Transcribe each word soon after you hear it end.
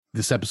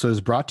This episode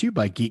is brought to you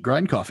by Geek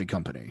Grind Coffee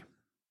Company.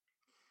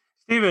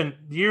 Steven,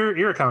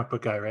 you're a comic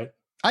book guy, right?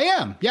 I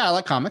am. Yeah, I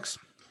like comics.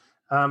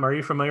 Are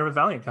you familiar with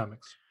Valiant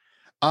Comics?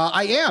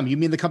 I am. You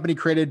mean the company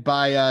created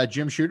by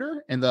Jim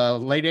Shooter in the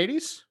late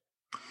 80s?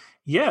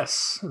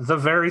 Yes, the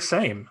very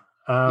same.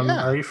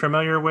 Yeah. Are you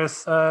familiar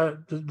with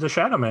the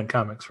Shadow Man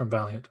comics from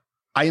Valiant?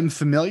 I am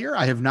familiar.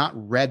 I have not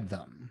read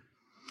them.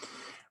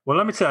 Well,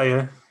 let me tell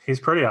you,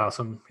 he's pretty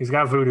awesome. He's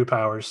got voodoo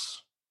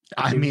powers.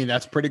 I mean,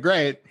 that's pretty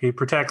great. He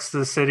protects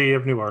the city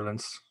of New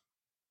Orleans.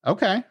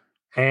 Okay.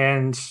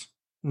 And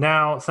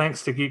now,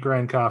 thanks to Geek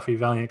Grind Coffee,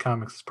 Valiant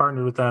Comics has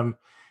partnered with them,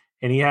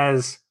 and he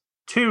has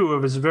two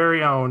of his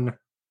very own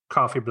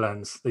coffee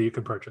blends that you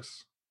can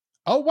purchase.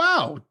 Oh,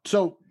 wow.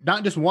 So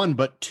not just one,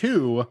 but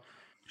two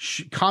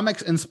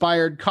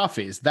comics-inspired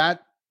coffees.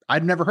 That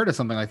I'd never heard of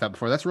something like that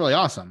before. That's really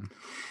awesome.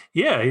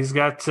 Yeah, he's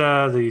got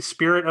the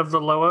Spirit of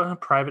the Loa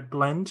private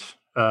blend,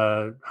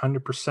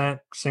 100%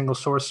 single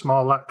source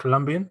small lot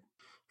Colombian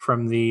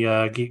from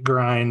the Geek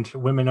Grind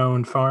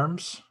women-owned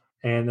farms.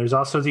 And there's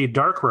also the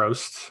Dark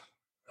Roast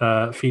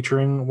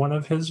featuring one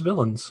of his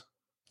villains.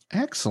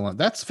 Excellent.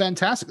 That's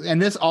fantastic.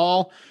 And this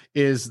all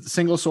is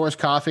single source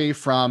coffee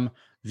from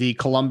the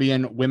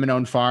Colombian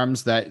women-owned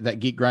farms that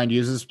Geek Grind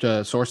uses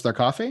to source their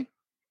coffee?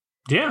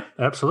 Yeah,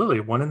 absolutely.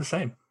 One and the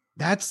same.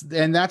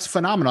 That's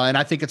phenomenal. And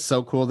I think it's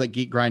so cool that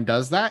Geek Grind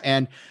does that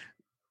and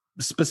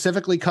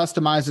specifically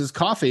customizes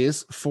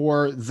coffees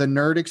for the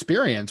nerd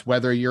experience,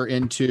 whether you're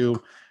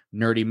into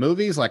nerdy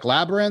movies like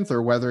Labyrinth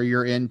or whether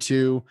you're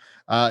into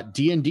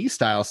D&D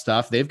style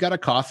stuff. They've got a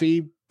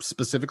coffee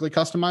specifically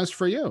customized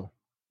for you.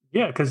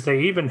 Yeah, because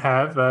they even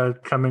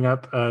have coming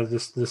up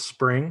this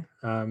spring.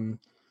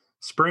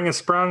 Spring has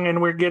sprung,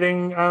 and we're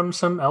getting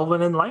some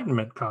Elven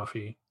Enlightenment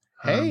coffee.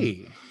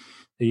 Hey.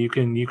 You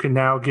can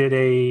now get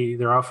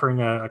they're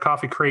offering a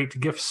coffee crate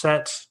gift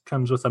set.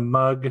 Comes with a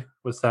mug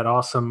with that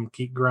awesome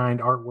Geek Grind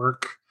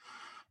artwork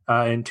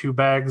and 2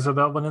 bags of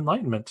Elven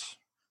Enlightenment.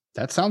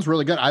 That sounds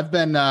really good. I've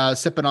been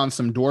sipping on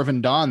some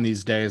Dwarven Dawn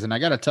these days, and I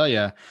got to tell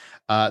you,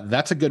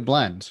 that's a good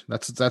blend.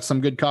 That's some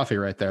good coffee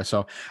right there.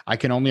 So I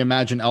can only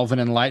imagine Elven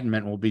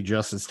Enlightenment will be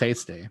just as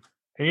tasty.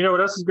 And you know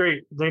what else is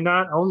great? They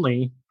not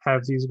only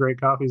have these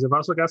great coffees, they've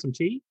also got some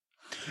tea.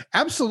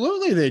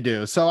 Absolutely, they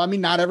do. So, I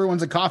mean, not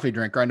everyone's a coffee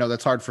drinker. I know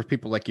that's hard for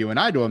people like you and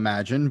I to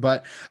imagine,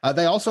 but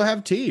they also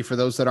have tea for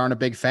those that aren't a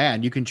big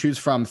fan. You can choose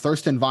from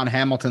Thurston Von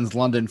Hamilton's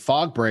London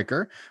Fog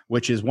Breaker,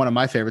 which is one of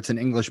my favorites, an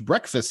English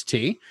breakfast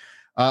tea.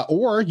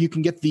 Or you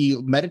can get the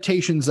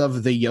Meditations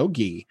of the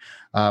Yogi,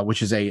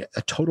 which is a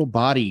total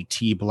body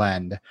tea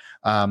blend,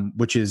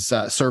 which is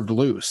served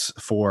loose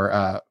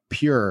for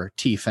pure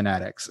tea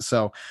fanatics.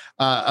 So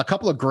a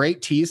couple of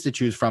great teas to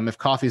choose from if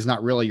coffee is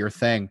not really your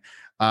thing.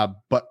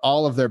 But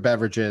all of their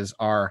beverages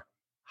are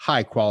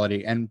high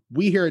quality, and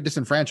we here at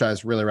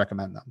Disenfranchised really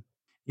recommend them.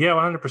 Yeah,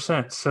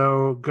 100%.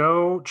 So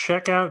go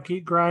check out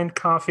Geek Grind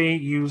Coffee.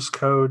 Use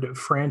code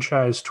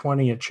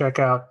franchise20 at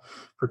checkout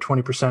for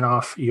 20%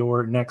 off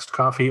your next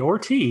coffee or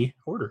tea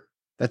order.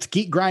 That's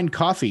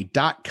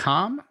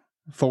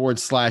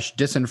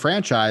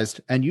geekgrindcoffee.com/disenfranchised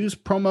and use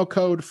promo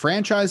code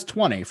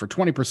franchise20 for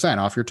 20%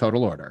 off your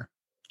total order.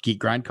 Geek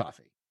Grind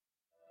Coffee.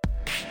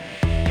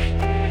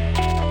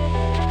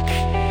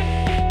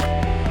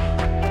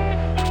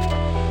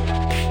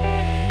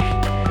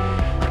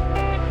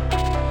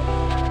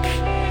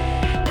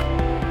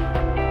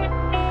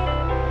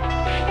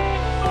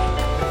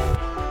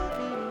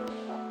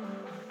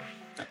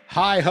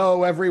 Hi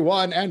ho,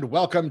 everyone, and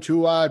welcome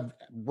to a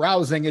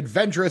rousing,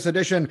 adventurous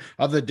edition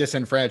of the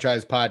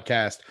Disenfranchised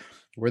Podcast.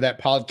 We're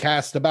that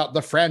podcast about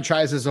the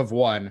franchises of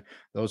one,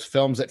 those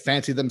films that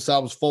fancy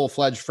themselves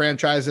full-fledged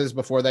franchises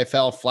before they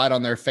fell flat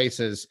on their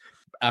faces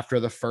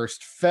after the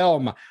first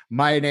film.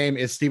 My name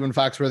is Stephen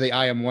Foxworthy.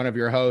 I am one of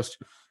your hosts,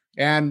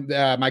 and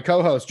my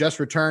co-host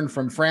just returned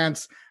from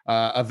France,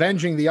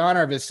 avenging the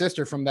honor of his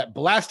sister from that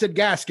blasted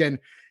Gascon,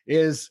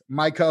 is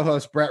my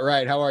co-host, Brett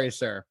Wright. How are you,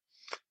 sir?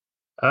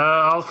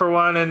 All for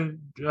one and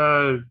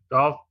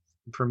all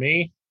for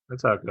me.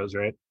 That's how it goes,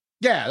 right?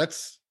 Yeah,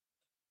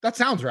 that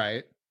sounds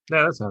right.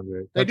 Yeah, that sounds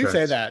right. They do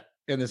say that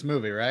in this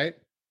movie, right?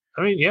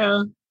 I mean,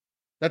 yeah.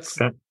 That's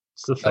the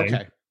thing.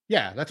 Okay.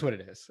 Yeah, that's what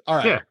it is. All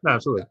right. Yeah,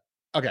 absolutely.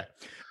 Okay.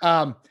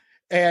 And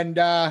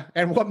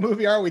what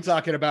movie are we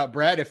talking about,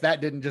 Brett, if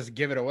that didn't just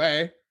give it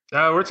away?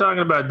 We're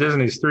talking about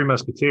Disney's Three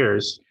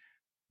Musketeers.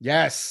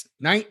 Yes,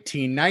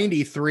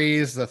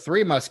 1993's The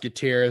Three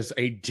Musketeers,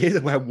 a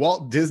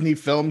Walt Disney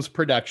Films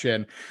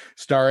production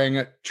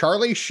starring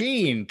Charlie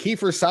Sheen,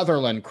 Kiefer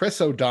Sutherland, Chris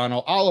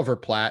O'Donnell, Oliver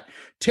Platt,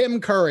 Tim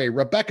Curry,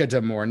 Rebecca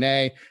De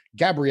Mornay,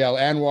 Gabrielle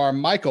Anwar,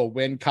 Michael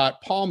Wincott,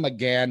 Paul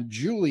McGann,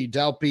 Julie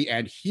Delpy,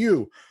 and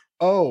Hugh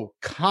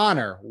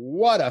O'Connor.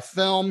 What a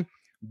film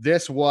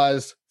this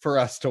was for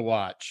us to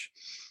watch.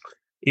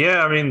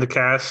 Yeah, I mean, the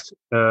cast,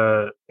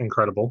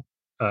 incredible.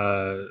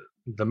 The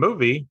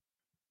movie,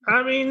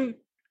 I mean,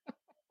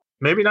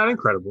 maybe not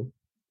incredible.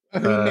 I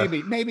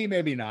mean,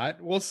 maybe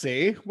not. We'll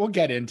see. We'll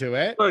get into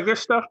it. Look,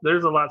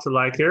 there's a lot to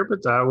like here,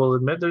 but I will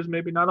admit there's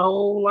a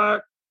whole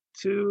lot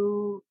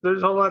to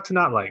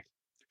not like.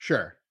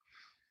 Sure.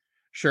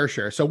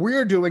 Sure. So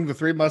we're doing the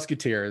Three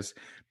Musketeers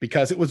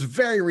because it was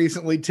very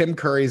recently Tim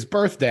Curry's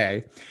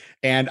birthday.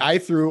 And I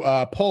threw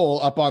a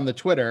poll up on the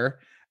Twitter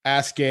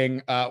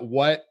asking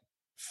what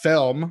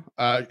film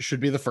should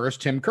be the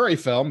first Tim Curry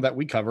film that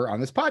we cover on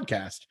this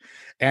podcast.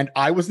 And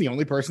I was the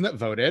only person that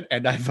voted.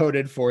 And I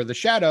voted for The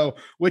Shadow,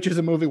 which is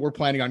a movie we're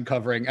planning on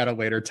covering at a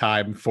later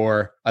time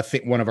for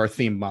one of our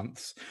theme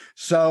months.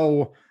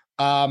 So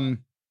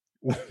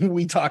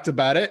we talked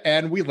about it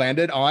and we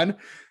landed on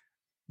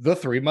The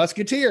Three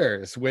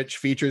Musketeers, which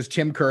features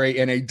Tim Curry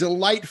in a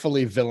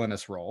delightfully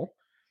villainous role,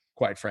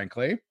 quite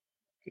frankly.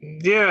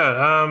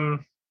 Yeah,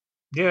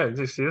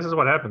 this is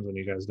what happens when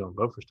you guys don't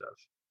vote for stuff.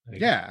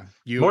 Yeah.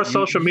 More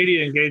social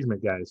media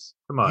engagement, guys.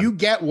 Come on. You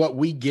get what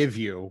we give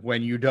you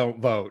when you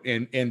don't vote.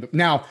 And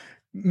now,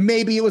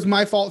 maybe it was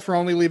my fault for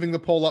only leaving the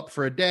poll up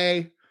for a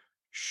day.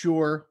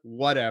 Sure,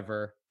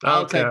 whatever.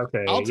 I'll take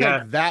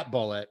that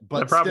bullet.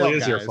 But that probably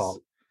is your fault.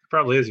 It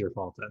probably is your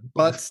fault then.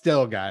 But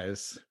still,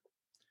 guys.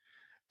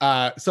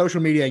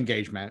 Social media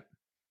engagement.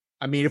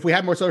 I mean, if we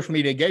had more social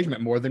media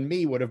engagement, more than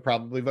me would have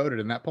probably voted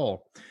in that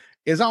poll,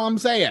 is all I'm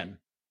saying.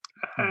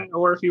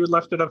 Or if you had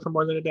left it up for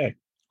more than a day.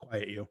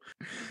 Quiet you.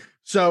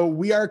 So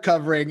we are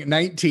covering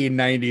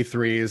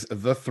 1993's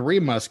The Three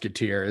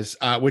Musketeers,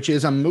 which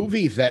is a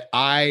movie that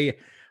I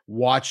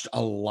watched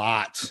a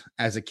lot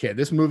as a kid.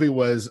 This movie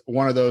was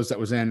one of those that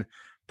was in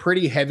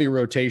pretty heavy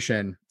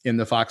rotation in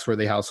the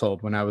Foxworthy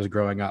household when I was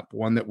growing up.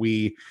 One that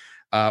we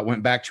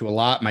went back to a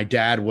lot. My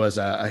dad was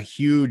a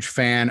huge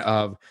fan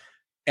of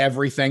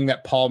everything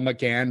that Paul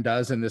McGann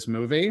does in this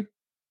movie.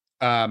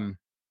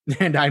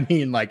 And I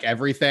mean, like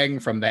everything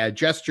from the head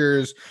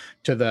gestures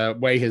to the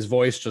way his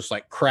voice just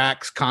like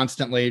cracks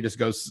constantly, just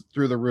goes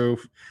through the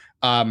roof.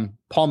 Paul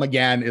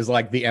McGann is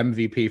like the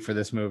MVP for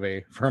this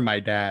movie for my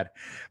dad.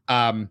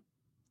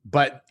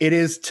 But it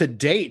is to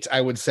date,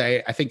 I would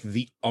say, I think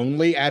the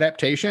only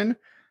adaptation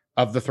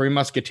of The Three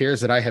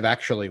Musketeers that I have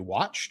actually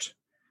watched.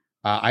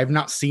 I've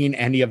not seen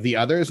any of the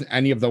others,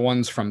 any of the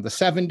ones from the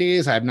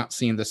 70s. I have not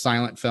seen the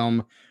silent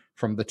film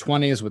from the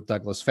 20s with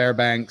Douglas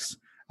Fairbanks.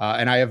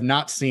 And I have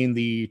not seen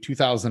the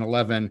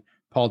 2011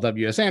 Paul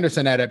W.S.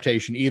 Anderson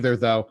adaptation either,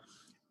 though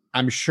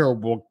I'm sure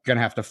we're going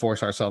to have to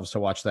force ourselves to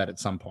watch that at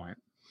some point.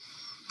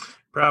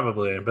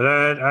 Probably. But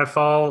I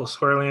fall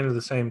squarely into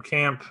the same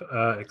camp,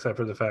 except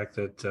for the fact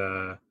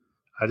that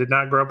I did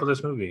not grow up with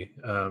this movie.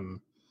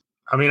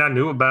 I mean, I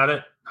knew about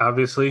it,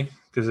 obviously,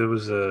 because it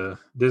was a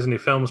Disney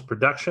Films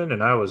production,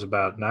 and I was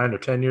about 9 or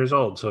 10 years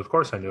old. So, of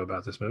course, I knew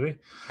about this movie.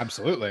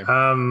 Absolutely.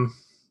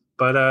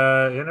 But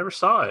I never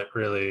saw it,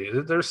 really.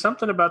 There's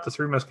something about The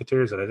Three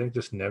Musketeers that I think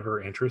just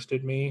never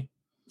interested me.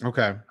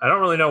 Okay. I don't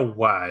really know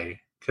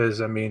why.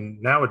 Because, I mean,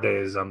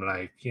 nowadays, I'm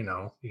like, you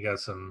got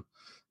some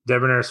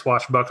debonair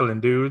swashbuckling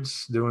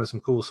dudes doing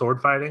some cool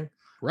sword fighting.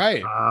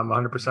 Right. I'm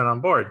 100%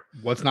 on board.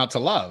 What's not to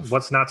love?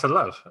 But now,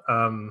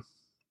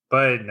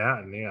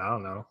 I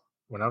don't know.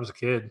 When I was a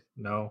kid,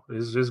 no.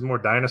 There's more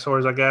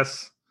dinosaurs, I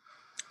guess.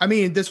 I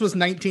mean, this was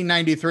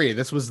 1993.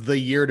 This was the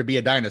year to be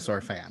a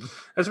dinosaur fan.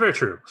 That's very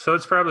true. So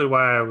it's probably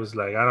why I was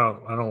like, I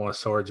don't want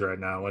swords right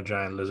now. I want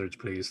giant lizards,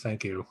 please.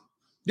 Thank you.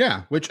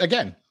 Yeah, which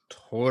again,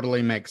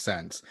 totally makes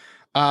sense.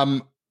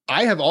 I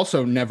have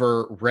also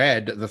never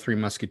read The Three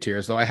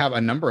Musketeers, though I have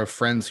a number of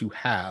friends who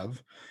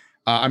have.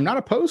 I'm not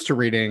opposed to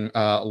reading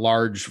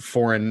large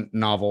foreign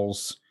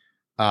novels.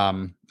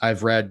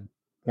 I've read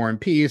War and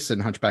Peace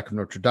and Hunchback of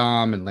Notre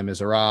Dame and Les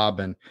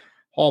Miserables and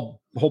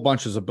whole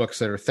bunches of books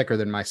that are thicker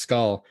than my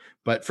skull.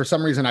 But for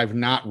some reason, I've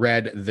not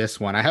read this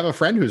one. I have a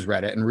friend who's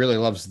read it and really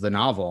loves the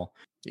novel.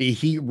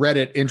 He read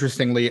it,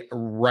 interestingly,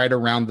 right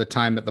around the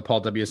time that the Paul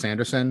W.S.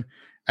 Anderson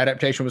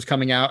adaptation was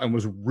coming out and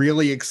was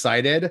really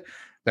excited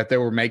that they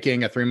were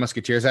making a Three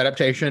Musketeers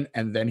adaptation.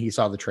 And then he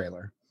saw the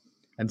trailer.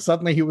 And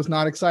suddenly he was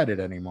not excited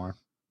anymore.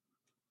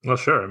 Well,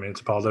 sure. I mean,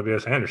 it's a Paul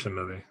W.S. Anderson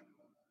movie.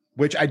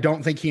 Which I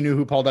don't think he knew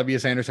who Paul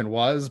W.S. Anderson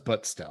was,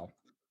 but still.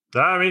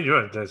 I mean,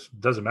 it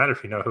doesn't matter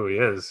if you know who he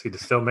is. He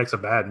still makes a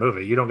bad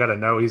movie. You don't got to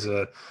know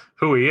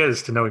who he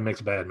is to know he makes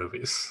bad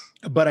movies.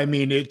 But I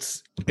mean,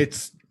 it's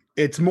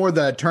more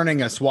the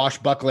turning a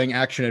swashbuckling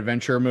action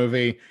adventure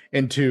movie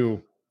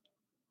into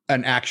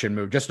an action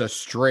movie, just a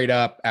straight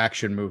up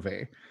action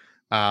movie.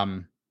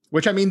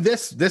 Which I mean,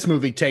 this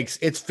movie takes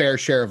its fair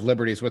share of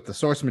liberties with the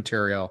source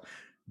material.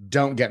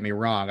 Don't get me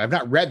wrong. I've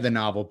not read the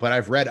novel, but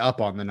I've read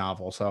up on the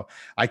novel, so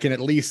I can at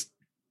least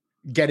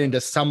get into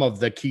some of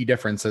the key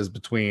differences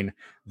between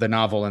the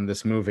novel and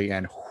this movie,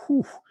 and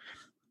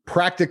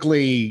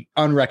practically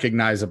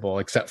unrecognizable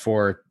except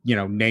for,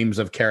 names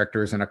of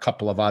characters and a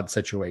couple of odd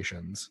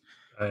situations.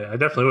 I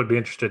definitely would be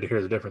interested to hear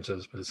the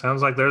differences, but it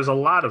sounds like there's a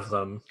lot of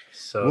them.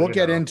 So we'll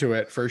get into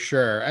it for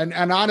sure. And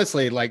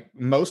honestly, like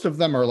most of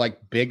them are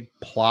like big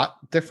plot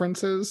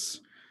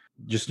differences,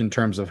 just in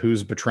terms of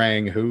who's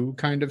betraying who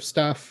kind of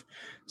stuff.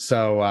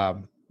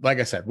 So, like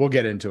I said, we'll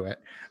get into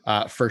it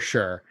for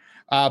sure.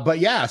 But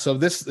yeah, so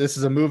this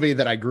is a movie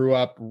that I grew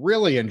up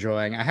really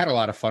enjoying. I had a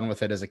lot of fun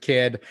with it as a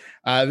kid.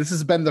 This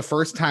has been the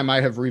first time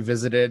I have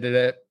revisited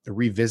it,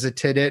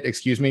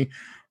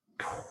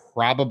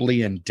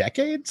 probably in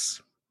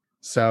decades.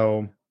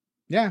 So,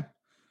 yeah,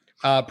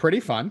 pretty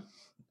fun.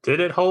 Did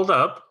it hold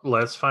up?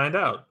 Let's find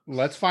out.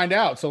 Let's find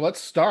out. So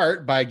let's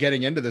start by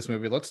getting into this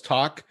movie. Let's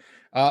talk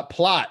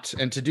plot.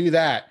 And to do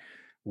that,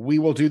 we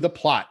will do the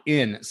plot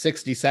in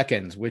 60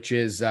 seconds, which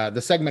is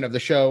the segment of the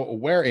show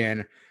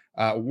wherein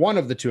one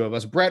of the two of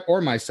us, Brett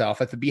or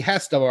myself, at the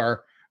behest of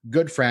our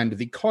good friend,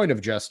 the Coin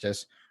of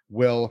Justice,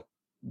 will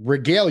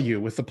regale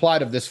you with the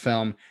plot of this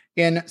film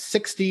in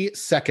 60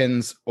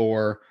 seconds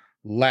or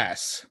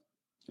less.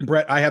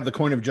 Brett, I have the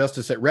Coin of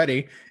Justice at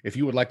ready if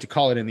you would like to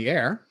call it in the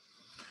air.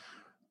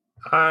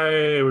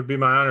 It would be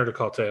my honor to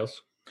call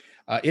tails.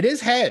 It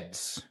is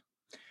heads.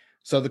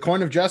 So the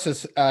Coin of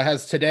Justice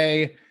has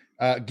today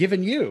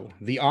given you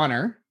the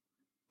honor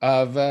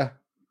of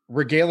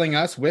regaling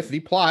us with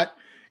the plot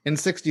in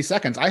 60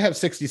 seconds. I have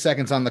 60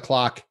 seconds on the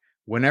clock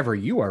whenever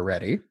you are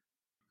ready.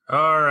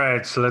 All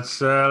right, so let's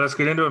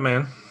get into it,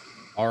 man.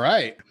 All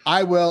right.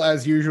 I will,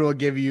 as usual,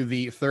 give you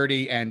the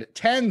 30 and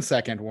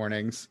 10-second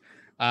warnings.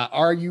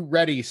 Are you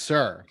ready,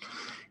 sir?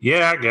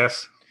 Yeah, I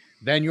guess.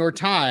 Then your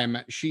time,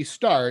 she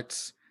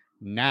starts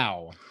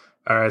now.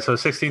 All right, so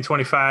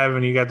 1625,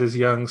 and you got this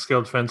young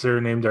skilled fencer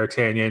named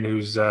D'Artagnan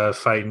who's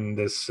fighting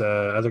this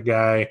other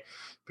guy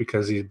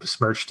because he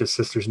besmirched his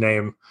sister's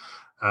name.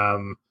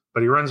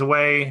 But he runs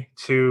away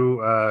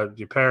to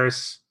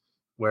Paris,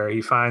 where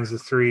he finds the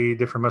three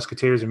different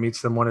musketeers and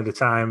meets them one at a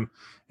time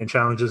and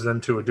challenges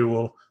them to a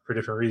duel for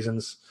different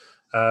reasons.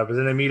 But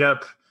then they meet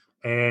up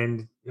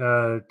and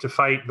to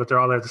fight, but they're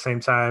all there at the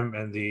same time,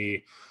 and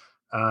the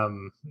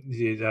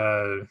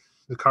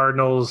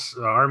Cardinal's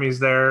army's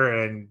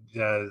there, and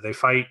they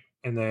fight,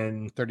 and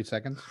then 30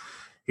 seconds.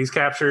 He's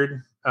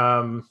captured,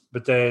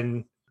 but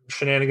then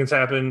shenanigans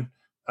happen,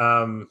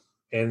 and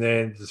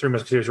then the Three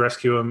Musketeers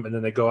rescue him, and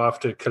then they go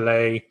off to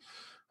Calais,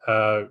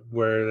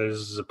 where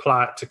there's a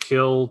plot to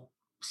kill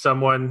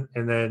someone,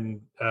 and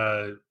then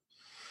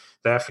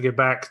they have to get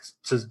back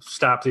to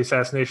stop the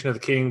assassination of the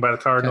king by the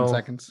Cardinal. 10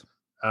 seconds.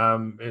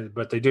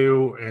 But they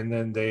do, and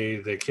then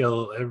they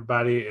kill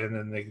everybody, and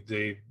then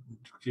they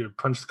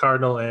punch the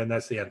Cardinal, and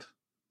that's the end.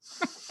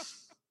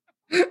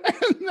 And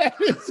that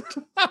is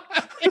time.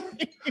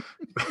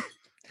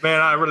 Man,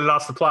 I really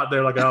lost the plot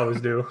there, like I always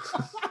do.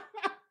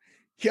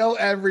 Kill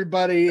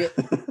everybody,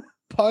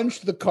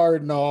 punch the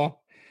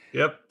Cardinal.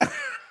 Yep.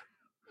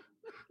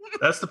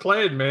 That's the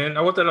plan, man.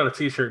 I want that on a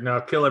t-shirt now.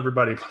 Kill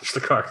everybody, punch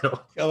the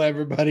Cardinal. Kill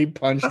everybody,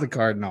 punch the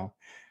Cardinal.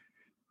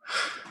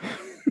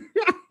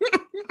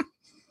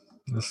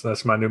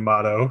 That's my new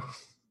motto.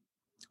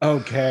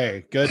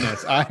 Okay,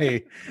 goodness.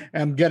 I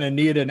am going to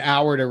need an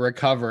hour to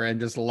recover and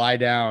just lie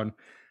down.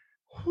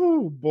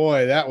 Oh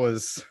boy, that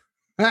was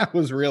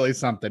really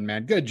something,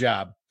 man. Good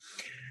job.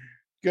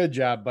 Good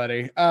job,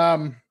 buddy.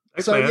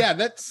 Thanks, so man. Yeah,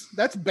 that's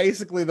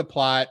basically the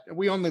plot.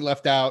 We only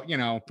left out,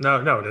 No,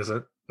 it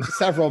isn't.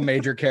 Several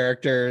major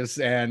characters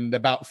and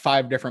about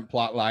 5 different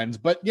plot lines.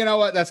 But you know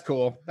what? That's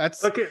cool.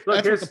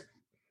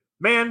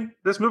 Man,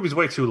 this movie's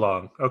way too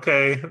long.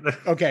 Okay.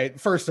 Okay.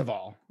 First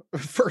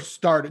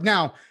start.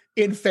 Now,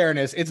 in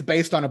fairness, it's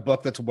based on a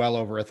book that's well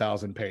over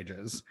 1,000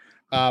 pages.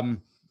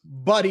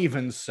 But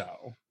even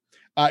so,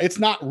 it's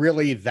not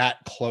really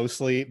that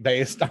closely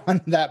based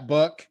on that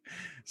book.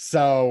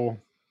 So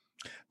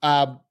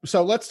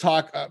let's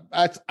talk.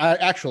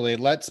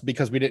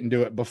 Because we didn't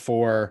do it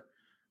before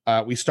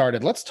we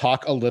started, let's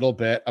talk a little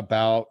bit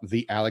about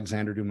the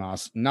Alexandre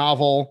Dumas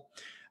novel.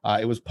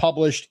 It was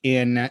published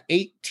in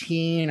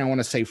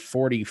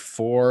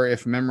 44,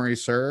 if memory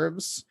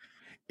serves.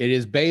 It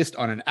is based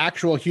on an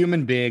actual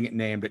human being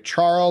named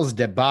Charles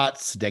de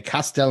Batz de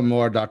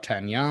Castelmore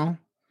d'Artagnan,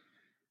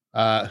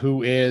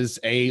 who is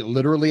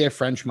literally a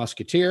French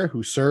musketeer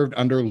who served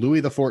under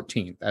Louis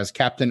XIV as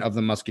captain of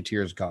the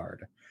Musketeers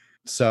Guard.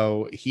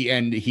 So he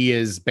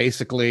was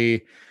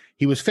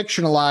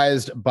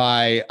fictionalized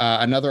by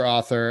another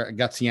author,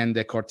 Gatien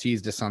de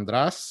Cortés de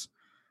Sandras,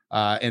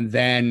 and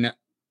then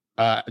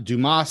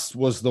Dumas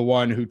was the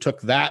one who took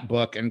that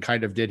book and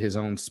kind of did his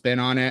own spin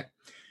on it,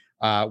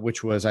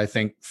 which was, I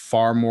think,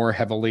 far more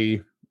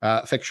heavily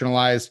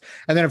fictionalized.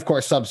 And then, of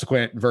course,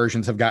 subsequent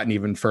versions have gotten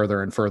even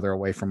further and further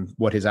away from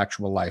what his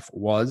actual life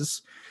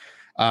was.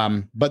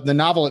 But the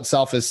novel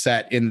itself is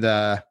set in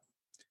the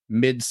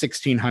mid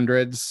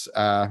 1600s,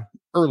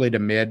 early to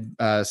mid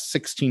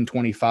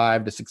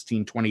 1625 to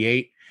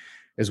 1628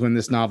 is when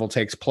this novel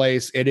takes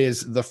place. It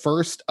is the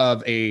first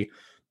of a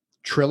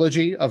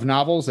trilogy of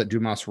novels that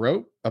Dumas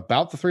wrote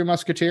about the Three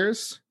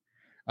Musketeers.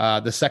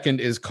 The second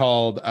is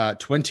called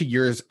 20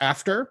 Years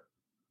After.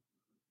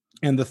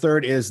 And the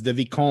third is the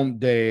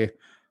Vicomte de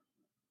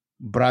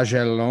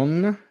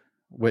Bragelonne,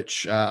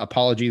 which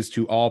apologies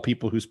to all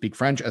people who speak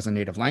French as a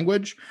native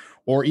language,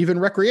 or even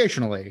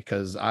recreationally,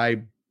 because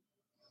I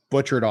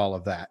butchered all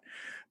of that.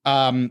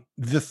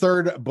 The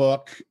third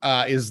book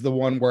is the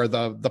one where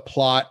the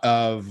plot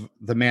of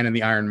The Man in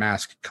the Iron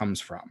Mask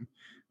comes from.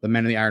 The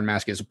Man in the Iron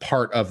Mask is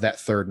part of that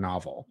third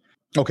novel.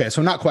 Okay,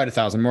 so not quite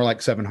 1,000, more like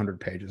 700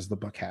 pages the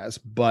book has,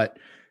 but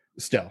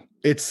still,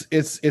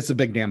 it's a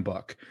big damn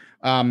book.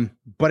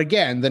 But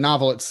again, the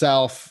novel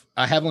itself,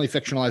 a heavily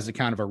fictionalized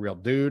account of a real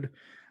dude.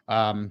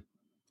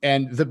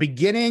 And the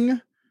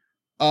beginning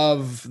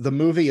of the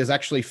movie is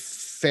actually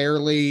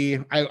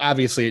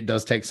obviously it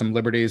does take some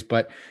liberties,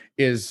 but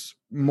is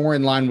more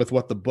in line with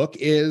what the book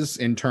is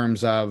in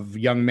terms of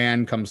young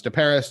man comes to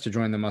Paris to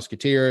join the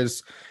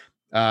Musketeers,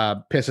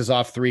 pisses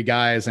off three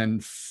guys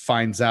and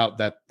finds out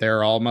that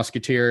they're all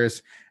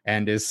Musketeers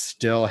and is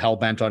still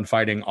hell-bent on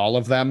fighting all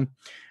of them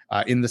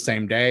in the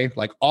same day.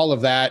 Like all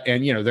of that.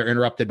 And, they're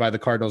interrupted by the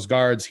Cardinal's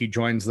guards. He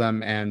joins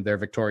them and they're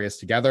victorious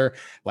together.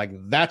 Like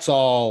that's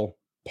all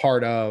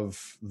part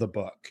of the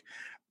book.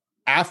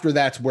 After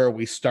that's where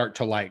we start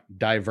to like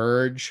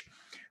diverge.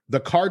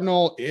 The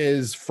Cardinal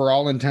is, for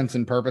all intents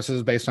and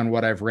purposes, based on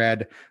what I've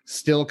read,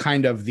 still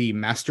kind of the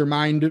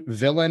mastermind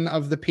villain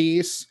of the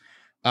piece.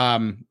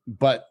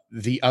 But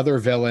the other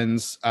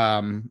villains,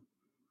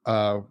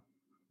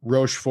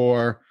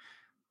 Rochefort,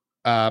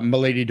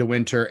 Milady de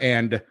Winter,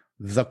 and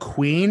the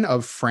Queen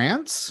of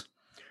France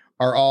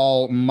are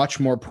all much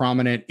more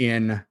prominent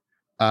in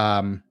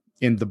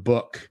the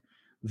book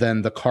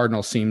than the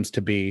Cardinal seems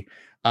to be.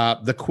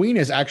 The Queen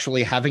is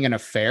actually having an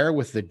affair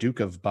with the Duke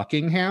of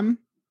Buckingham.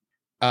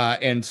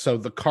 And so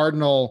the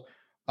Cardinal,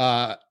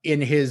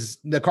 his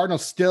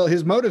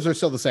motives are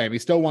still the same. He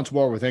still wants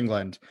war with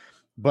England,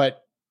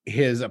 but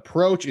his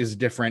approach is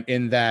different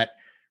in that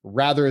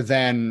rather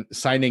than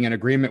signing an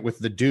agreement with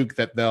the Duke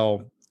that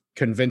they'll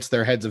convince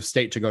their heads of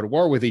state to go to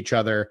war with each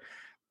other,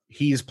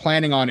 he's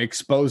planning on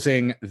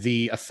exposing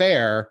the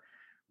affair,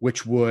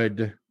 which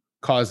would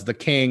cause the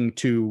king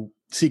to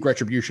seek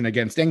retribution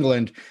against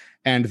England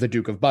and the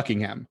Duke of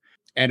Buckingham.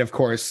 And of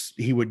course,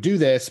 he would do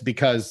this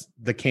because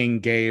the king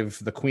gave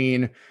the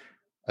queen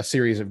a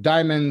series of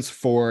diamonds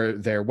for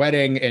their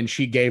wedding, and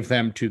she gave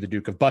them to the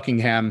Duke of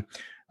Buckingham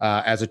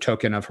as a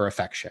token of her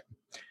affection.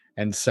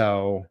 And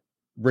so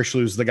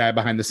Richelieu's the guy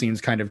behind the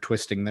scenes kind of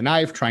twisting the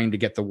knife, trying to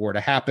get the war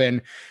to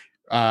happen.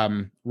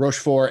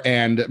 Rochefort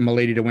and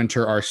Milady de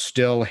Winter are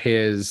still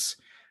his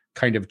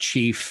kind of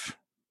chief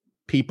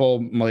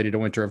people. Milady de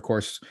Winter, of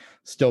course,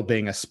 still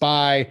being a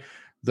spy.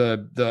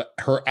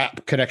 Her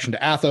connection to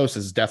Athos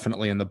is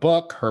definitely in the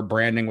book. Her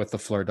branding with the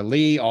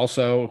fleur-de-lis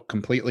also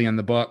completely in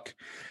the book.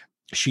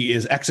 She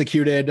is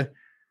executed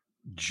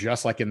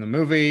just like in the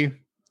movie.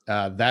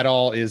 That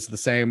all is the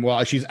same.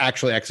 Well, she's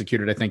actually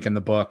executed, I think, in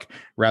the book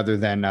rather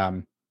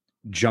than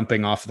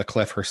jumping off the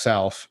cliff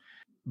herself.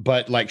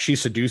 But like she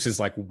seduces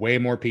like way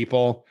more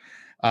people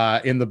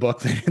in the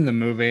book than in the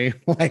movie,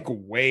 like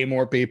way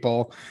more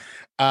people.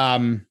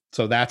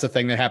 So that's a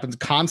thing that happens.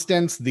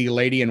 Constance, the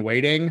lady in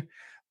waiting,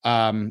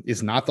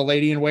 is not the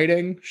lady in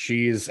waiting.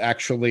 She's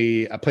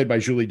actually played by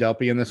Julie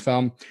Delpy in this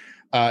film.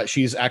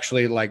 She's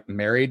actually like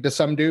married to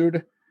some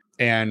dude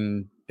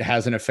and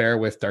has an affair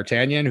with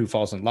D'Artagnan, who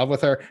falls in love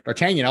with her.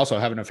 D'Artagnan also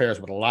having affairs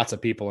with lots of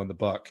people in the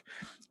book.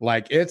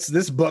 Like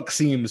this book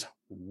seems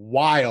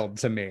wild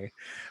to me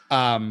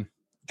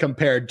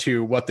compared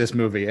to what this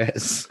movie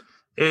is.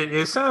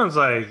 It sounds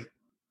like,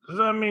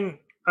 I mean,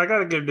 I got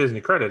to give Disney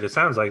credit. It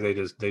sounds like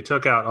they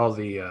took out all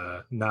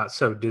the not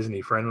so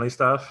Disney friendly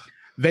stuff.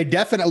 They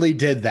definitely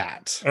did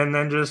that. And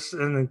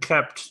then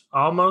kept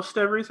almost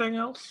everything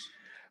else.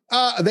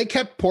 They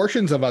kept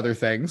portions of other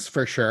things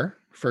for sure.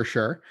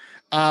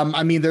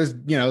 I mean, there's,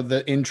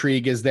 the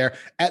intrigue is there.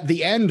 At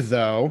the end,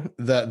 though,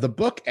 the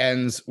book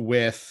ends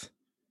with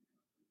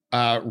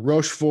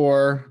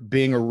Rochefort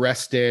being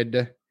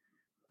arrested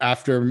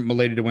after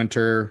Milady de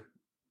Winter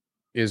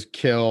is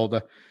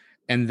killed.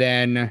 And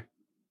then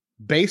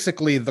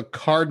basically the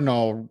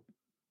Cardinal,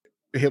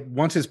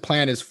 once his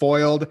plan is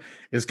foiled,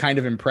 is kind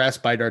of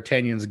impressed by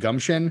D'Artagnan's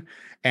gumption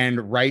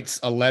and writes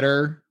a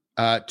letter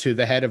to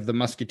the head of the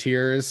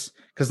Musketeers,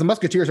 because the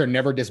Musketeers are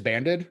never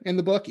disbanded in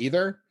the book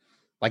either.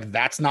 Like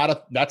that's not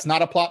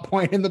a plot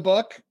point in the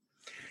book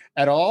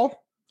at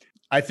all.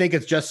 I think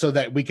it's just so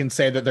that we can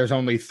say that there's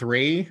only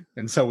 3,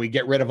 and so we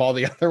get rid of all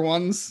the other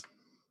ones,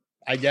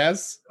 I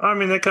guess. I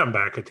mean, they come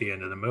back at the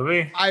end of the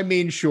movie. I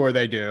mean, sure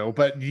they do,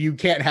 but you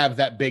can't have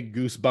that big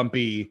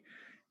goosebumpy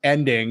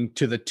ending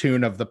to the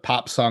tune of the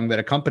pop song that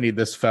accompanied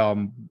this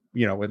film,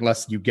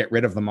 unless you get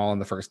rid of them all in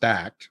the first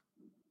act.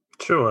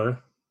 Sure.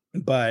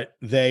 But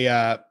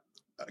the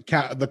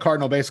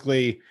Cardinal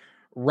basically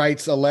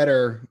writes a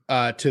letter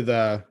to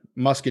the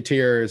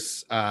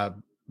Musketeers,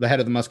 the head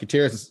of the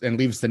Musketeers, and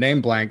leaves the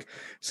name blank,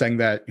 saying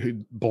that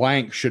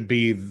blank should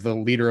be the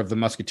leader of the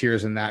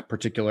Musketeers in that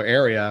particular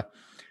area.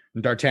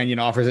 And D'Artagnan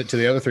offers it to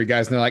the other 3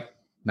 guys, and they're like,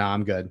 "Nah,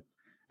 I'm good."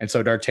 And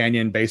so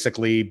D'Artagnan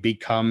basically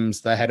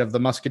becomes the head of the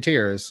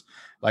Musketeers.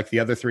 Like the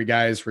other 3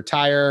 guys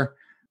retire,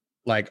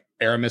 like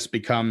Aramis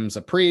becomes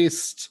a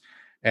priest,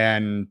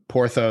 and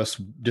Porthos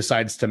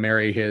decides to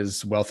marry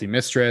his wealthy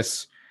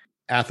mistress.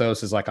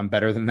 Athos is like, "I'm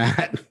better than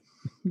that,"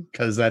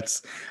 because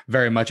that's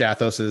very much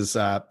Athos's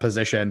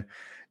position.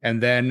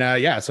 And then,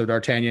 so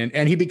D'Artagnan,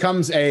 and he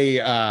becomes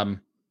a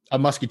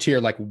musketeer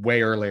like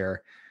way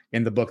earlier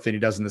in the book than he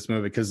does in this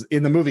movie. Because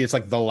in the movie, it's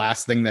like the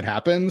last thing that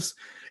happens.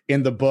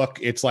 In the book,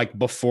 it's like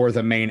before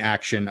the main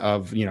action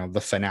of,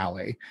 the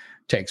finale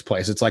takes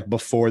place. It's like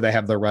before they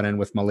have the run-in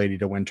with Milady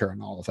de Winter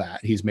and all of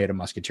that. He's made a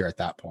musketeer at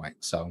that point.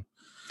 So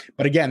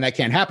But again, that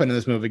can't happen in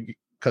this movie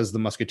because the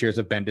Musketeers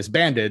have been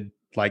disbanded,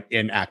 like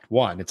in Act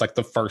 1. It's like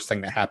the first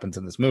thing that happens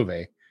in this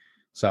movie.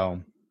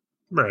 So,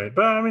 right.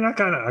 But I mean, I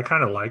kind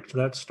of liked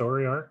that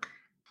story arc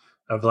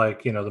of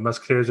like, the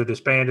Musketeers are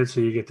disbanded,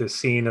 so you get this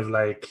scene of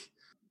like,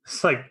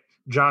 it's like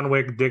John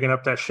Wick digging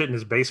up that shit in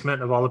his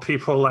basement of all the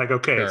people. Like,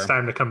 okay, It's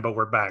time to come, but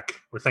we're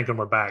back. We're thinking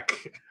we're back.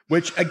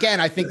 Which again,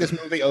 I think this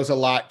movie owes a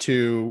lot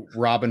to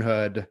Robin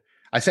Hood.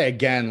 I say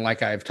again,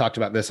 like I've talked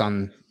about this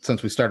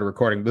since we started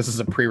recording. This is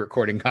a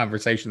pre-recording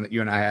conversation that you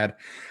and I had.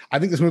 I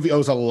think this movie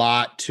owes a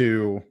lot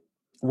to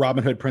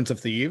Robin Hood, Prince of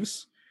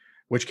Thieves,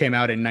 which came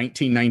out in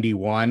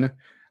 1991,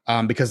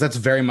 because that's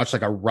very much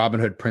like a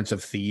Robin Hood, Prince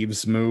of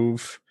Thieves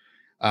move.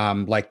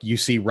 Like you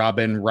see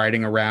Robin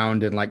riding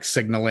around and like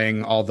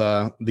signaling all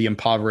the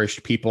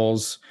impoverished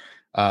peoples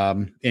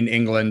in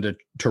England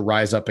to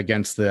rise up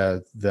against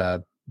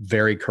the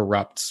very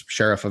corrupt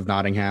Sheriff of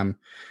Nottingham.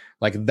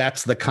 Like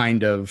that's the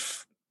kind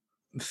of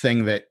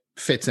thing that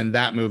fits in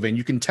that movie. And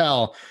you can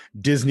tell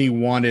Disney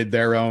wanted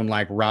their own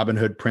like Robin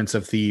Hood, Prince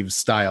of Thieves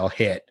style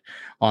hit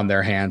on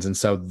their hands. And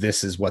so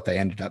this is what they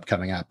ended up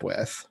coming up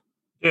with.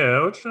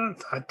 Yeah, which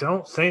I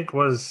don't think it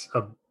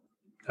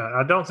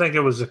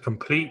was a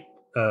complete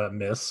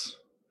miss.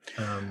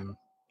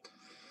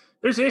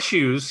 There's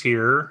issues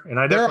here, and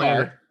I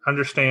definitely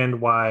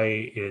understand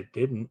why it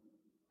didn't.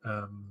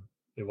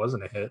 It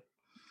wasn't a hit.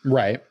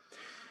 Right.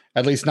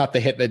 At least not the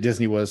hit that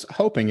Disney was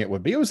hoping it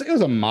would be. It was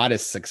a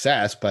modest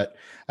success, but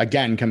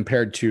again,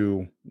 compared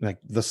to like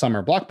the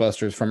summer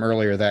blockbusters from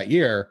earlier that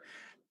year,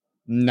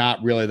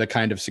 not really the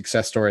kind of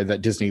success story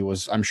that Disney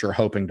was, I'm sure,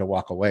 hoping to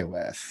walk away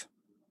with.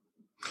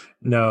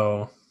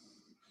 No,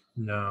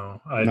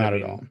 not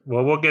at all.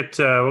 Well, we'll get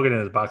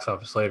into the box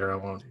office later. I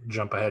won't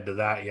jump ahead to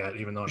that yet,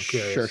 even though I'm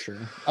curious. Sure.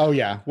 Oh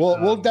yeah,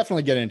 we'll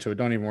definitely get into it.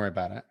 Don't even worry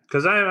about it.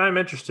 Because I'm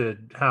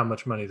interested how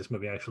much money this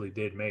movie actually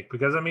did make.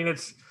 Because I mean,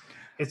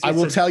 I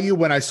will tell you,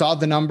 when I saw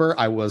the number,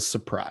 I was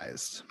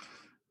surprised.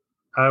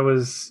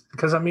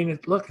 Because I mean,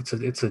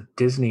 it's a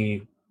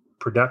Disney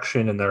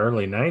production in the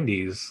early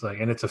 '90s, like,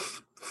 and it's a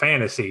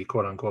fantasy,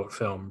 quote unquote,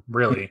 film,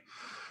 really,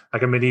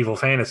 like a medieval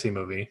fantasy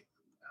movie.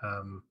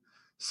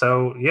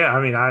 So yeah,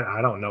 I mean,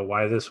 I don't know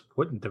why this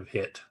wouldn't have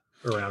hit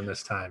around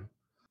this time.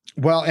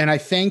 Well, and I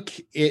think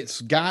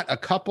it's got a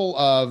couple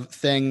of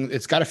things.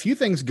 It's got a few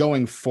things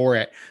going for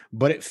it,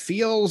 but it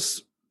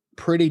feels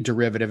pretty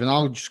derivative. And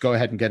I'll just go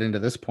ahead and get into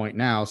this point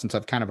now, since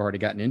I've kind of already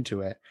gotten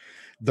into it.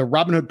 The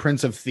Robin Hood,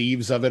 Prince of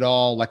Thieves of it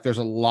all, like there's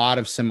a lot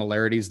of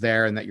similarities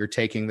there, and that you're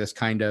taking this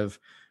kind of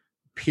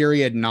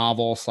period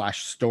novel /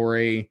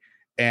 story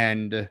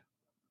and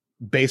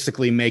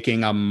basically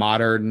making a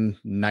modern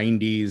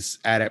 90s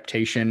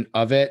adaptation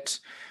of it,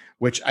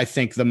 which I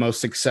think the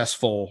most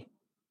successful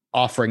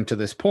offering to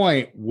this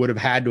point would have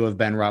had to have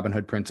been Robin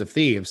Hood, Prince of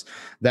Thieves.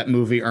 That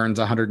movie earns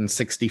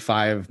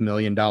 $165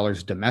 million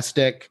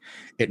domestic.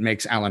 It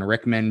makes Alan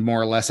Rickman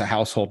more or less a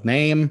household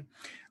name.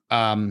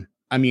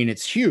 I mean,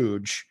 it's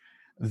huge.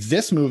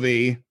 This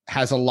movie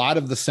has a lot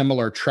of the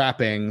similar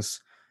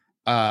trappings.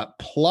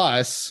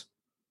 Plus,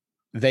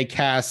 they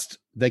cast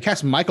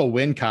Michael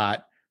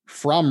Wincott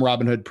from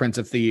Robin Hood, Prince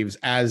of Thieves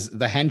as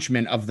the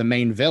henchman of the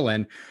main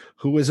villain,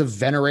 who is a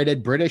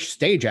venerated British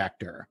stage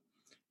actor.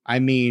 I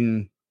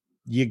mean,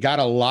 you got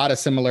a lot of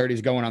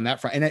similarities going on that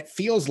front. And it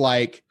feels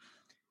like,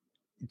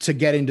 to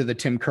get into the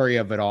Tim Curry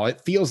of it all, it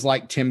feels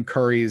like Tim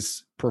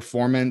Curry's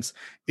performance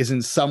is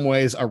in some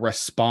ways a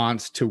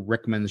response to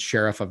Rickman's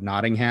Sheriff of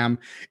Nottingham,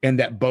 and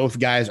that both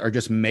guys are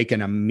just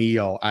making a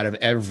meal out of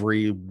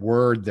every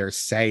word they're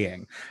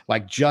saying,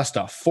 like just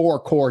a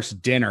 4-course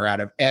dinner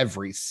out of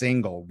every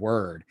single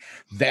word.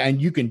 Then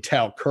you can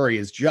tell Curry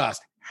is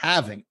just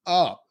having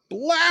a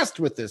blast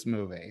with this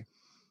movie.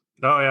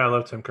 Oh yeah, I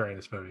love Tim Curry in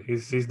this movie.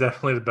 He's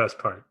definitely the best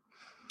part.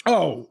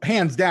 Oh,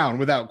 hands down,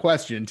 without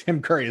question,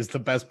 Tim Curry is the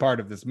best part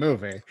of this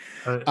movie.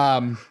 I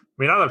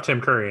mean, I love Tim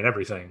Curry and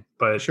everything,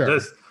 but sure.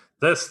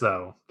 this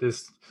though,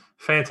 this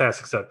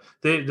fantastic stuff.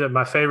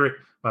 My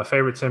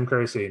favorite Tim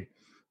Curry scene,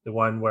 the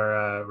one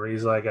where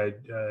he's like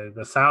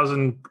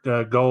 1,000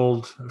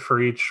 gold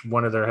for each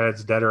one of their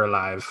heads, dead or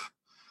alive,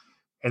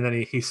 and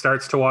then he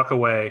starts to walk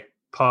away,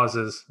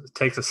 pauses,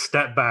 takes a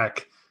step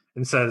back,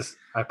 and says,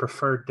 "I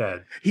prefer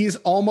dead." He's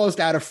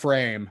almost out of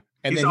frame.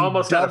 And he's then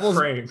almost out of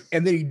frame.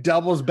 And then he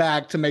doubles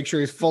back to make sure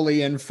he's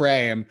fully in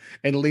frame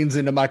and leans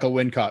into Michael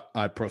Wincott.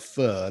 "I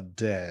prefer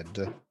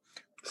dead."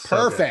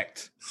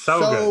 Perfect.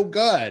 So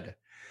good.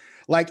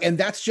 Like, and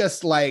that's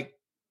just like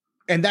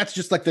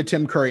the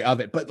Tim Curry of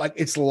it. But like,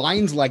 it's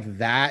lines like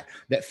that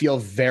feel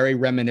very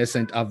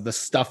reminiscent of the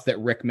stuff that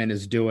Rickman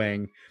is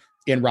doing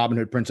in Robin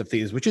Hood, Prince of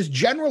Thieves, which is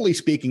generally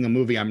speaking a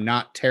movie I'm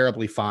not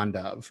terribly fond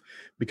of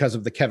because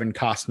of the Kevin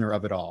Costner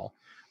of it all.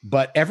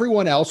 But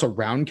everyone else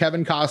around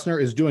Kevin Costner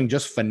is doing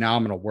just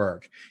phenomenal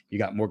work. You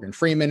got Morgan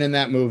Freeman in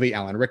that movie,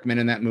 Alan Rickman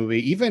in that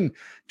movie, even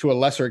to a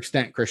lesser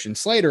extent, Christian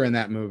Slater in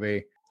that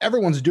movie.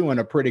 Everyone's doing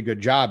a pretty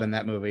good job in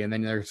that movie. And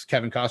then there's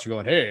Kevin Costner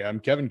going, "Hey, I'm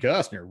Kevin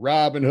Costner,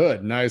 Robin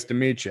Hood. Nice to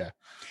meet you."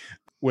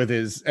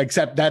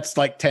 Except that's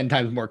like 10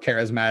 times more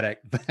charismatic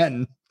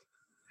than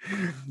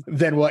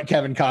than what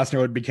Kevin Costner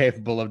would be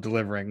capable of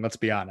delivering. Let's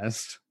be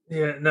honest.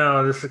 Yeah,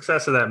 no, the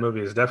success of that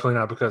movie is definitely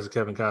not because of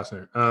Kevin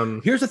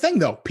Costner. Here's the thing,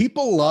 though.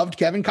 People loved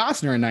Kevin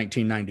Costner in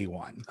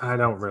 1991. I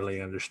don't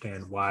really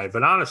understand why,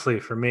 but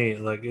honestly, for me,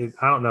 like,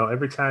 I don't know.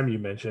 Every time you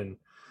mention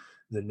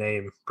the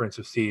name Prince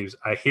of Thieves,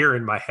 I hear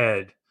in my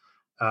head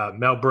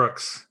Mel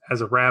Brooks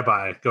as a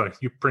rabbi going,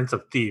 "You Prince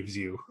of Thieves,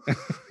 you."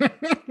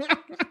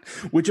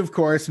 Which, of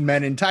course,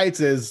 Men in Tights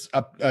is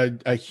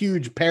a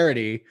huge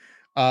parody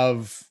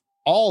of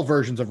all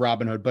versions of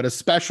Robin Hood, but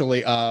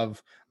especially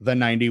of the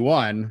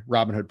 91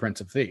 Robin Hood Prince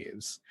of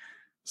Thieves.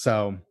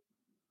 So,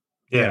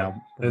 Yeah,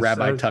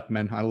 Rabbi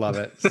Tuckman. I love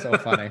it. So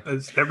funny.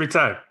 Every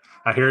time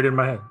I hear it in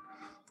my head.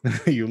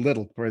 You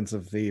little Prince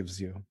of Thieves,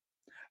 you.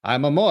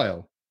 I'm a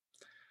moil.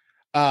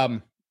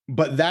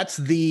 But that's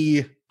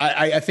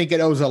I think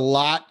it owes a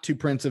lot to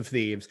Prince of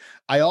Thieves.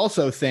 I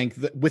also think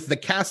that with the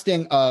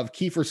casting of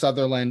Kiefer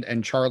Sutherland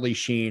and Charlie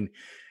Sheen,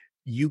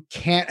 you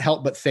can't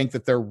help but think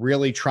that they're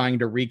really trying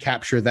to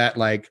recapture that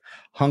like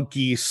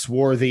hunky,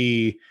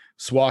 swarthy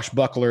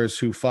swashbucklers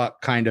who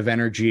fuck kind of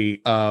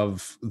energy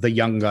of the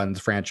Young Guns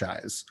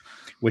franchise,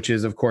 which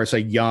is, of course,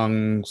 a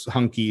young,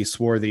 hunky,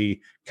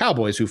 swarthy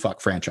cowboys who fuck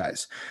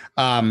franchise.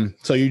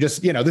 So you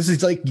just, this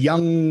is like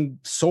young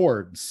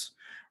swords,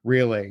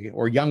 really,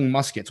 or young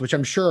muskets, which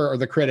I'm sure are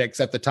the critics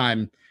at the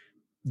time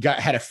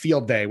had a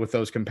field day with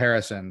those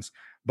comparisons.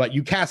 But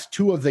you cast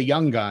two of the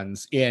Young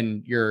Guns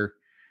in your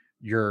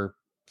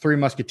Three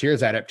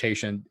Musketeers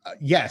adaptation.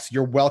 Yes,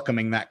 you're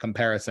welcoming that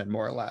comparison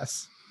more or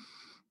less.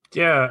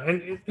 Yeah,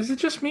 and is it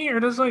just me, or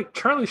does like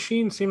Charlie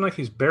Sheen seem like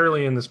he's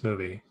barely in this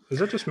movie? Is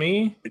that just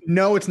me?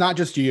 No, it's not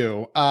just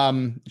you.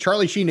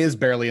 Charlie Sheen is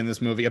barely in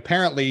this movie.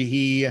 Apparently,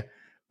 he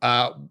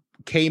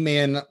came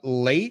in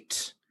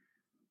late.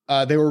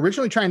 They were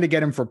originally trying to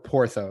get him for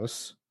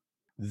Porthos.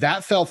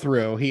 That fell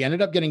through. He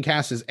ended up getting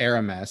cast as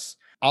Aramis.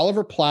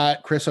 Oliver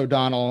Platt, Chris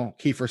O'Donnell,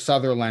 Kiefer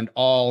Sutherland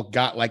all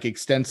got like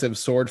extensive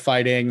sword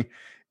fighting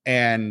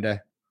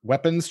and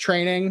weapons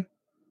training.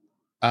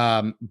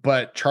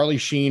 But Charlie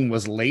Sheen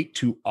was late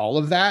to all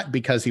of that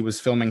because he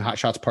was filming Hot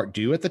Shots Part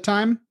 2 at the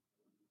time.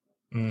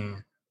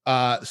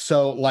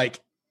 So like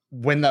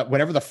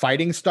whenever the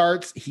fighting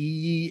starts,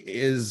 he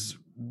is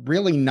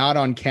really not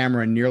on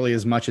camera nearly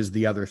as much as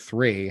the other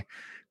three,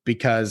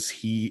 because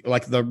he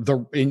like I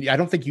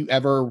don't think you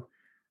ever,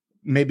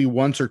 maybe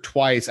once or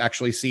twice,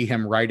 actually see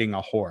him riding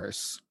a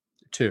horse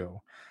too.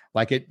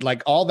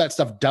 Like all that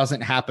stuff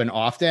doesn't happen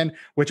often,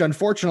 which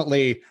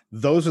unfortunately,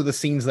 those are the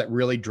scenes that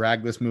really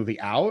drag this movie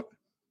out.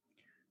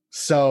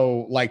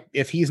 So like,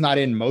 if he's not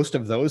in most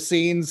of those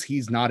scenes,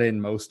 he's not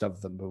in most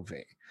of the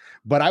movie.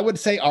 But I would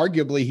say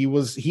arguably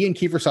he and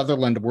Kiefer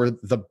Sutherland were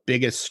the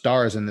biggest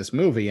stars in this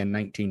movie in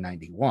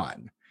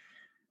 1991.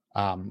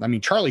 I mean,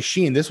 Charlie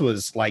Sheen, this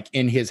was like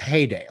in his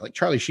heyday. Like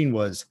Charlie Sheen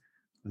was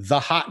the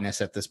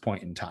hotness at this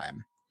point in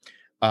time.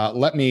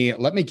 Let me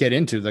get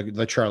into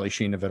the Charlie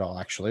Sheen of it all,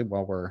 actually,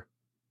 while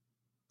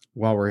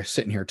we're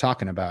sitting here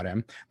talking about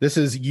him. This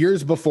is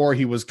years before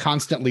he was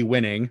constantly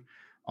winning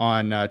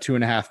on 2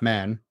 and a Half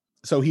Men.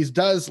 So he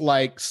does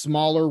like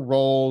smaller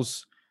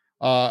roles.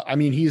 I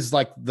mean, he's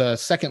like the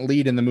second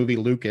lead in the movie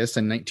Lucas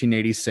in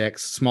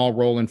 1986, small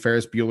role in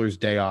Ferris Bueller's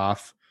Day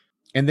Off.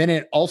 And then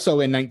also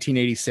in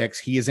 1986,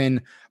 he is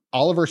in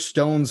Oliver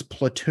Stone's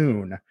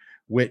Platoon,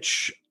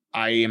 which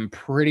I am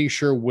pretty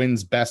sure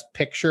wins Best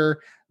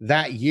Picture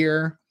that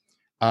year.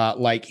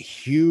 Like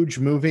huge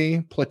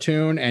movie,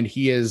 Platoon. And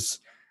he is,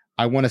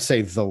 I want to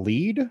say, the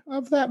lead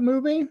of that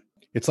movie.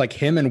 It's like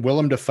him and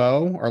Willem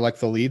Dafoe are like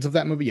the leads of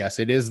that movie. Yes,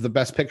 it is the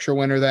Best Picture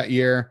winner that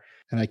year.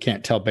 And I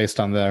can't tell based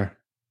on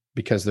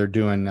because they're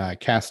doing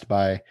cast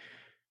by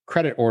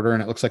credit order,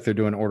 and it looks like they're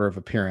doing order of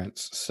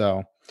appearance.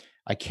 So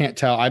I can't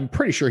tell. I'm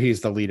pretty sure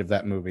he's the lead of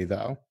that movie,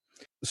 though.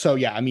 So,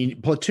 yeah, I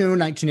mean, Platoon,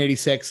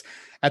 1986.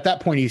 At that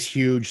point, he's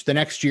huge. The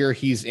next year,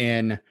 he's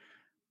in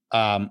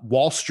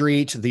Wall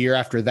Street. The year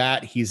after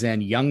that, he's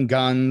in Young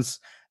Guns,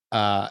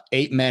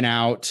 8 Men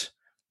Out,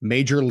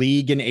 Major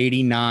League in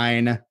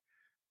 89,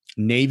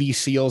 Navy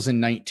SEALs in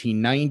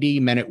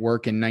 1990, Men at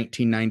Work in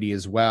 1990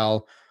 as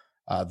well,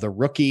 The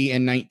Rookie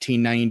in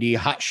 1990,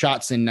 Hot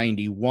Shots in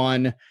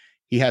 91.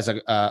 He has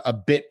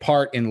a bit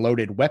part in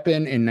Loaded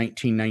Weapon in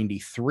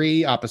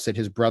 1993, opposite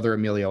his brother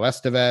Emilio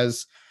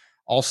Estevez.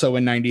 Also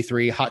in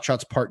 93, Hot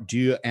Shots Part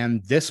 2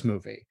 and this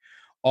movie,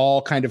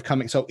 all kind of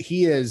coming. So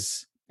he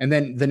is, and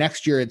then the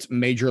next year it's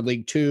Major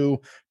League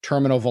 2,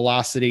 Terminal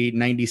Velocity,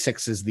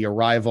 96 is The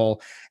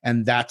Arrival.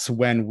 And that's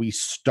when we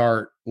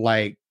start,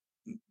 like,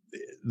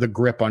 the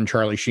grip on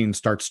Charlie Sheen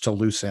starts to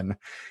loosen.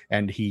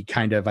 And he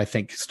kind of, I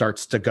think,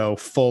 starts to go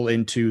full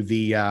into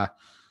the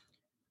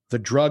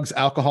drugs,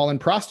 alcohol, and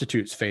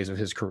prostitutes phase of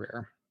his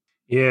career.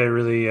 Yeah,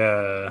 really,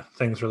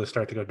 things really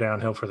start to go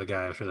downhill for the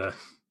guy after that.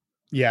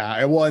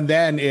 Yeah, well, and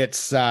then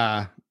it's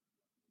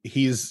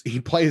he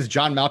plays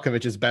John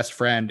Malkovich's best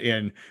friend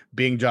in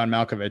Being John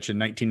Malkovich in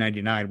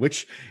 1999,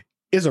 which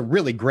is a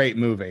really great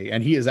movie,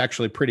 and he is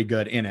actually pretty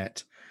good in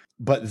it.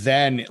 But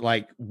then,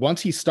 like,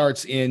 once he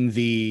starts in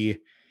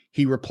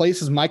He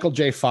replaces Michael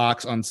J.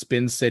 Fox on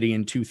Spin City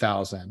in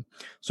 2000.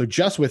 So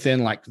just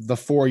within like the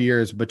 4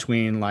 years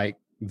between like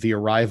The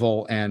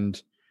Arrival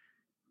and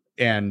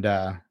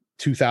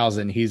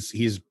 2000,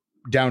 he's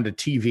down to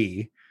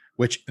TV,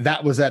 which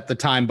that was at the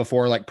time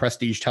before like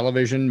prestige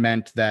television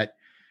meant that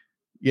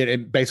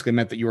it basically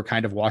meant that you were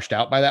kind of washed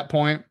out by that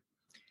point.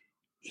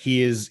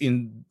 He is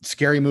in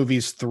Scary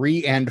Movies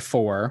 3 and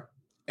 4,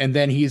 and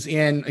then he's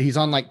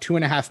on like Two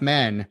and a Half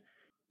Men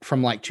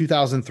from like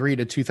 2003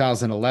 to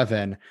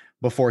 2011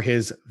 before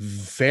his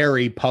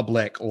very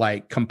public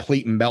like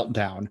complete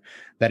meltdown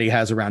that he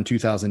has around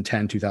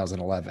 2010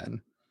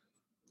 2011,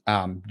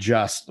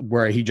 just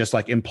where he just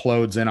like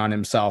implodes in on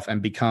himself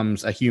and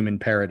becomes a human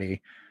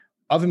parody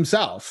of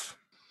himself.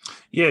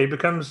 Yeah,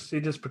 he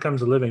just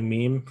becomes a living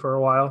meme for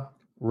a while.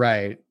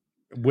 Right.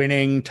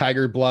 Winning,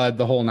 Tiger Blood,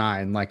 the whole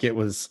nine. Like it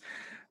was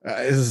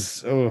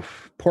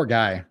poor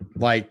guy.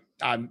 Like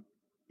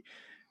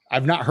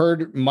I've not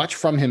heard much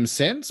from him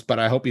since, but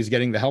I hope he's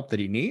getting the help that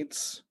he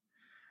needs.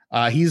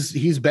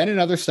 He's been in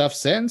other stuff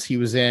since. He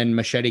was in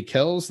Machete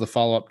Kills, the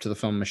follow-up to the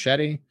film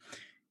Machete.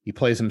 He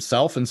plays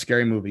himself in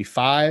Scary Movie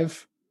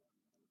 5.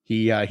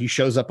 He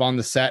shows up on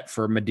the set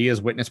for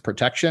Medea's Witness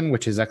Protection,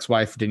 which his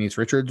ex-wife Denise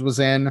Richards was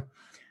in.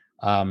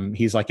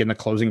 He's like in the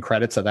closing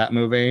credits of that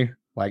movie,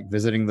 like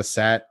visiting the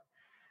set.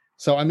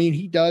 So, I mean,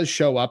 he does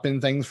show up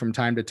in things from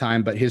time to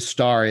time, but his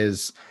star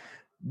is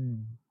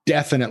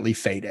definitely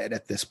faded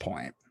at this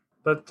point.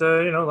 But,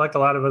 like a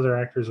lot of other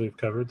actors we've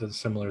covered, that a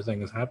similar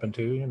thing has happened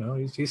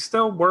to. He's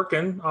still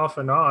working off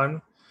and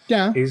on.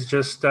 Yeah. He's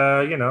just,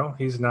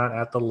 he's not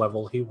at the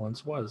level he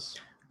once was.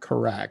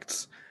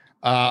 Correct.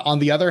 On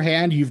the other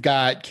hand, you've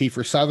got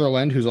Kiefer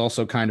Sutherland, who's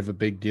also kind of a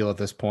big deal at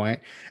this point.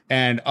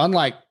 And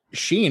unlike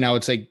Sheen, I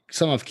would say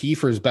some of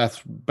Kiefer's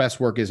best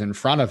work is in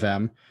front of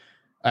him.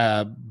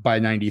 By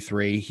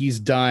 93, he's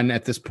done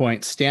at this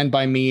point Stand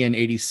By Me in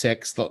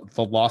 86, the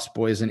Lost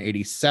Boys in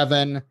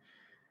 87,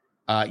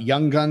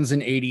 Young Guns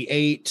in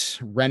 88,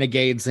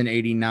 Renegades in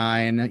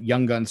 89,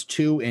 Young Guns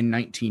 2 in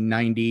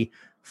 1990,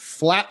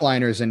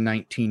 Flatliners in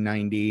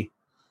 1990.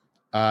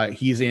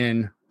 He's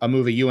in a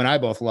movie you and I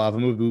both love, a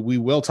movie we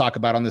will talk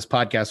about on this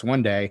podcast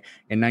one day,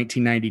 in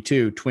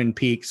 1992, Twin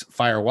Peaks: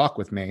 Fire Walk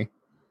with Me.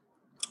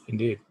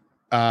 Indeed.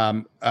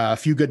 A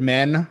Few Good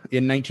Men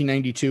in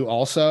 1992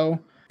 also.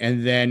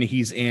 And then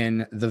he's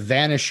in The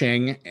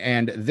Vanishing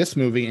and this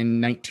movie in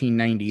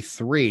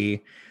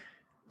 1993.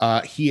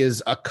 He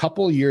is a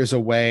couple years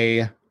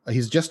away.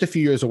 He's just a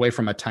few years away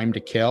from A Time to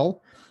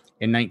Kill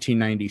in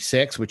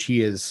 1996, which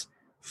he is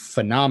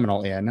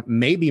phenomenal in.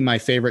 Maybe my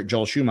favorite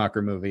Joel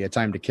Schumacher movie, A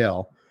Time to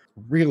Kill.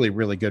 Really,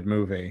 really good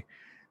movie.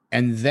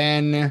 And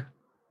then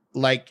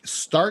like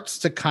starts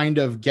to kind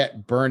of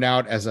get burned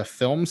out as a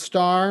film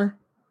star,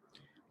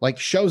 like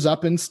shows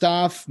up in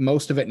stuff,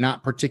 most of it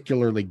not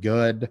particularly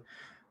good.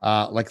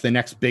 Like the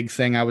next big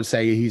thing, I would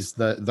say he's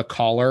the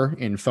caller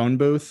in Phone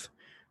Booth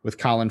with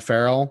Colin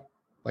Farrell.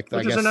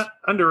 Which is an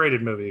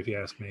underrated movie, if you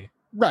ask me.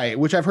 Right,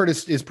 which I've heard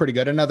is pretty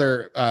good.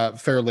 Another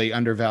fairly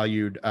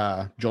undervalued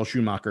Joel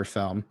Schumacher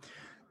film.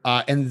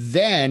 And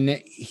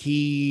then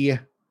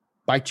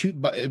by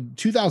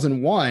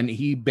 2001,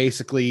 he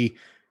basically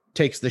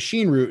takes the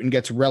Sheen route and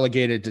gets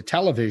relegated to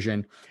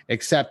television,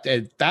 except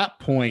at that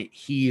point,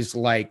 he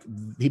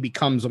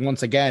becomes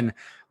once again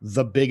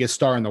the biggest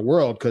star in the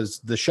world, because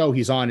the show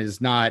he's on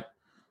is not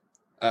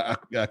a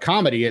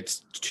comedy.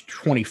 It's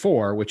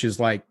 24, which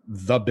is like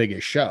the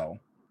biggest show,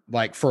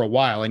 like for a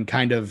while, and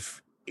kind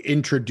of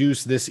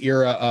introduce this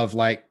era of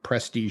like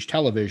prestige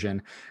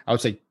television. I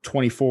would say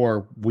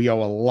 24, we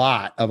owe a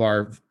lot of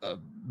our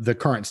the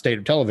current state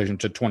of television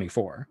to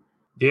 24.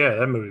 Yeah,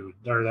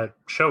 that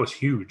show is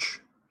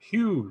huge.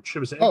 It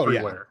was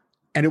everywhere.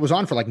 Yeah. And it was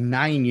on for like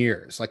 9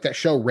 years. Like that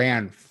show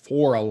ran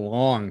for a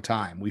long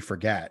time. We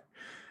forget.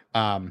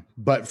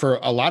 But for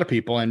a lot of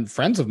people and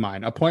friends of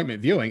mine,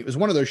 appointment viewing, it was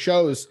one of those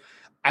shows.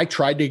 I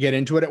tried to get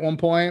into it at one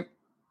point,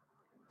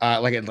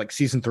 like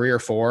season 3 or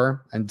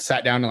 4, and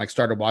sat down and like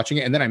started watching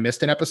it. And then I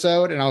missed an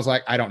episode and I was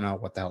like, I don't know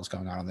what the hell's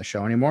going on this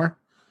show anymore.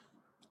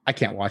 I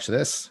can't watch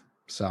this.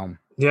 So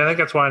yeah, I think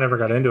that's why I never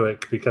got into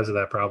it, because of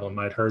that problem.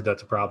 I'd heard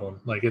that's a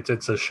problem. Like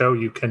it's a show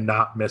you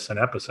cannot miss an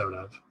episode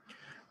of.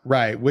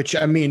 Right. Which,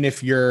 I mean,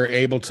 if you're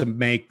able to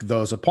make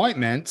those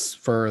appointments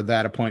for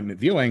that appointment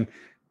viewing,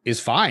 is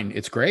fine.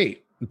 It's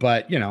great.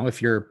 But,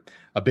 if you're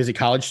a busy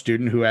college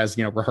student who has,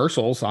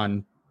 rehearsals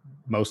on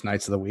most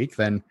nights of the week,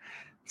 then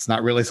it's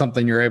not really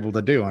something you're able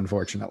to do,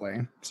 unfortunately.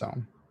 So,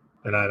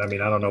 and I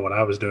don't know what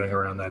I was doing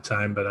around that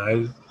time, but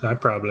I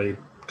probably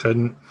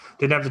didn't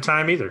have the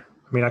time either.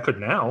 I mean, I could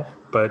now,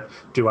 but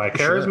do I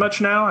care as much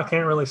now? I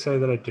can't really say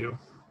that I do.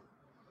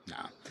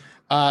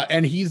 No.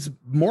 And he's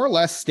more or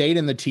less stayed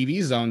in the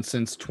TV zone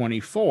since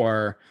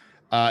 24.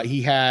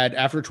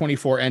 After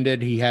 24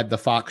 ended, he had the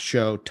Fox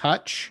show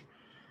Touch,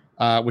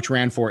 which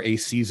ran for a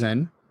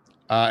season.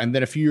 And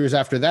then a few years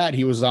after that,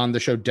 he was on the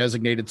show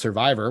Designated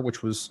Survivor,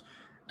 which was,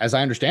 as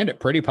I understand it,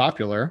 pretty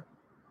popular.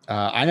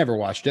 I never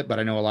watched it, but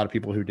I know a lot of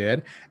people who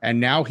did. And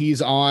now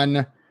he's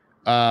on,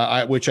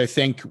 which I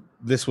think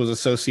this was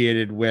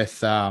associated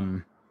with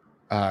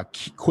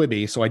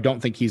Quibi, so I don't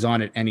think he's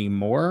on it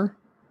anymore.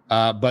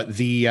 But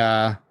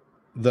the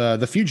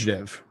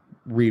Fugitive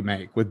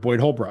remake with Boyd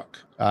Holbrook,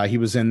 he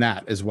was in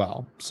that as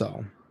well.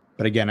 So,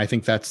 but again, I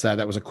think that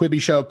was a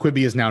Quibi show.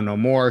 Quibi is now no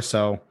more,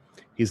 so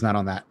he's not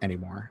on that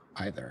anymore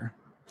either.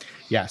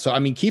 Yeah, so I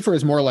mean, Kiefer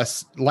is more or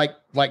less like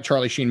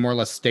Charlie Sheen, more or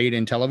less stayed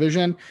in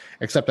television,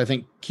 except I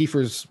think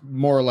Kiefer's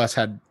more or less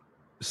had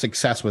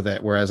success with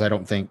it, whereas I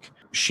don't think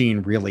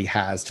Sheen really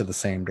has to the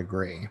same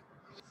degree.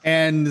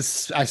 And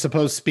I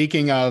suppose,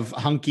 speaking of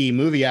hunky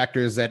movie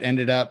actors that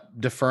ended up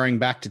deferring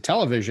back to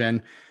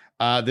television,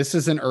 this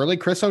is an early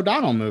Chris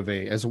O'Donnell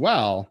movie as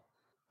well.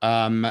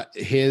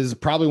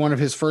 Probably one of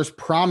his first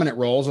prominent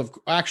roles.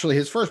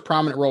 His first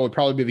prominent role would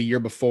probably be the year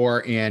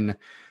before in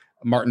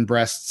Martin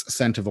Brest's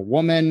Scent of a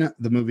Woman,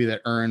 the movie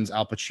that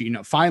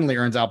finally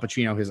earns Al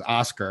Pacino his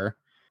Oscar.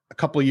 A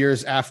couple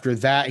years after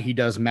that, he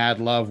does Mad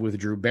Love with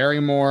Drew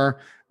Barrymore.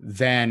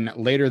 Then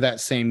later that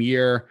same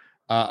year,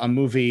 a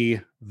movie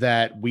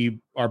that we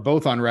are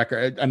both on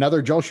record,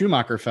 another Joel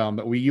Schumacher film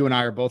that you and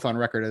I are both on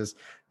record as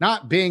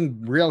not being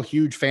real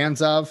huge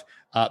fans of,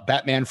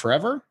 Batman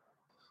Forever,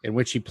 in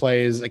which he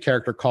plays a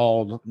character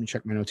called, let me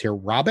check my notes here,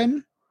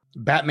 Robin.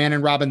 Batman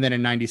and Robin, then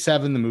in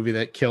 97, the movie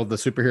that killed the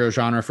superhero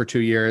genre for 2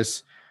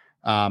 years.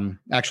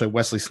 Actually,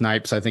 Wesley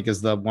Snipes, I think, is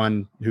the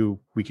one who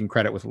we can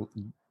credit with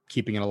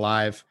keeping it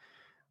alive.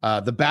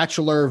 The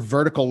Bachelor,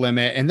 Vertical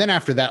Limit. And then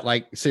after that,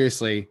 like,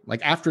 seriously, like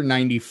after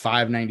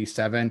 95,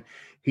 97,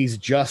 he's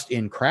just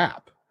in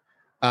crap.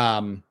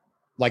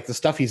 Like the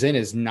stuff he's in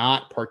is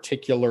not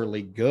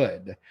particularly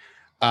good.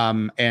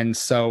 And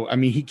so, I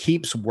mean, he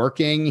keeps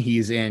working.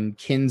 He's in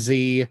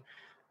Kinsey.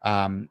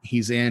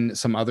 He's in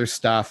some other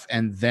stuff.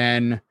 And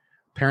then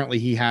apparently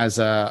he has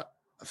a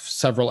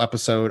several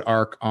episode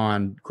arc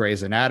on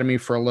Grey's Anatomy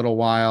for a little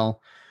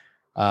while,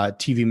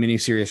 TV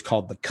miniseries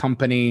called The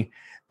Company.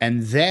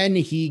 And then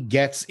he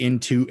gets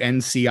into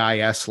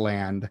NCIS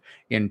land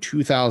in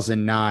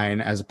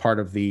 2009 as a part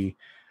of a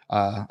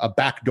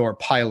backdoor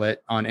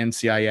pilot on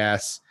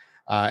NCIS,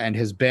 and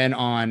has been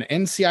on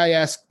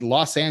NCIS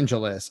Los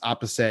Angeles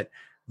opposite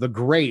the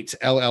great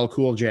LL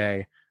Cool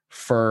J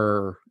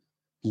for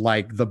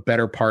like the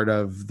better part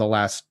of the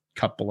last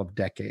couple of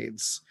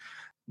decades,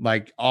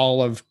 like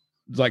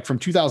from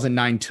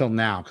 2009 till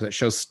now, because that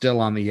show's still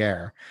on the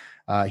air.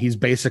 He's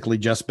basically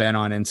just been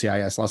on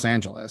NCIS Los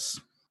Angeles.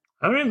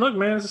 I mean, look,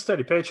 man, it's a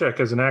steady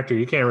paycheck as an actor.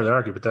 You can't really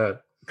argue with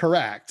that.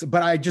 Correct.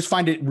 But I just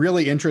find it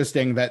really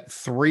interesting that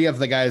 3 of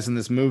the guys in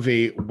this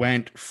movie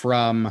went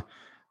from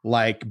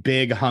like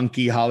big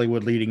hunky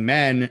Hollywood leading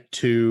men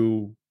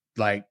to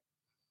like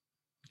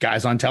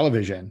guys on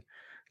television,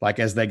 like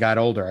as they got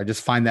older. I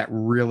just find that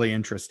really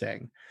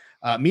interesting.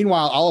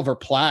 Meanwhile, Oliver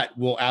Platt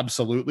will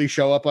absolutely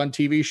show up on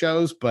TV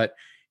shows, but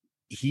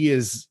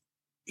he's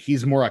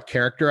more a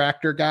character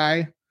actor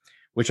guy,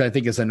 which I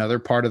think is another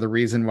part of the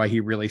reason why he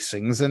really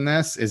sings in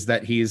this, is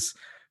that he's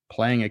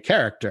playing a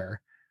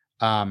character.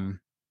 And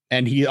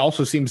he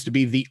also seems to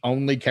be the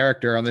only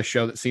character on the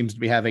show that seems to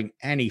be having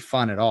any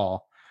fun at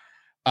all.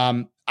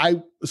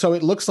 So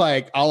it looks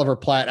like Oliver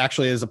Platt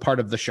actually is a part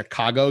of the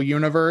Chicago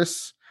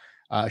universe,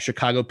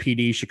 Chicago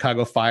PD,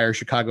 Chicago Fire,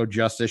 Chicago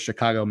Justice,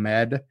 Chicago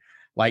Med.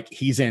 Like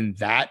he's in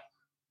that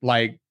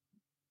like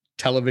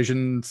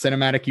television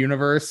cinematic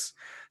universe.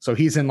 So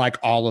he's in like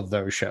all of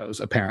those shows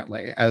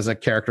apparently as a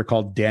character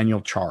called Daniel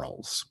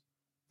Charles.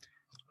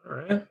 All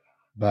right.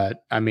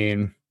 But I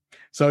mean,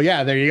 so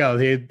yeah, there you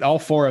go. All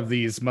 4 of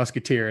these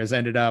Musketeers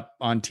ended up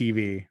on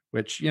TV,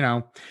 which, you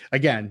know,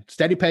 again,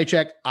 steady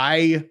paycheck.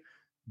 I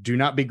do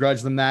not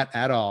begrudge them that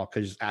at all,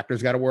 because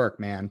actors got to work,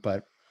 man.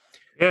 But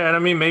yeah, and I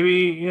mean,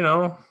 maybe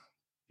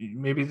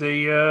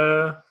they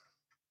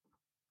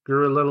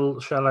grew a little,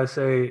 shall I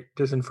say,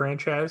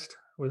 disenfranchised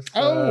with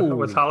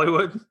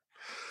Hollywood.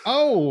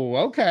 Oh,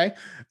 okay.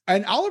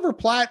 And Oliver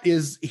Platt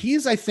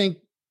I think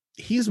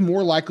he's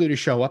more likely to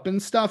show up in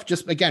stuff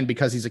just again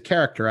because he's a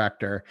character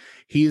actor.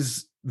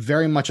 He's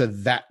very much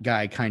that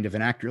guy kind of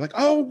an actor. Like,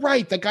 oh,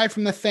 right, the guy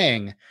from The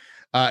Thing.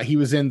 He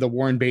was in the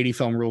Warren Beatty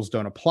film Rules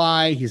Don't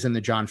Apply. He's in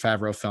the Jon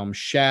Favreau film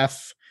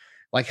Chef.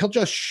 Like, he'll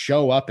just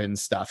show up in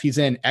stuff. He's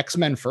in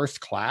X-Men First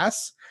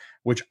Class,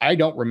 which I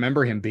don't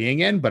remember him being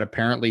in, but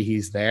apparently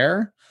he's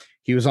there.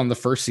 He was on the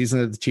first season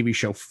of the TV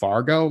show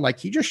Fargo. Like,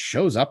 he just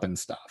shows up in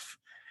stuff.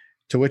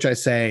 To which I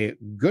say,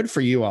 good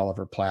for you,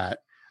 Oliver Platt.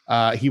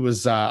 He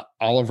was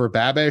Oliver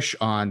Babish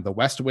on The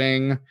West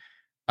Wing.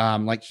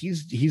 Like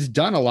he's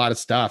done a lot of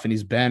stuff and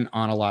he's been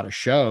on a lot of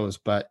shows,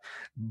 but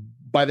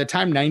by the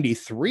time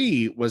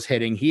 93 was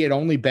hitting, he had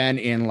only been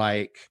in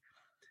like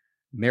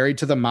Married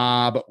to the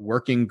Mob,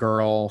 Working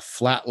Girl,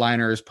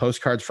 Flatliners,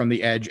 Postcards from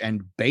the Edge,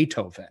 and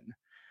Beethoven.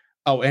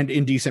 Oh, and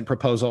Indecent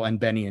Proposal and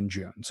Benny and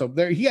June. So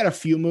there, he had a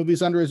few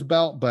movies under his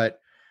belt, but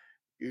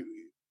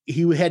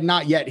he had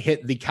not yet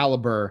hit the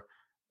caliber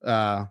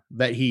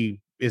that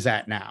he is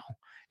at now.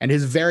 And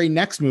his very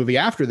next movie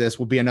after this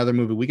will be another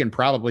movie we can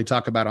probably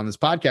talk about on this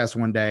podcast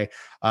one day,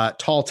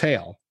 Tall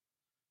Tale,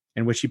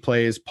 in which he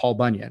plays Paul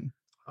Bunyan.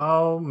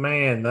 Oh,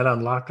 man, that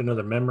unlocked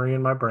another memory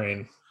in my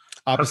brain.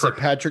 Opposite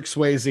Patrick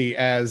Swayze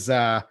as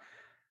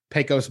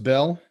Pecos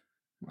Bill,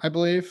 I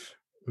believe.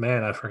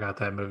 Man, I forgot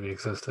that movie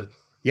existed.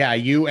 Yeah,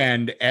 you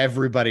and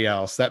everybody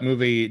else. That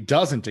movie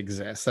doesn't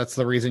exist. That's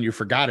the reason you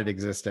forgot it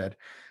existed.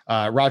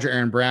 Roger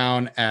Aaron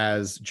Brown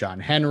as John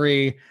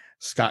Henry.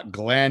 Scott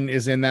Glenn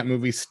is in that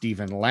movie.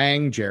 Stephen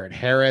Lang, Jared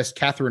Harris,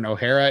 Catherine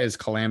O'Hara is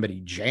Calamity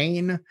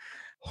Jane.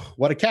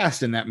 What a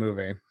cast in that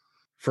movie.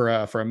 For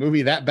a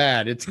movie that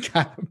bad, it's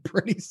got a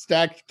pretty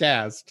stacked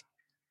cast.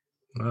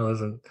 Well,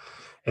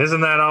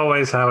 isn't that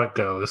always how it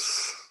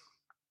goes?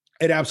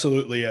 It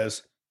absolutely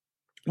is.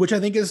 Which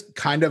I think is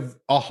kind of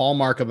a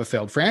hallmark of a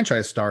failed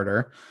franchise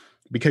starter,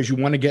 because you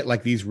want to get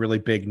like these really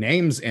big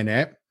names in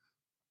it.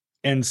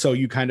 And so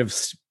you kind of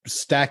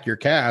stack your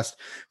cast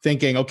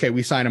thinking, okay,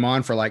 we sign them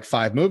on for like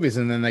 5 movies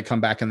and then they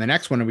come back in the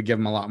next one and we give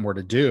them a lot more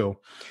to do.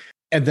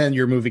 And then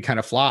your movie kind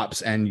of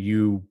flops and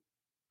you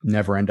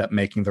never end up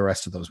making the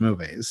rest of those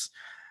movies.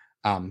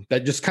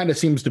 That just kind of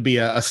seems to be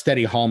a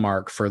steady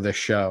hallmark for this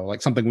show,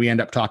 like something we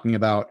end up talking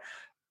about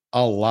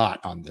a lot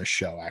on this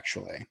show,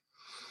 actually.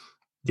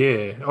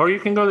 Yeah, or you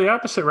can go the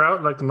opposite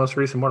route, like the most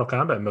recent Mortal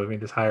Kombat movie,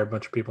 and just hire a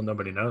bunch of people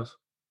nobody knows.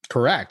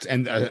 Correct.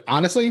 And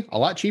honestly, a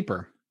lot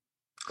cheaper.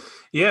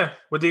 Yeah,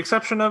 with the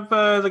exception of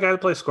the guy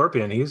that plays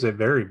Scorpion. He's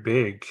very,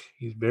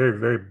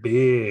 very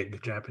big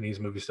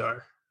Japanese movie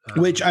star.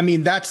 Which, I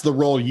mean, that's the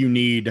role you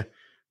need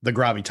the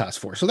gravitas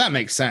for. So that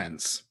makes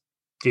sense.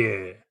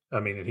 Yeah, I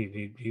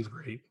mean, he's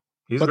great.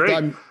 He's but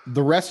great.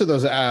 The rest of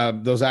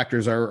those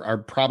actors are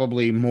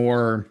probably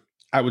more,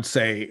 I would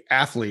say,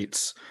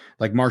 athletes,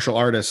 like martial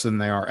artists, than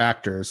they are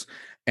actors.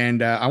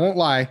 And I won't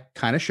lie,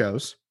 kind of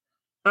shows.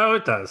 Oh,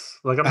 it does.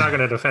 Like, I'm not going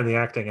to defend the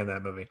acting in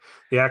that movie.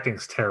 The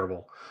acting's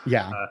terrible.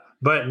 Yeah.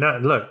 But no,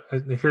 look,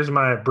 here's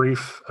my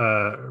brief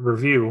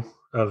review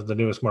of the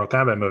newest Mortal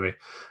Kombat movie.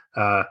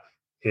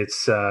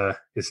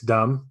 It's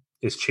dumb.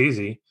 It's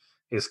cheesy.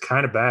 It's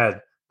kind of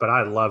bad, but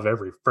I love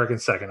every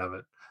freaking second of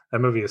it. That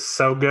movie is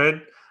so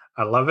good.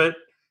 I love it.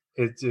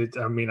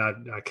 I mean,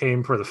 I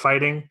came for the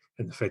fighting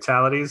and the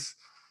fatalities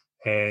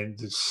and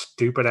the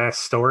stupid ass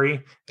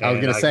story. I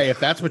was going to say, if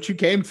that's what you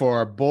came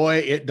for, boy,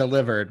 it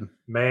delivered.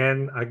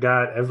 Man, I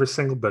got every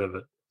single bit of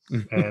it.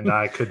 And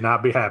I could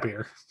not be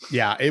happier.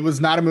 Yeah, it was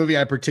not a movie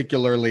I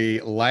particularly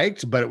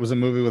liked, but it was a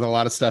movie with a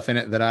lot of stuff in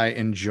it that I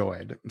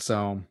enjoyed.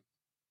 So,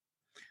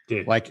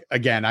 like,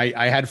 again,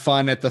 I had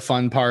fun at the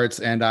fun parts,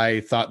 and I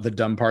thought the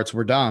dumb parts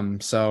were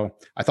dumb. So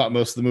I thought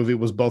most of the movie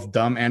was both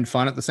dumb and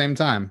fun at the same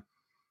time.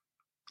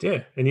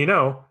 Yeah, and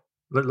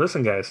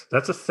listen, guys,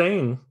 that's a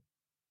thing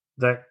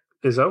that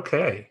is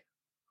okay.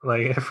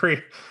 Like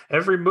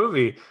every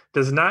movie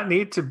does not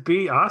need to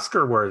be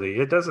Oscar worthy.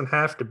 It doesn't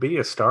have to be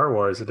a Star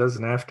Wars. It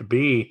doesn't have to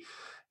be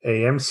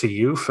a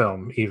MCU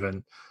film.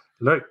 Even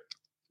look,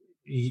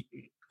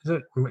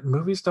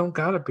 movies don't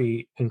gotta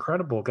be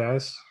incredible,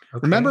 guys.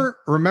 Okay?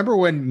 Remember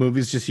when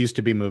movies just used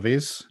to be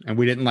movies, and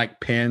we didn't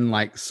like pin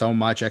like so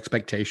much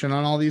expectation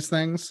on all these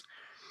things.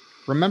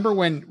 Remember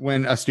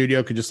when a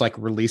studio could just like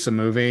release a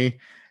movie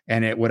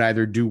and it would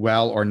either do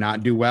well or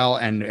not do well,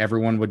 and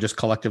everyone would just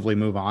collectively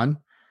move on.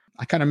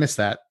 I kind of miss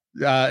that.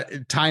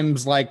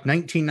 Times like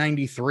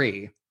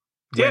 1993.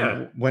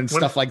 When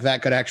stuff like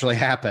that could actually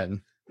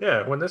happen.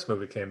 Yeah, when this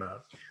movie came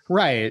out.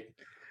 Right.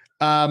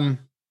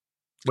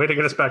 Way to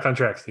get us back on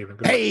track, Stephen.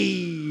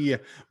 Hey!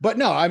 But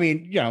no, I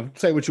mean,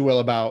 say what you will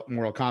about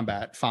Mortal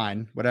Kombat.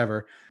 Fine,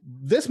 whatever.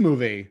 This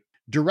movie,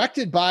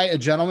 directed by a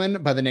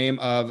gentleman by the name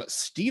of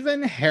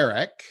Stephen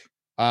Herrick,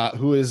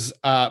 who is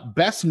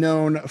best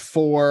known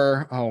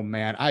for, oh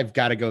man, I've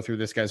got to go through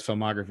this guy's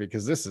filmography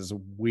because this is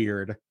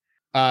weird.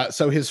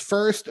 So his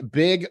first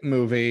big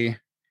movie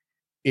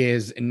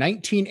is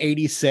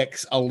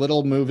 1986, a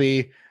little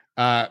movie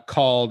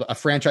called a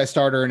franchise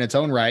starter in its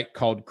own right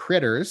called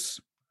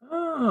Critters.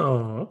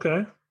 Oh,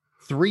 okay.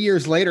 3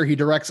 years later, he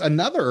directs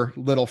another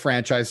little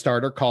franchise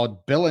starter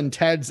called Bill and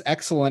Ted's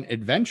Excellent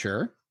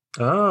Adventure.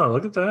 Oh,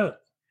 look at that.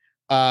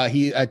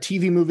 A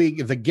TV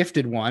movie, The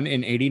Gifted One,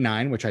 in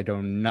 89, which I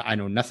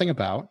know nothing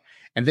about.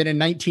 And then in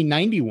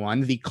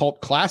 1991, the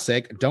cult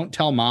classic Don't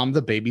Tell Mom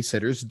the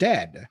Babysitter's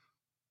Dead.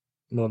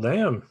 Well,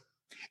 damn.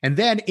 And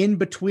then in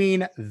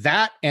between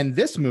that and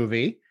this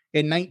movie,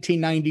 in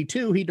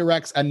 1992, he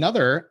directs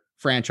another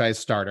franchise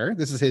starter.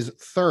 This is his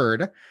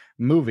third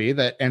movie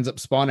that ends up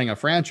spawning a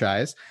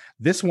franchise.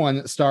 This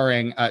one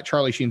starring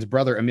Charlie Sheen's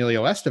brother,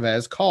 Emilio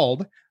Estevez,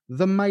 called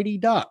The Mighty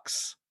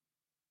Ducks.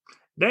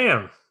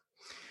 Damn.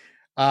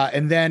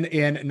 And then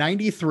in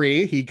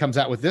 93, he comes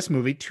out with this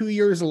movie. 2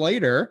 years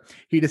later,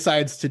 he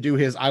decides to do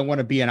his I Want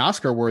to Be an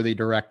Oscar-worthy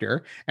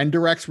director and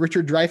directs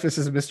Richard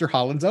Dreyfuss's Mr.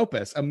 Holland's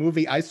Opus, a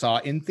movie I saw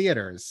in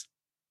theaters.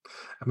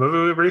 A movie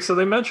we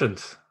recently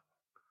mentioned.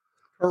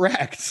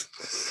 Correct.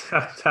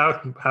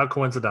 How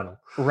coincidental.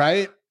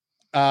 Right?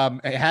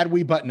 Had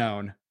we but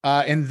known.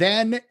 And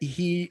then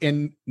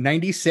in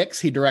 96,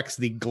 he directs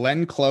the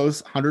Glenn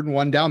Close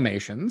 101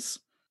 Dalmatians.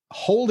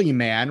 Holy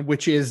Man,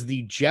 which is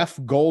the Jeff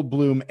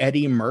Goldblum,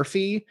 Eddie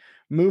Murphy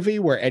movie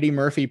where Eddie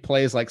Murphy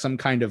plays like some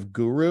kind of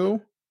guru.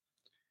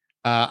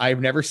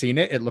 I've never seen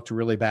it. It looked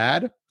really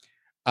bad.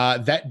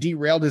 That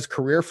derailed his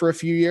career for a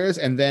few years.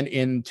 And then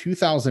in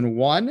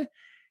 2001,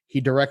 He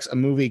directs a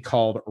movie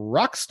called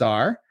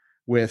Rockstar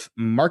with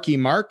Marky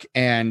Mark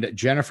and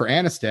Jennifer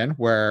Aniston,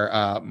 where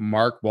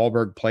Mark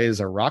Wahlberg plays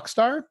a rock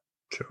star.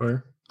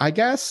 Sure. I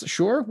guess.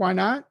 Sure. Why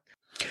not?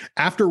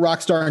 After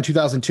Rockstar in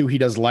 2002, he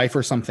does Life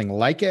or Something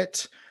Like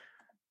It,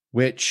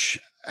 which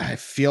I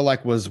feel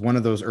like was one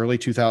of those early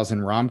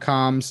 2000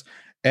 rom-coms.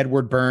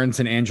 Edward Burns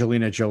and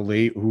Angelina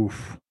Jolie.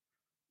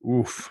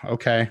 Oof.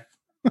 Okay.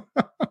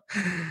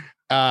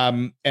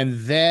 And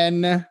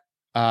then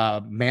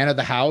Man of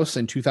the House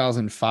in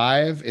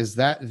 2005. Is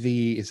that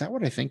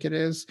what I think it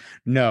is?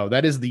 No,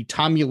 that is the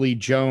Tommy Lee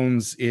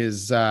Jones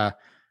is a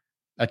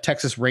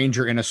Texas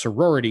Ranger in a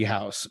sorority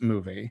house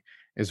movie,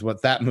 is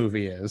what that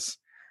movie is.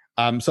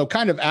 So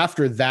kind of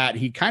after that,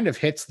 he kind of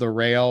hits the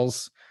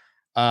rails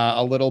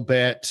a little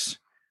bit.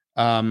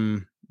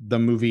 The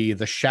movie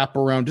The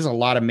Chaperone does a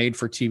lot of made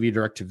for TV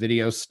direct to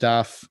video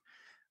stuff.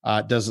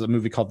 Does a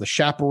movie called The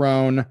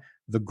Chaperone.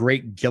 The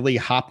Great Gilly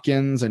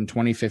Hopkins in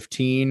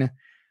 2015.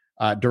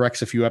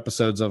 Directs a few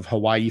episodes of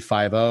Hawaii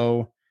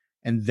Five-0,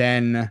 and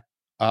then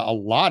a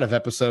lot of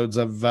episodes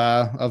of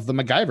the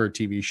MacGyver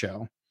TV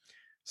show.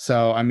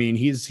 So I mean,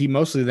 he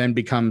mostly then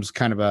becomes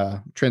kind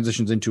of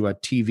transitions into a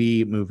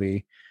TV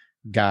movie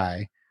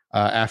guy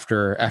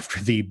after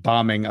the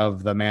bombing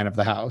of the Man of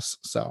the House.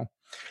 So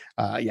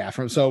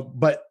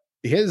but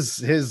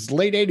his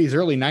late 80s,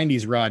 early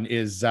 90s run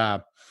is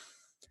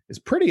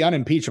pretty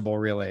unimpeachable,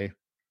 really.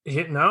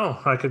 No,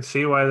 I could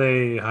see why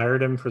they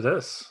hired him for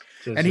this.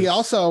 And he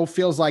also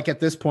feels like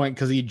at this point,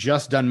 because he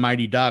just done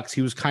Mighty Ducks,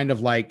 he was kind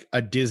of like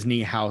a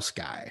Disney house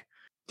guy.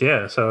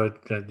 Yeah, so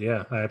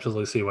I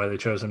absolutely see why they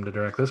chose him to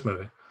direct this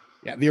movie.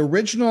 Yeah, the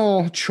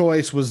original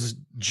choice was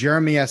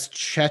Jeremy S.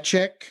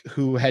 Chechik,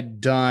 who had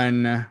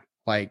done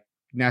like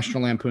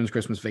National Lampoon's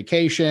Christmas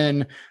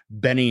Vacation,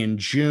 Benny and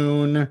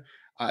June.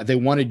 They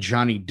wanted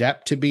Johnny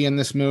Depp to be in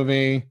this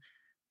movie,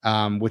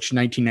 which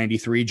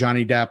 1993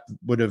 Johnny Depp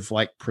would have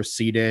like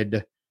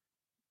preceded,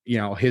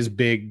 his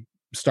big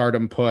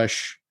stardom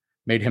push,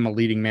 made him a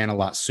leading man a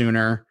lot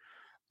sooner.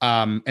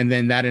 And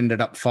then that ended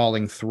up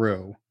falling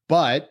through.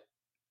 But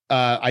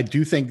I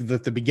do think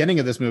that the beginning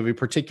of this movie,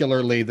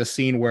 particularly the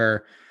scene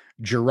where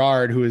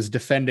Gerard, who is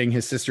defending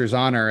his sister's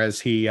honor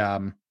as he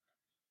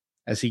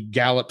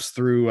gallops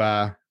through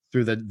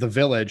the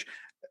village,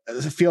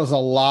 feels a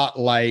lot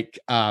like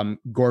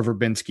Gore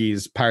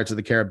Verbinski's Pirates of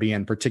the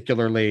Caribbean,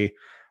 particularly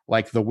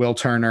like the Will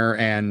Turner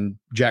and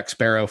Jack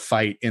Sparrow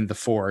fight in the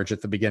Forge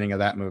at the beginning of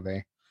that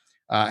movie.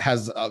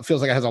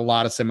 Feels like it has a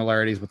lot of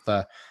similarities with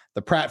the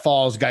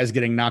pratfalls, guys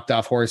getting knocked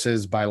off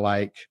horses by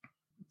like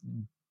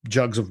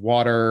jugs of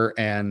water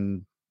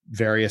and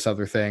various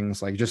other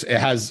things. Like, just, it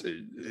has,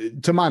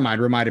 to my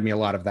mind, reminded me a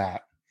lot of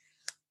that.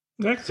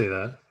 I can see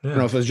that. Yeah. I don't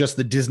know if it was just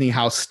the Disney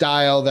house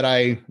style that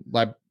I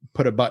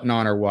put a button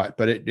on or what,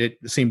 but it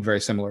seemed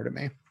very similar to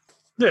me.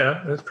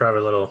 Yeah, it's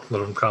probably a little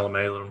from column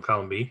A, a little from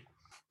column B.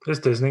 It's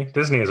Disney.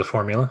 Disney is a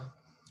formula.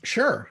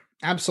 Sure.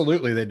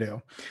 Absolutely, they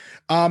do.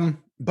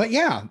 But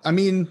yeah, I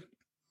mean,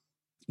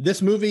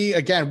 this movie,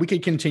 again, we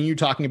could continue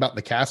talking about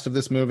the cast of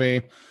this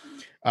movie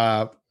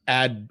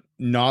ad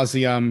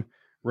nauseum.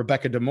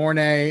 Rebecca De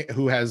Mornay,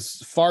 who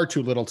has far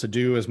too little to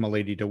do as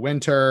Milady de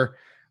Winter,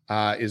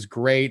 is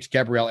great.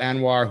 Gabrielle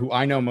Anwar, who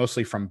I know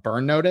mostly from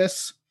Burn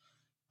Notice,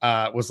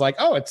 was like,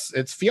 oh,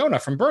 it's Fiona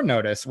from Burn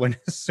Notice when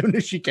as soon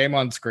as she came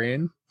on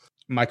screen.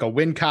 Michael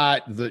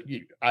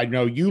Wincott, I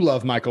know you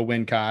love Michael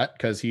Wincott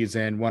because he's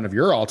in one of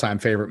your all-time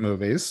favorite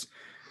movies,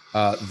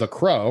 The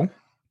Crow.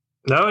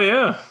 Oh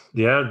yeah,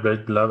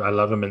 I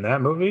love him in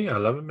that movie. I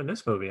love him in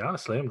this movie.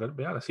 Honestly, I'm going to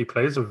be honest. He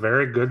plays a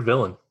very good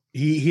villain.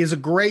 He is a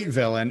great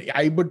villain.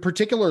 I would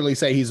particularly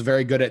say he's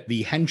very good at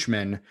the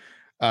henchman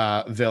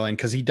villain,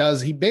 because he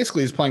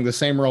basically is playing the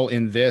same role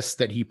in this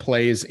that he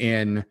plays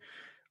in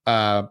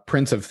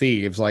Prince of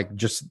Thieves, like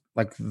just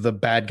like the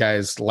bad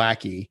guy's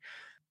lackey.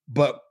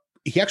 But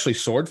he actually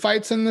sword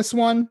fights in this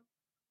one,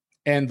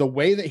 and the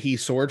way that he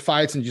sword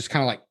fights and just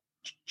kind of like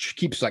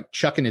keeps like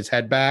chucking his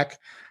head back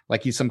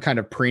like he's some kind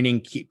of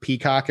preening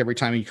peacock every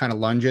time he kind of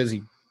lunges,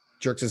 he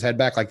jerks his head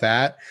back like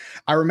that.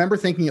 I remember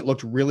thinking it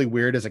looked really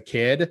weird as a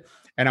kid,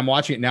 and I'm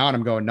watching it now and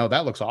I'm going, no,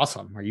 that looks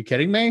awesome. Are you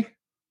kidding me?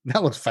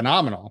 That looks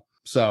phenomenal.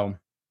 So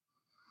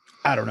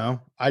I don't know.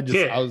 I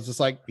was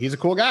just like, he's a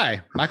cool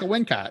guy. Michael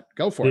Wincott,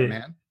 go for it,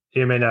 man.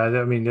 Yeah, man.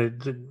 I mean,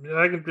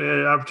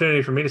 the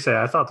opportunity for me to say,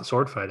 I thought the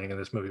sword fighting in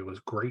this movie was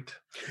great.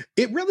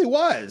 It really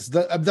was.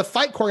 The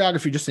fight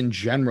choreography just in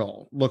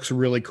general looks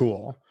really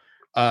cool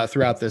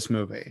throughout this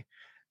movie.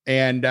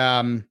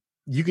 And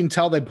you can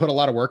tell they put a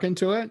lot of work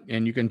into it,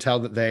 and you can tell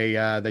that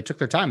they took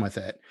their time with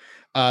it.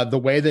 The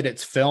way that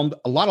it's filmed,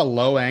 a lot of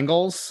low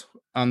angles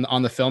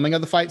on the filming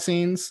of the fight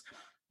scenes.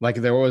 Like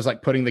they were always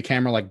like putting the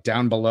camera like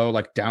down below,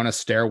 like down a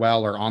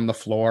stairwell or on the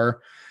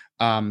floor.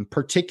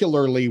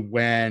 Particularly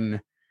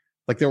when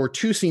like there were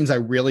two scenes I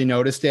really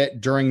noticed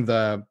it during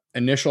the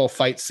initial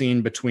fight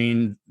scene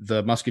between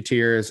the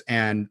Musketeers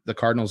and the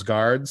Cardinal's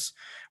guards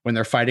when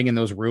they're fighting in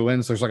those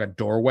ruins. There's like a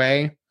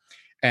doorway.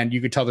 and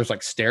you could tell there's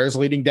like stairs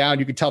leading down.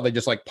 You could tell they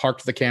just like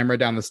parked the camera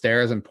down the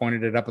stairs and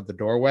pointed it up at the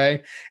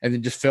doorway, and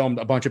then just filmed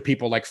a bunch of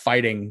people like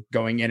fighting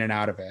going in and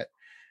out of it.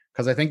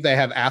 Because I think they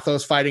have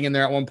Athos fighting in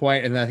there at one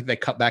point, and then I think they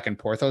cut back and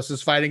Porthos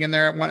is fighting in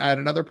there at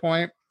another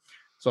point.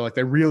 So like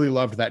they really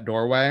loved that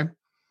doorway.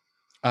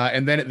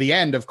 And then at the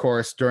end, of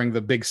course, during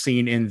the big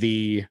scene in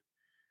the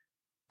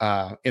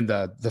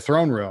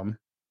throne room,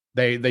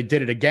 they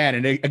did it again.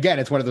 And again,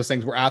 it's one of those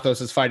things where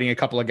Athos is fighting a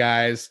couple of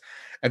guys,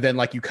 and then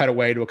like you cut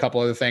away to a couple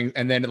other things,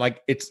 and then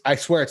like I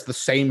swear it's the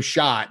same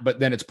shot, but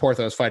then it's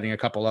Porthos fighting a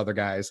couple other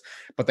guys,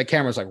 but the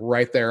camera's like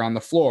right there on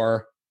the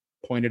floor,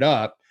 pointed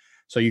up,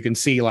 so you can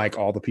see like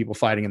all the people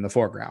fighting in the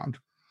foreground,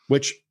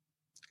 which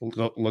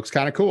looks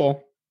kind of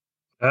cool.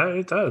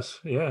 It does,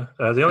 yeah.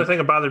 The only thing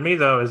that bothered me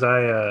though is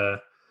I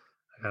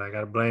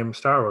got to blame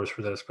Star Wars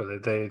for this,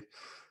 but they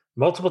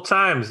multiple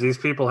times these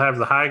people have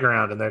the high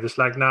ground, and they're just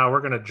like, no, we're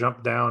going to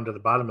jump down to the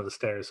bottom of the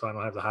stairs, so I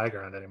don't have the high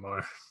ground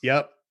anymore.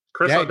 Yep.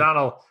 Chris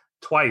O'Donnell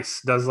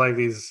twice does like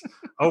these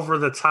over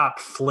the top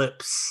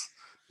flips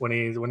when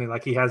he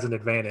like he has an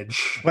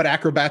advantage. But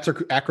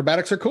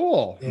acrobatics are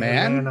cool, yeah,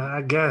 man.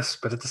 I guess,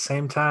 but at the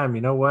same time,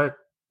 you know what?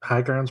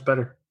 High ground's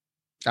better.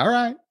 All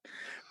right.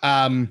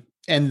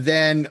 And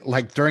then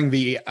like during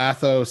the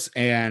Athos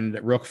and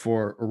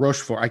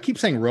Rochefort, I keep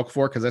saying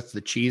Roquefort because that's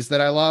the cheese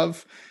that I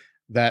love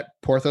that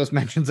Porthos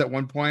mentions at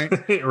one point.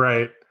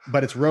 Right.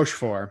 But it's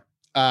Rochefort.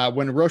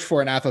 When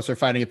Rochefort and Athos are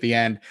fighting at the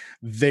end,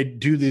 they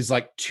do these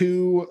like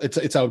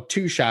it's a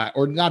two shot,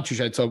 or not two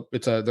shot.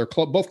 They're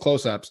both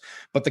close ups,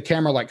 but the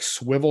camera like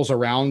swivels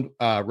around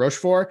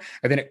Rochefort,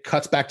 and then it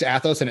cuts back to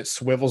Athos and it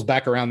swivels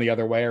back around the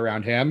other way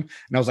around him.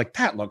 And I was like,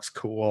 that looks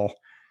cool.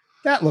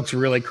 That looks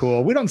really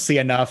cool. We don't see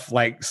enough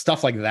like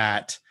stuff like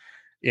that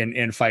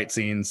in fight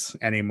scenes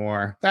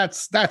anymore.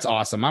 That's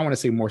awesome. I want to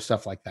see more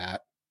stuff like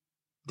that.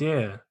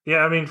 Yeah.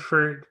 I mean,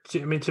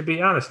 to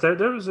be honest, there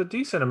was a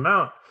decent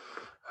amount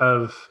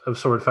of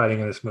sword fighting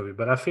in this movie,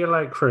 but I feel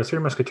like for a Three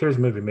Musketeers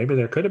movie, maybe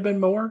there could have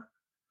been more.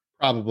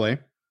 Probably.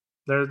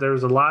 There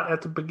was a lot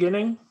at the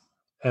beginning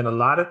and a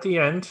lot at the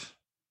end.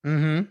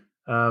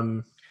 Mm-hmm.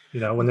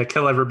 When they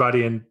kill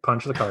everybody and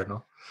punch the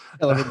Cardinal.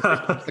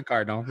 The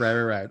Cardinal,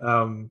 right.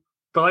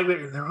 But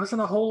like there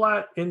wasn't a whole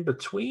lot in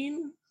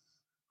between,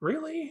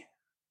 really.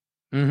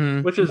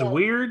 Mm-hmm. Which is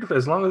weird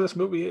as long as this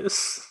movie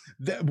is.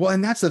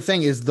 And that's the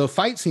thing, is the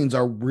fight scenes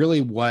are really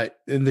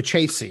in the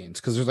chase scenes,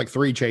 because there's like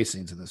 3 chase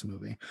scenes in this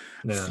movie,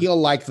 feel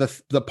like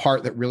the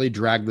part that really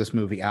dragged this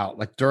movie out.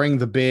 Like during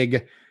the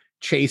big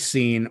chase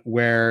scene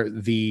where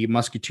the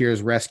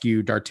Musketeers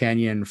rescue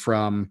D'Artagnan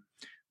from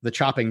the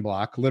chopping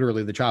block,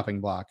 literally the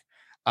chopping block.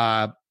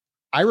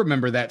 I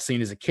remember that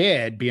scene as a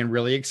kid being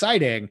really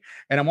exciting,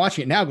 and I'm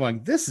watching it now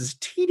going, this is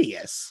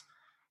tedious,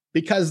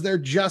 because they're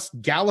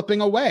just galloping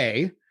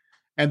away,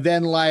 and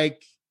then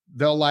like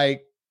they'll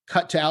like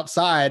cut to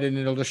outside and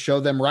it'll just show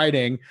them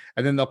riding,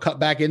 and then they'll cut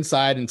back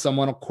inside and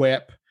someone will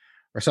quip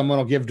or someone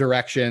will give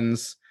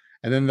directions,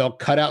 and then they'll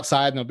cut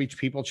outside and there'll be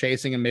people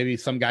chasing, and maybe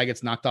some guy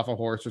gets knocked off a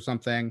horse or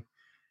something.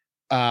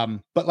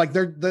 But like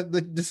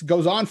this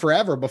goes on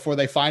forever before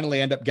they finally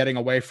end up getting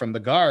away from the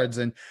guards.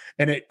 And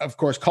it of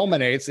course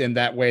culminates in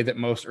that way that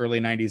most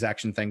early 90s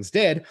action things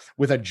did,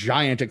 with a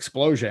giant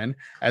explosion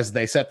as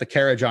they set the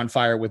carriage on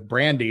fire with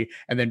brandy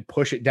and then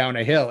push it down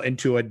a hill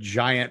into a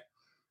giant,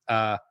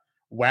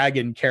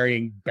 wagon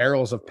carrying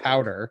barrels of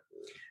powder.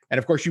 And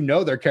of course,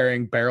 they're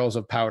carrying barrels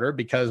of powder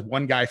because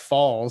one guy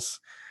falls.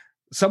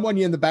 Someone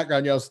in the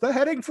background yells, "They're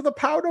heading for the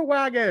powder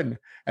wagon."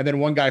 And then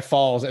one guy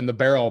falls and the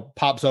barrel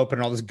pops open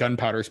and all this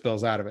gunpowder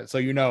spills out of it. So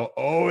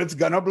it's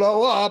going to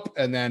blow up.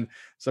 And then,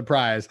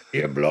 surprise,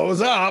 it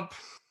blows up.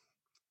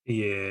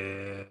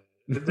 Yeah.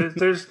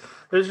 There's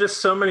just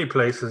so many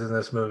places in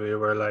this movie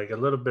where like a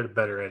little bit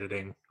better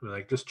editing,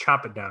 like just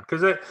chop it down.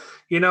 Because,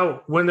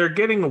 when they're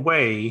getting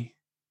away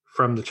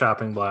from the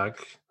chopping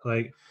block,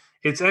 like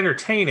it's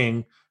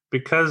entertaining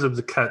because of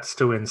the cuts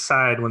to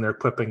inside when they're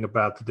quipping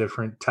about the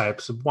different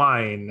types of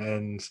wine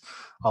and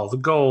all the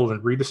gold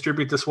and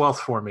redistribute this wealth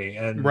for me.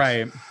 And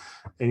right.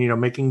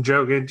 And, making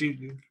joke.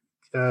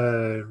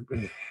 Kiefer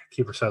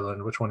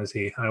Sutherland, which one is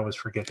he? I always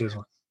forget his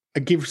one.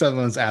 Kiefer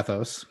Sutherland's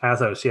Athos.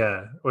 Athos,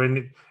 yeah.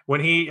 When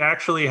he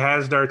actually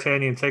has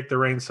D'Artagnan take the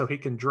reins so he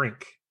can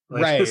drink.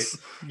 Like, right.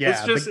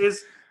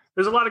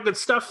 There's a lot of good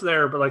stuff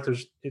there, but like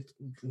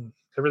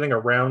everything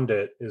around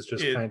it is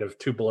just kind of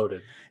too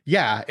bloated.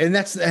 Yeah, and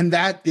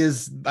that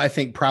is, I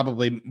think,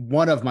 probably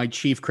one of my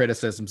chief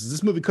criticisms.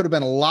 This movie could have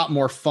been a lot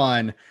more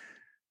fun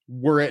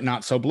were it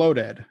not so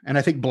bloated. And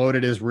I think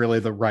bloated is really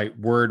the right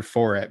word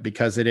for it,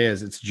 because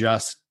it's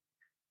just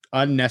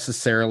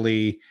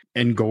unnecessarily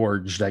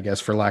engorged, I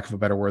guess, for lack of a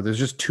better word. There's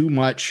just too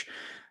much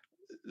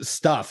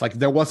stuff. Like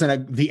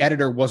the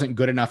editor wasn't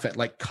good enough at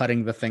like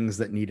cutting the things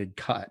that needed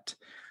cut.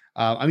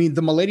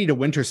 The Milady de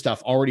Winter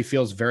stuff already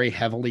feels very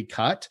heavily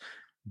cut,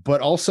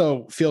 but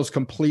also feels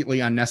completely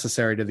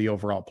unnecessary to the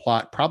overall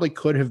plot. Probably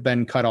could have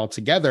been cut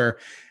altogether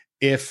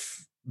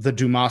if the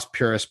Dumas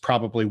purists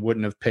probably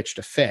wouldn't have pitched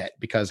a fit,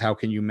 because how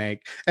can you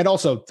and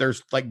also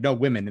there's like no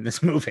women in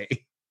this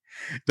movie.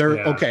 Yeah.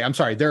 Okay. I'm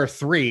sorry. There are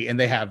three, and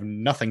they have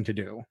nothing to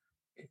do.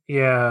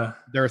 Yeah.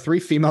 There are three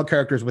female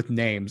characters with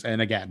names,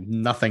 and again,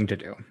 nothing to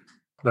do.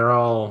 They're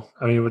all,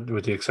 I mean,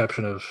 with the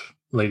exception of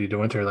Lady De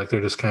Winter, like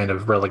they're just kind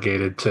of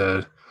relegated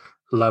to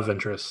love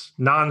interests,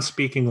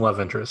 non-speaking love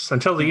interests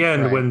until the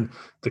end Right. when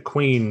the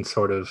queen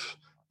sort of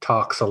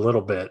talks a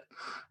little bit.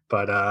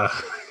 But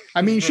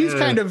I mean, yeah,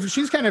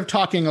 she's kind of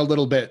talking a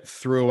little bit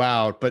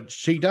throughout, but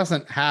she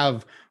doesn't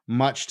have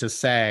much to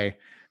say.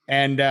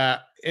 And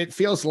it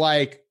feels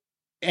like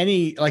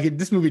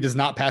this movie does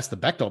not pass the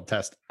Bechdel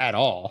test at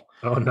all.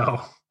 oh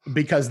no.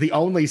 Because the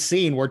only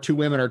scene where two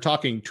women are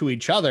talking to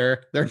each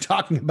other, they're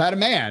talking about a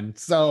man.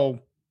 So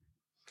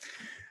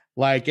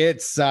like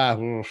it's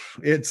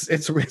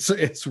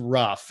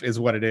rough is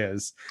what it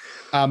is.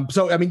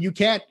 So I mean, you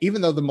can't,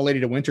 even though the Milady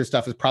de Winter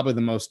stuff is probably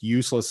the most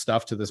useless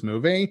stuff to this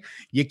movie,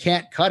 you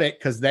can't cut it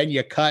because then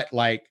you cut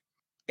like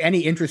any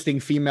interesting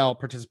female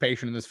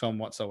participation in this film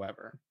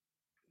whatsoever.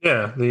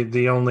 Yeah,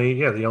 the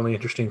only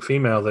interesting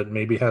female that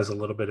maybe has a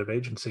little bit of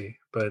agency,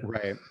 but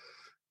Right.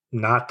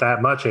 not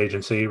that much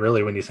agency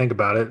really when you think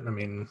about it. I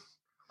mean,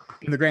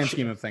 In the grand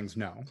scheme of things,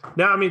 no.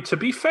 now I mean to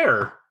be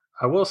fair,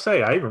 I will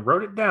say I even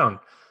wrote it down.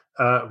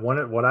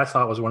 What I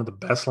thought was one of the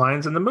best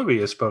lines in the movie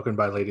is spoken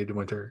by Lady De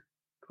Winter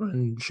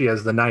when she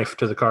has the knife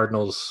to the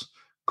Cardinal's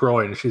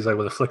groin. She's like,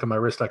 "With a flick of my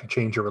wrist, I can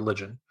change your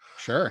religion."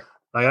 Sure.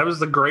 Like that was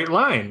the great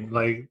line.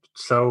 Like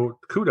so,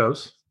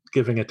 kudos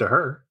giving it to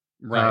her.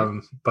 Right.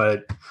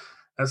 But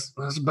that's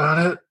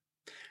about it.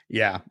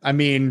 Yeah, I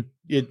mean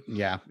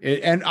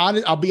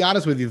I'll be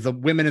honest with you, the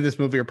women in this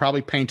movie are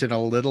probably painted a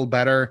little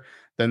better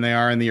than they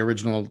are in the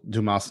original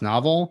Dumas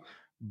novel,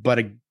 but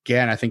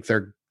again, I think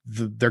they're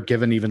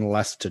given even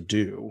less to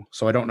do.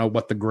 So I don't know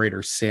what the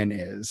greater sin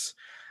is,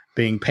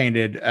 being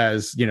painted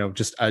as,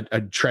 just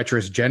a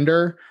treacherous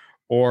gender,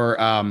 or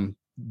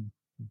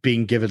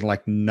being given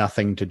like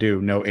nothing to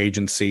do, no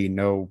agency,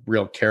 no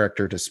real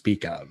character to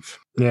speak of.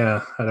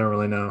 Yeah, I don't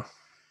really know.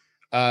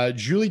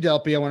 Julie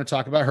Delpy, I want to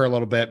talk about her a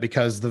little bit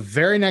because the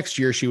very next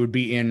year she would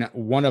be in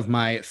one of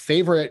my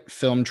favorite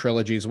film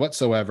trilogies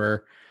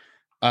whatsoever,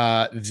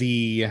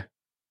 the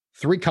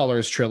Three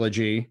Colors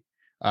trilogy,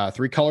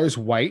 Three Colors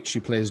White. She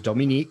plays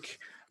Dominique,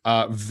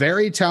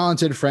 very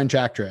talented French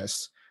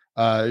actress,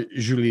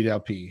 Julie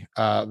Delpy.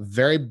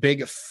 Very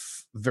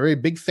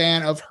big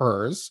fan of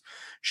hers.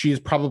 She is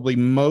probably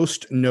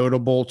most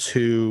notable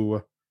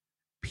to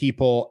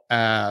people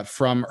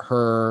from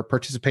her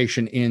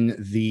participation in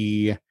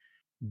the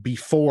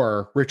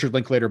before Richard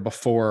Linklater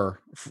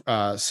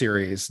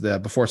series, the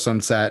Before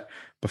Sunset,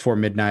 Before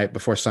Midnight,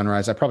 Before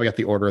Sunrise. I probably got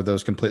the order of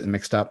those completely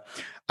mixed up.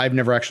 I've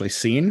never actually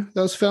seen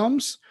those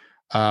films,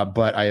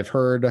 but I have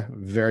heard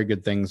very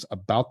good things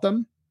about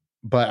them.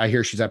 But I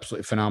hear she's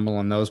absolutely phenomenal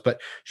in those.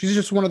 But she's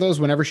just one of those,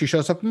 whenever she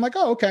shows up, I'm like,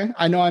 oh, okay,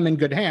 I know I'm in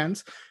good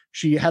hands.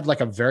 She had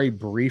like a very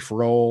brief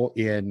role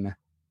in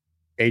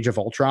Age of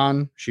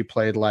Ultron. She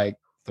played like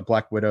the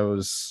Black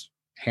Widow's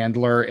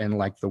handler in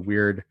like the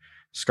weird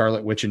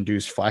Scarlet Witch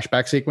induced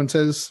flashback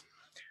sequences.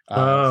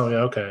 Oh, yeah,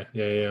 okay.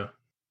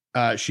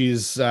 Yeah.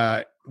 She's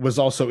was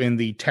also in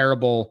the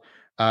terrible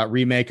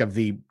remake of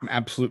the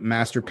absolute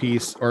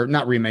masterpiece, or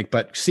not remake,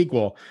 but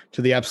sequel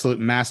to the absolute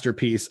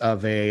masterpiece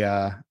of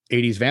a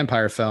 80s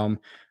vampire film,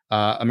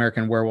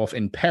 American Werewolf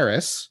in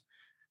Paris.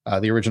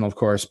 The original, of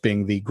course,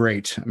 being the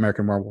great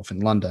American Werewolf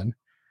in London.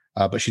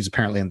 But she's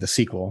apparently in the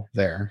sequel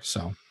there.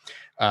 So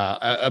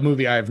a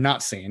movie I have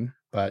not seen,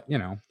 but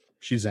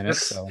she's in it.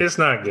 So it's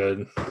not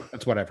good.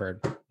 That's what I've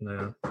heard.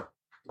 No.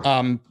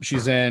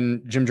 She's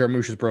in Jim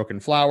Jarmusch's Broken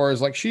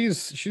Flowers. Like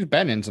she's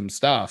been in some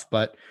stuff,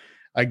 but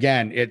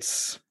again,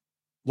 it's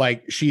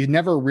like she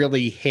never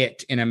really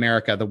hit in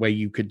America the way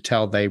you could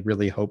tell they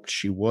really hoped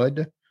she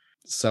would.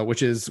 So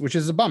which is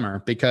a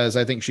bummer, because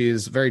I think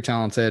she's very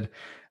talented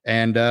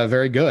and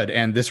very good.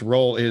 And this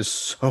role is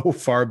so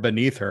far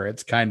beneath her.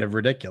 It's kind of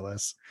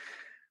ridiculous.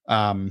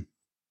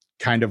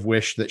 Kind of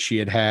wish that she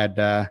had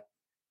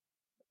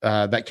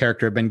that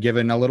character had been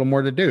given a little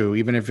more to do,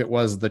 even if it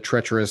was the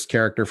treacherous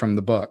character from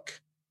the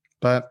book.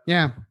 But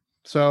yeah,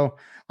 so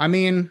I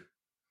mean,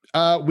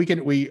 Paul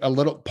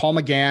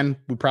McGann.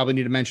 We probably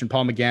need to mention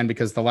Paul McGann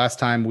because the last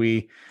time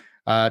we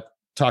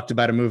talked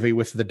about a movie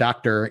with the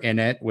Doctor in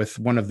it, with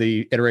one of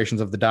the iterations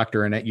of the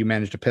Doctor in it, you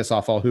managed to piss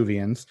off all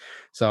Whovians.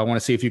 So I want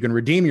to see if you can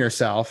redeem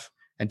yourself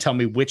and tell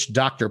me which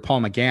Doctor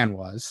Paul McGann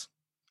was.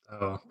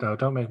 Oh no!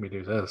 Don't make me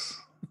do this.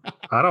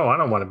 I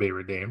don't want to be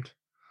redeemed.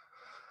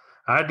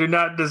 I do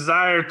not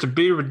desire to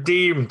be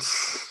redeemed.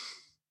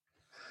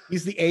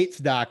 He's the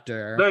eighth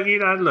Doctor.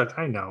 Look,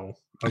 I know.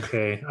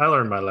 Okay, I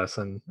learned my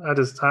lesson.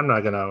 I'm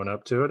not going to own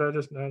up to it. I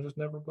just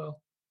never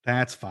will.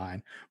 That's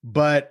fine.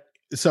 But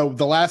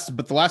the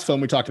last film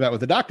we talked about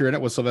with the Doctor in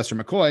it was Sylvester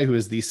McCoy, who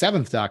is the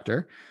seventh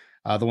Doctor,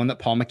 the one that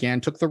Paul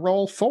McGann took the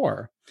role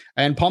for.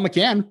 And Paul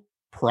McGann,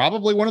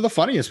 probably one of the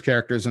funniest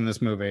characters in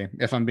this movie,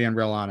 if I'm being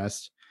real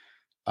honest.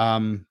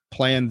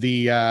 Playing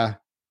the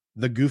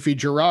goofy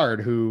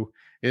Gerard, who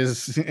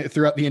is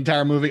throughout the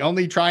entire movie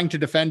only trying to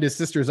defend his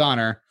sister's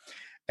honor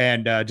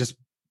and just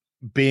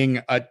being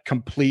a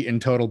complete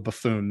and total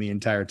buffoon the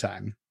entire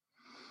time.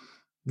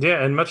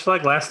 Yeah, and much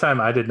like last time,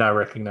 I did not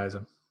recognize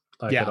him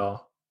at Yeah.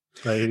 all.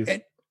 Like,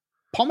 And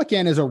Paul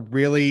McGann is a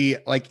really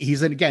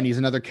he's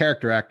another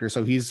character actor,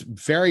 so he's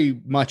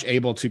very much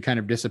able to kind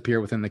of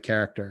disappear within the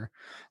character.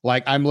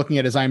 Like I'm looking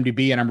at his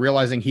IMDb and I'm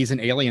realizing he's in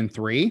Alien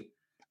 3.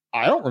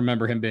 I don't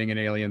remember him being in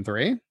Alien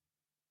 3.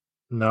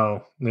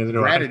 no, neither do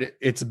I. Granted,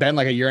 it's been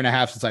like a year and a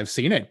half since I've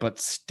seen it, but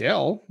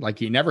still, like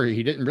he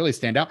didn't really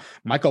stand out.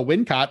 Michael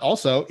Wincott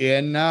also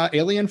in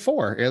Alien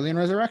 4, Alien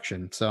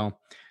Resurrection. So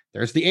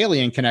there's the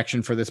Alien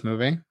connection for this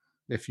movie.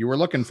 If you were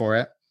looking for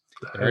it,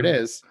 there it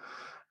is.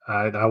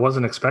 I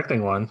wasn't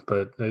expecting one,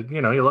 but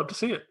you love to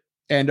see it.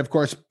 And of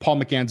course, Paul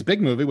McGann's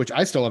big movie, which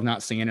I still have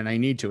not seen, and I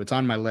need to. It's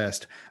on my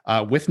list,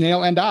 With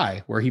Nail and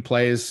I, where he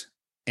plays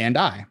and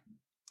I.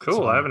 Cool.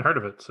 So, I haven't heard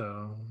of it.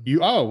 So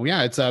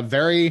it's a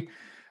very,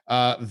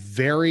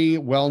 very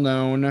well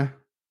known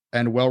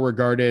and well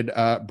regarded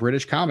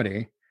British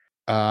comedy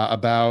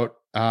about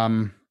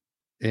in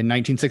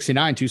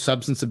 1969, two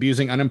substance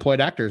abusing unemployed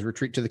actors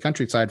retreat to the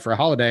countryside for a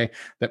holiday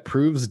that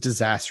proves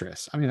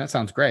disastrous. I mean, that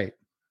sounds great.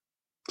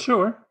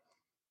 Sure.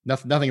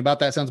 Nothing about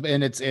that sounds,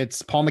 and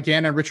it's Paul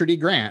McGann and Richard E.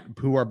 Grant,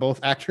 who are both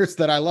actors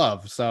that I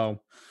love.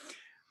 So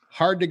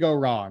hard to go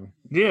wrong.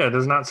 Yeah, it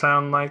does not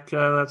sound like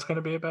that's going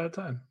to be a bad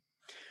time.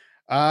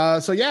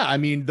 So yeah, I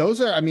mean,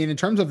 in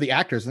terms of the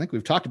actors, I think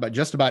we've talked about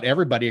just about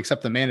everybody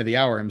except the man of the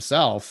hour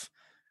himself.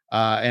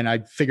 And I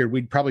figured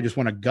we'd probably just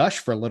want to gush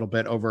for a little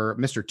bit over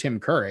Mr.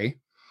 Tim Curry.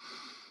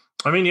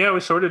 I mean, yeah,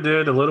 we sort of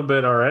did a little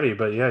bit already,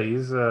 but yeah,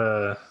 he's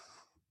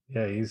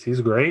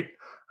great.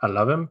 I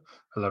love him.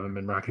 I love him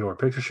in Rocky Horror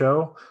Picture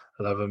Show.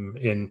 I love him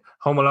in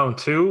Home Alone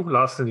 2,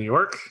 Lost in New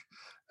York.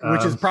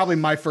 Which is probably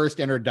my first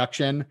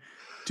introduction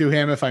to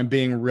him, if I'm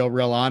being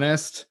real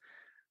honest.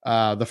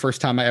 The first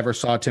time I ever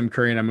saw Tim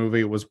Curry in a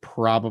movie was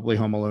probably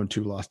Home Alone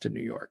 2, Lost in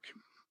New York.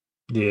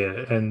 Yeah,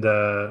 and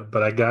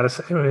but I gotta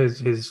say,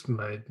 his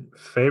my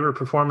favorite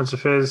performance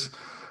of his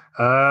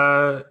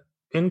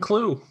in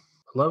Clue.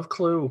 I love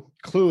Clue.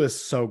 Clue is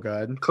so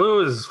good.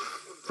 Clue is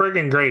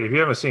friggin' great. If you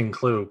haven't seen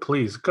Clue,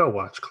 please go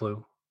watch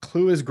Clue.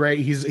 Clue is great.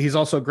 He's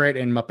also great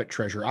in Muppet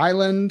Treasure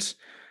Island,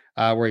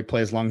 where he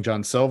plays Long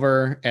John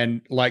Silver,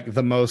 and like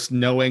the most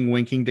knowing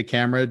winking to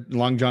camera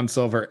Long John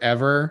Silver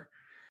ever.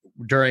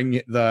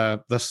 During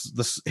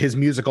his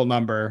musical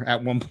number,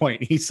 at one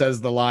point he says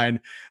the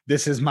line,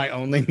 "This is my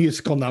only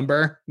musical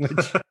number,"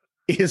 which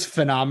is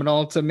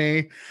phenomenal to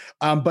me.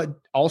 But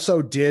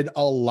also did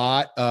a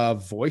lot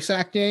of voice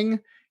acting.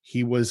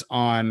 He was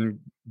on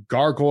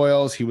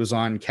Gargoyles. He was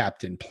on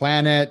Captain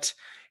Planet.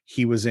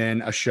 He was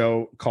in a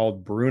show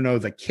called Bruno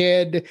the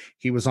Kid.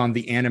 He was on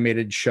the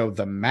animated show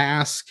The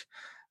Mask.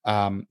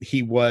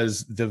 He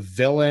was the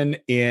villain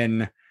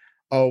in,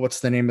 what's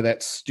the name of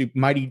that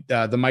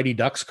the Mighty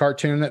Ducks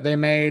cartoon that they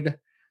made?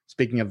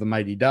 Speaking of the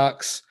Mighty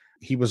Ducks,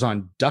 he was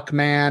on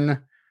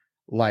Duckman.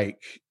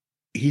 Like,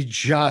 he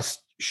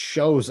just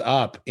shows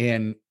up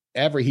in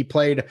he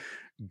played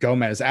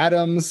Gomez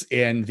Addams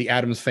in the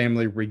Addams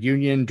Family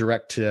Reunion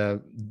direct to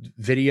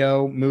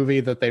video movie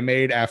that they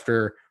made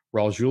after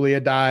Raul Julia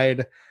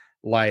died.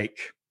 Like,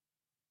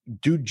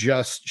 dude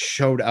just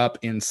showed up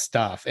in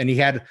stuff, and he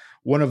had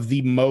one of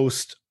the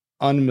most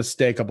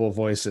unmistakable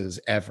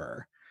voices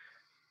ever.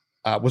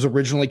 Was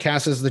originally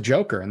cast as the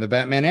Joker in the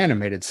Batman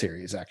animated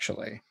series,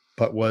 actually,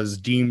 but was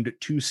deemed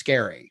too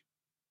scary.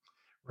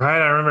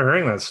 Right, I remember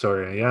hearing that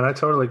story. Yeah, and I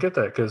totally get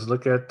that, because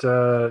look at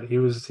he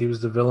was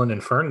the villain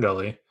in Fern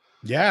Gully.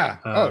 Yeah.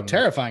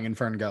 Terrifying in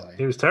Fern Gully.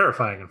 He was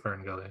terrifying in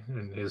Fern Gully,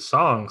 and his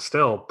song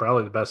still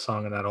probably the best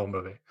song in that whole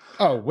movie.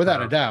 Oh,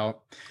 without a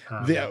doubt.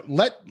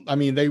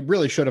 They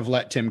really should have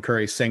let Tim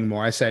Curry sing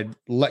more. I said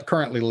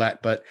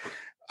but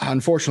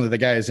unfortunately the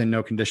guy is in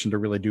no condition to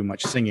really do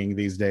much singing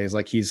these days.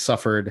 Like, he's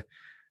suffered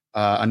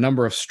a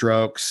number of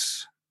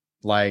strokes.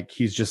 Like,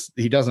 he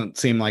doesn't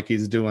seem like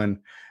he's doing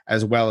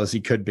as well as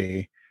he could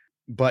be.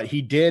 But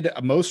he did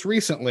most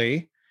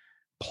recently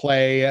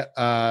play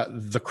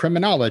the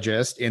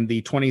criminologist in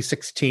the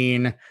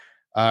 2016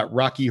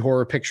 Rocky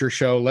Horror Picture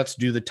Show Let's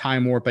Do the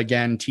Time Warp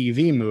Again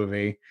TV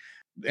movie,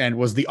 and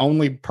was the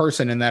only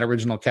person in that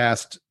original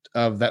cast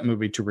of that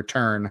movie to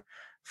return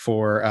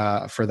for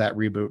that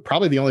reboot.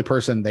 Probably the only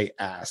person they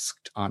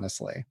asked,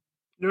 honestly.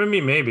 I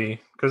mean,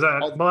 maybe, because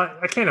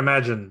I can't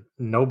imagine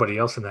nobody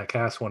else in that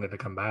cast wanted to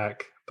come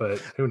back, but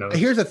who knows?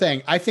 Here's the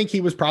thing. I think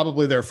he was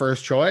probably their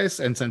first choice,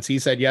 and since he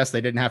said yes, they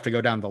didn't have to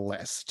go down the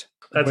list.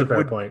 That's a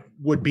fair point.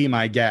 Would be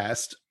my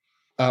guess.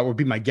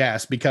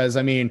 Because,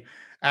 I mean,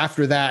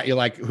 after that, you're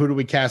like, who do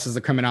we cast as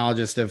the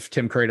criminologist if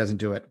Tim Curry doesn't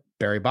do it?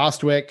 Barry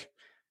Bostwick?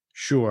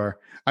 Sure.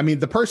 I mean,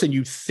 the person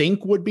you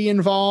think would be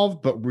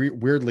involved, but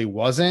weirdly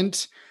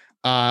wasn't,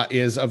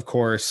 is, of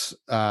course,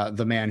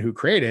 the man who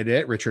created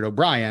it, Richard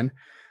O'Brien.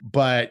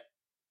 But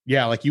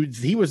yeah, like he's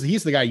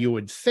the guy you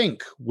would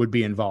think would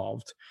be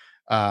involved,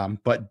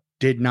 but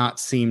did not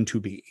seem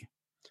to be,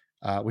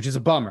 which is a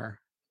bummer.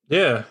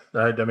 Yeah,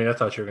 I mean, I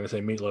thought you were going to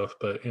say Meatloaf,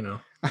 but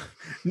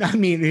I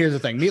mean, here's the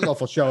thing: Meatloaf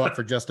will show up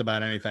for just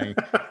about anything.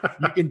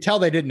 You can tell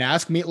they didn't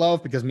ask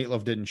Meatloaf because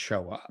Meatloaf didn't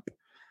show up,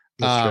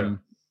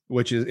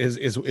 which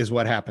is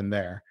what happened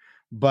there.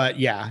 But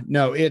yeah,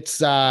 no,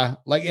 it's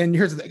like, and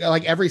here's the thing,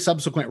 like every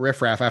subsequent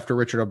riffraff after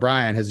Richard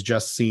O'Brien has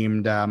just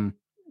seemed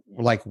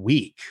like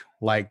weak.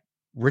 Like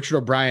Richard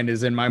O'Brien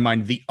is in my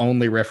mind the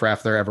only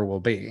riffraff there ever will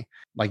be.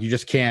 Like you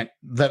just can't,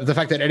 the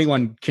fact that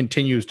anyone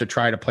continues to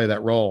try to play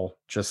that role,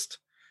 just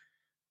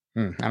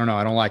I don't know,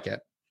 I don't like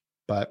it.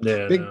 But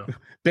Yeah,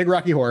 big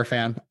Rocky Horror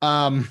fan.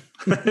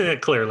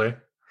 Clearly.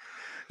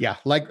 Yeah,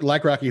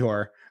 like Rocky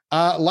Horror.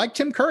 Like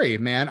Tim Curry,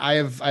 man.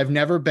 I've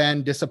never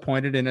been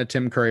disappointed in a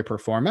Tim Curry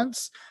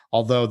performance,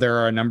 although there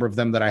are a number of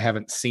them that I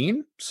haven't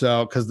seen.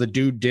 So, because the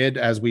dude did,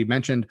 as we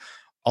mentioned,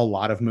 a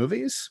lot of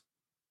movies.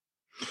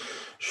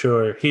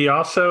 Sure. He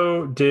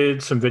also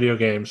did some video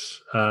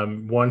games.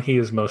 One he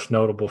is most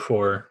notable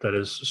for that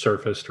has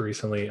surfaced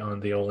recently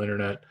on the old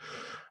internet,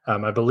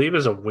 I believe,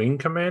 is a Wing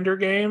Commander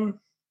game.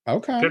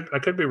 Okay. I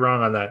could be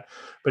wrong on that,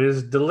 but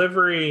his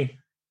delivery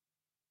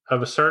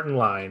of a certain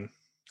line.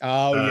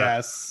 Oh,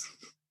 yes.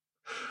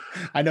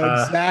 I know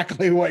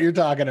exactly what you're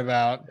talking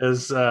about.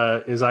 Is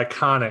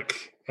iconic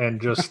and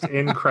just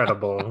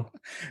incredible.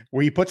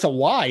 Where he puts a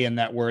Y in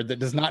that word that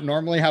does not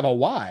normally have a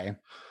Y.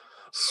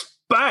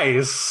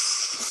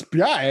 Spice.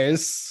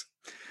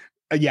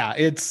 Yeah,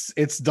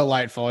 it's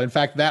delightful. In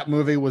fact, that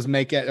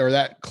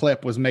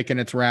clip was making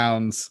its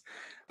rounds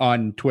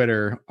on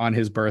Twitter on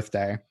his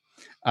birthday.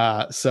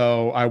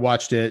 So I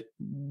watched it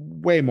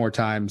way more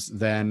times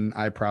than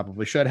I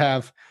probably should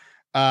have.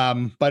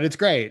 But it's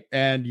great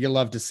and you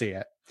love to see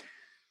it.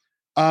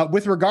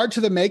 With regard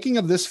to the making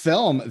of this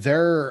film,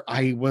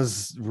 I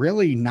was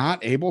really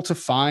not able to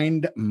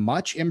find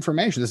much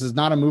information. This is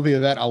not a movie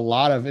that a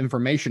lot of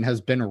information has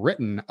been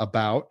written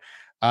about,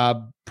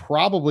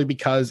 probably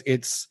because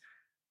it's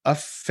a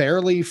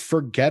fairly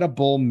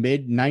forgettable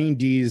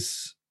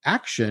mid-90s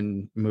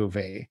action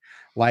movie.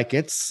 Like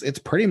it's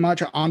pretty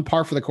much on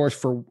par for the course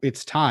for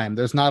its time.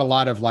 There's not a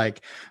lot of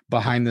like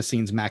behind the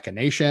scenes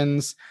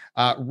machinations.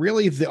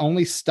 Really, the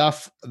only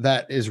stuff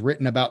that is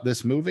written about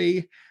this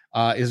movie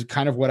is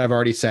kind of what I've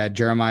already said.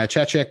 Jeremiah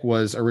Chechik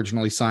was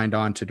originally signed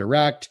on to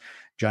direct.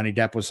 Johnny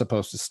Depp was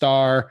supposed to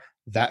star.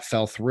 That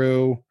fell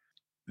through.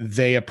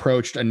 They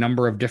approached a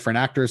number of different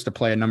actors to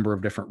play a number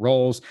of different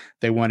roles.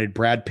 They wanted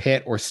Brad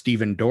Pitt or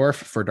Stephen Dorff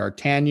for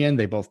D'Artagnan.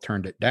 They both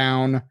turned it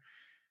down.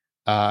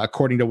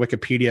 According to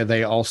Wikipedia,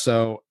 they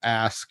also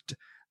asked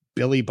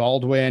Billy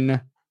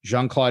Baldwin,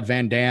 Jean-Claude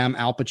Van Damme,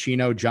 Al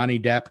Pacino, Johnny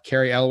Depp,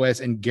 Cary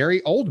Elwes, and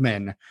Gary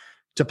Oldman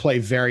to play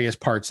various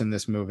parts in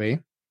this movie.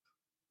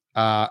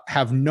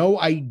 Have no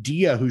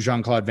idea who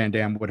Jean-Claude Van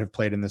Damme would have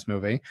played in this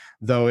movie,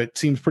 though it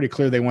seems pretty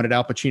clear they wanted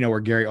Al Pacino or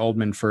Gary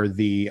Oldman for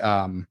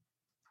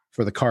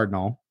the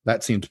Cardinal.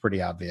 That seems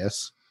pretty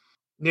obvious.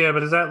 Yeah,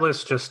 but is that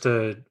list just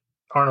a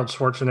Arnold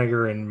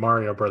Schwarzenegger and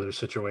Mario Brothers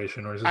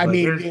situation, or is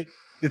it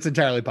it's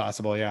entirely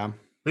possible. Yeah,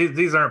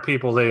 these aren't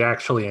people they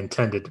actually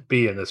intended to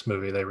be in this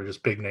movie. They were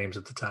just big names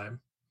at the time.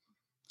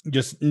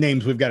 Just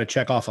names we've got to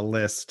check off a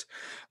list.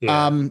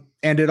 Yeah.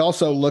 And it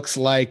also looks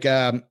like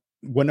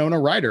Winona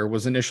Ryder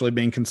was initially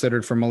being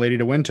considered for Milady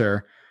de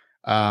Winter,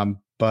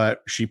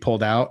 but she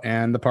pulled out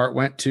and the part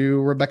went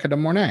to Rebecca de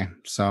Mornay.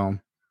 So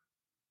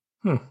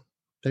there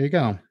you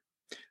go.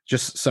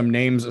 Just some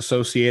names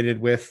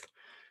associated with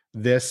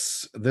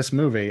this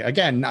movie.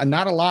 Again,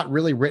 not a lot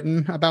really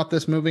written about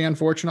this movie,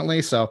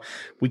 unfortunately. So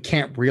we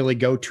can't really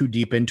go too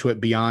deep into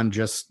it beyond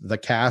just the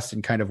cast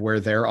and kind of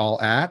where they're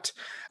all at.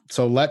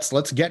 So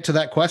let's get to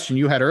that question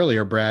you had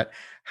earlier, Brett.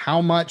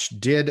 How much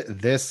did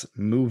this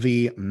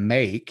movie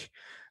make?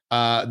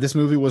 This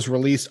movie was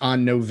released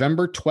on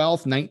November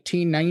 12th,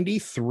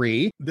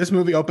 1993. This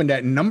movie opened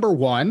at number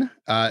one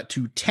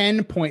to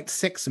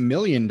 $10.6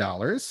 million.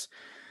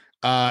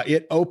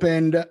 It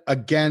opened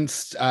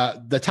against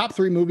the top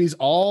three movies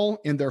all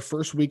in their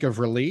first week of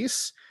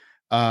release.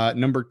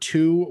 Number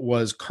two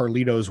was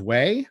Carlito's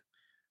Way.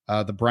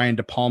 The Brian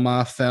De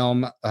Palma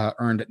film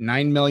earned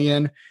 $9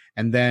 million.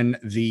 And then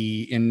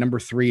in number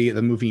three,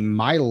 the movie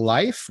My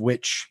Life,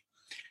 which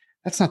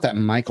that's not that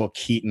Michael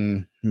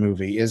Keaton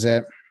movie, is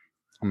it?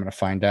 I'm going to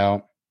find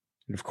out.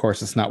 And of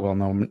course, it's not well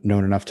known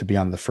enough to be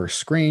on the first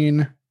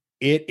screen.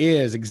 It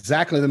is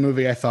exactly the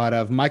movie I thought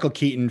of. Michael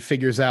Keaton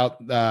figures out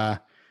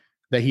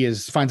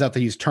finds out that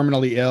he's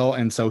terminally ill,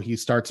 and so he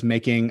starts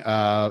making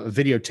a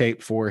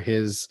videotape for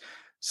his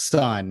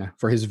son,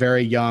 for his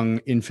very young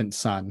infant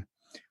son.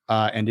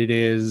 And it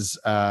is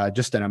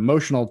just an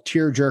emotional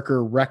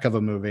tearjerker wreck of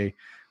a movie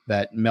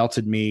that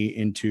melted me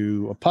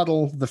into a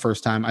puddle the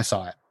first time I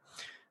saw it.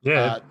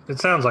 Yeah, it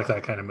sounds like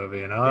that kind of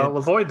movie, and I'll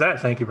avoid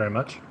that. Thank you very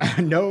much.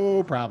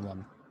 No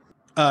problem.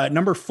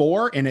 Number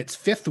four in its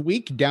fifth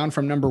week, down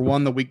from number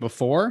one the week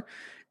before,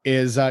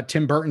 is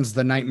Tim Burton's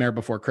The Nightmare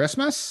Before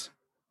Christmas.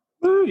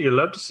 Ooh, you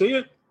love to see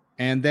it.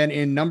 And then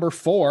in number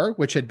four,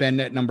 which had been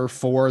at number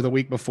four the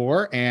week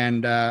before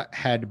and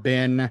has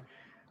been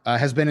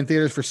in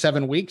theaters for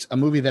 7 weeks, a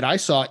movie that I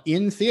saw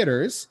in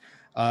theaters,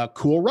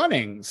 Cool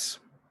Runnings,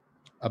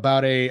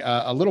 about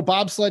a little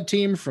bobsled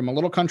team from a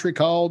little country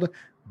called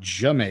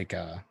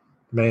Jamaica.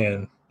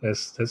 Man,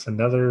 that's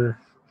another.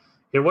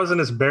 It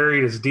wasn't as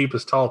buried as deep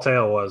as Tall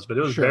Tale was, but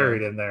it was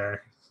buried in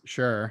there.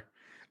 Sure.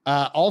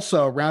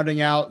 Also,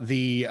 rounding out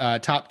the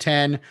top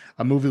 10,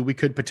 a movie we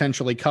could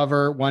potentially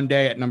cover one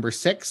day at number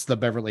 6, The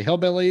Beverly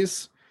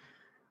Hillbillies.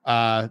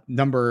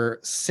 Number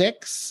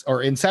 6,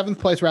 or in 7th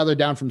place, rather,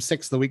 down from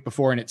 6 the week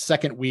before. In its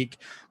second week,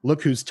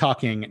 Look Who's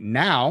Talking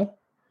Now,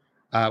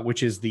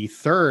 which is the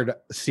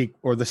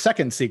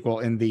second sequel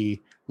in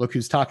the Look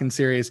Who's Talking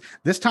series.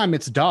 This time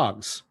it's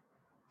Dogs.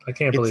 I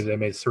can't believe they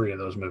made 3 of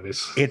those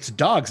movies. It's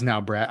Dogs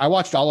now, Brett. I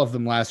watched all of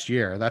them last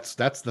year. That's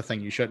the thing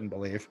you shouldn't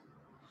believe.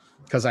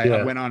 Because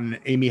I went on an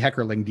Amy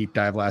Heckerling deep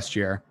dive last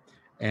year,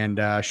 and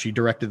she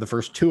directed the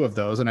first 2 of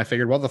those. And I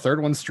figured, well, the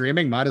third one's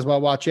streaming. Might as well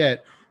watch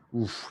it.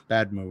 Oof,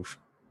 bad move.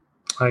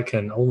 I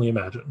can only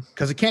imagine.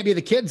 Because it can't be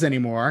the kids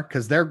anymore,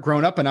 because they're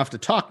grown up enough to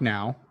talk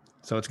now.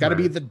 So it's got to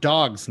be the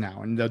dogs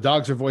now. And the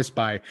dogs are voiced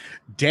by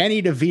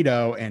Danny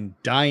DeVito and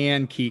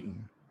Diane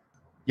Keaton.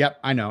 Yep,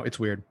 I know. It's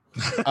weird.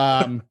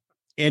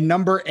 In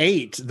number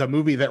 8, the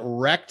movie that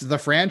wrecked the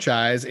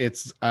franchise,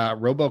 it's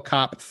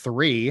RoboCop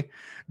 3,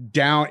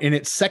 down in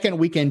its second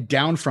weekend,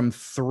 down from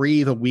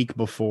 3 the week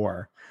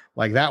before.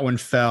 Like, that one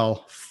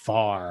fell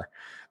far.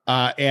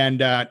 And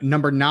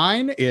number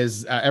 9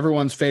 is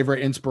everyone's favorite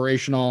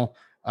inspirational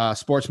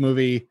sports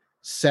movie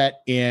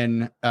set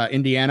in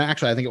Indiana.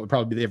 Actually, I think it would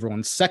probably be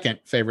everyone's second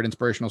favorite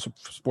inspirational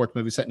sports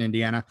movie set in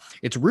Indiana.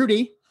 It's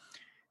Rudy.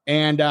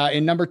 And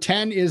in number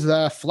 10 is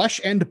Flesh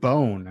and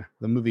Bone,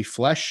 the movie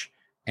Flesh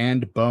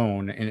and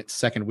Bone, in its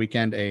second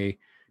weekend,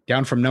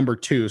 down from number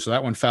 2. So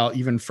that one fell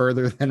even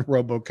further than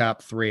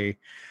RoboCop 3.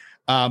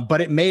 But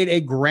it made a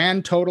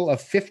grand total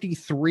of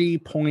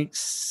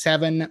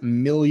 $53.7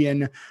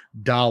 million,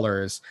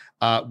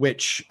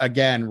 which,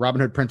 again,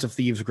 Robin Hood, Prince of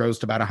Thieves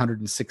grossed about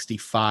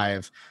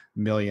 $165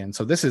 million.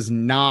 So this is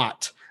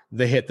not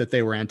the hit that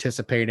they were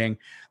anticipating.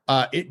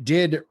 It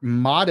did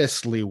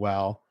modestly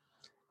well.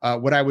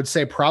 What I would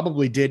say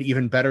probably did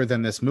even better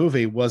than this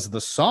movie was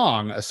the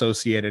song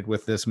associated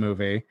with this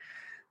movie.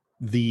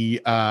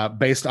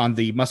 Based on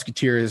the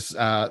Musketeers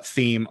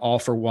theme, All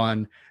for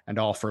One and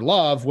All for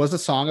Love, was a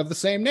song of the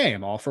same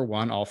name, All for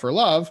One, All for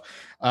Love,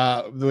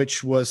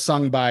 which was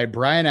sung by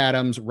Bryan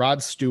Adams,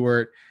 Rod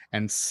Stewart,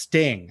 and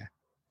Sting,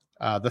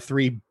 the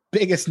 3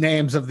 biggest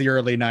names of the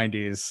early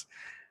 90s.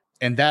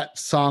 And that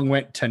song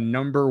went to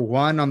number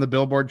 1 on the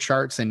Billboard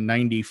charts in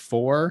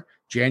 94,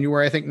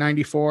 January, I think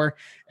 94,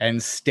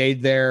 and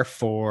stayed there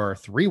for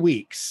 3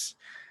 weeks.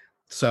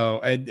 So,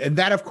 and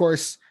that, of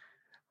course,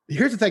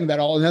 here's the thing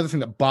another thing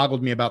that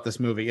boggled me about this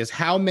movie is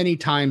how many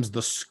times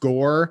the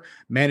score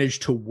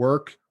managed to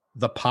work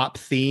the pop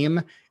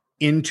theme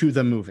into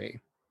the movie.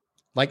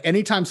 Like,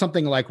 anytime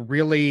something like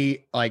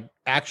really like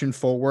action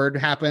forward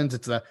happens,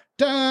 it's a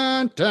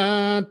dun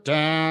dun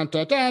dun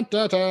dun dun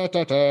dun dun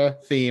dun, dun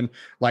theme,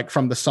 like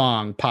from the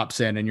song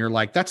pops in, and you're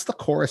like, that's the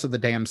chorus of the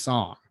damn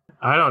song.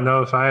 I don't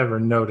know if I ever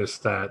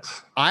noticed that.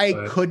 I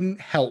couldn't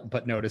help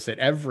but notice it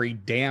every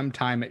damn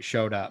time it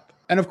showed up.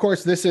 And of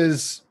course, this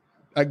is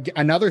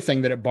another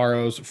thing that it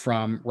borrows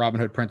from Robin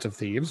Hood, Prince of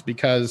Thieves,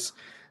 because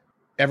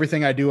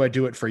Everything I Do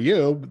It For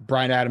You,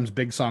 Bryan Adams'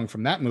 big song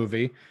from that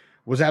movie,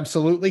 was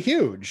absolutely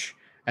huge.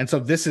 And so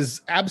this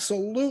is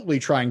absolutely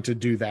trying to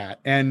do that.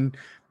 And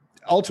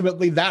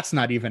ultimately, that's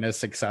not even as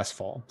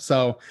successful.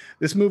 So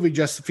this movie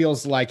just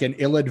feels like an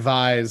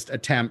ill-advised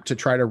attempt to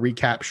try to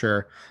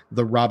recapture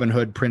the Robin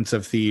Hood, Prince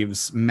of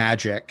Thieves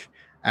magic,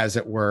 as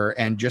it were,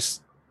 and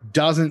just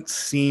doesn't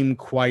seem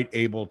quite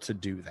able to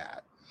do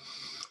that.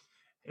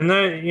 And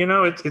then,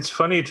 it's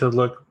funny to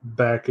look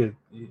back at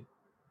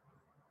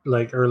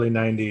like early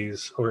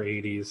 90s or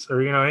 80s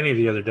or, any of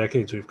the other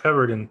decades we've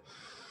covered and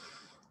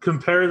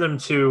compare them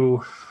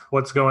to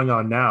what's going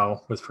on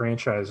now with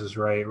franchises,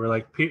 right? We're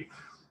like,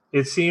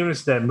 it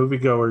seems that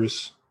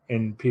moviegoers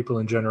and people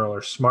in general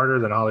are smarter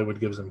than Hollywood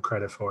gives them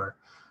credit for,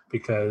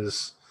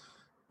 because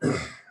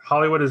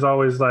Hollywood is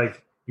always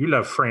like, you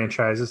love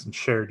franchises and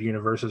shared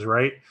universes,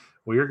 right?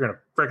 Well, you're going to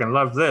freaking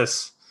love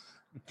this.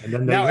 And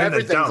then now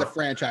everything's a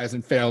franchise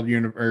and failed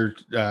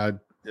the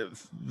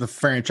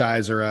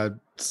franchise or a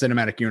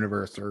cinematic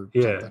universe or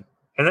something.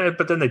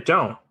 But then they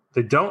don't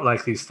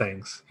like these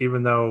things,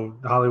 even though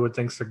Hollywood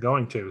thinks they're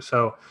going to.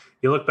 So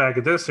you look back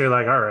at this and you're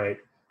like, all right,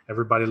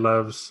 everybody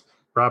loves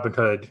Robin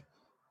Hood,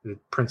 the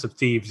Prince of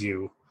Thieves,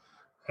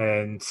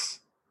 and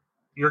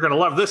you're going to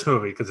love this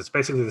movie because it's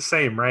basically the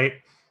same, right?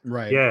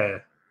 Right. Yeah.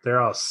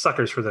 They're all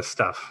suckers for this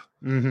stuff.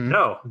 Mm-hmm.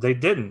 No, they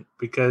didn't,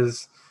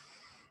 because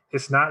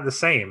it's not the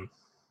same.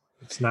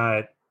 It's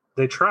not,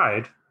 they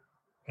tried,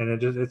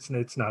 and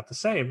it's not the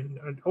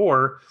same.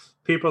 Or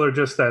people are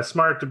just that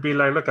smart to be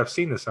like, look, I've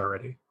seen this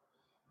already.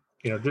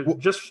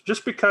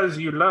 Just because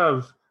you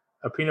love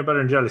a peanut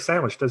butter and jelly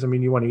sandwich doesn't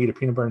mean you want to eat a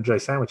peanut butter and jelly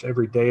sandwich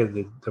every day of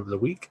the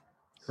week.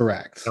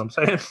 Correct. You know what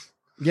I'm saying?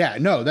 Yeah,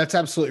 no, that's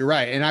absolutely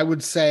right. And I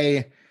would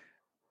say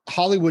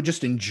Hollywood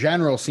just in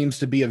general seems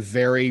to be a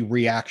very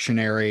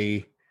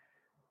reactionary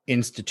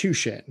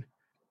institution,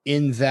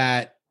 in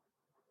that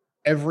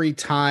every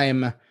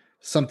time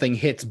something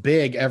hits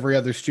big, every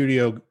other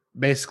studio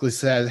basically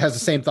has the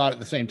same thought at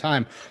the same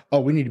time. Oh,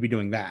 we need to be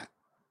doing that.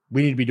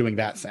 We need to be doing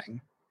that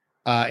thing.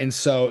 And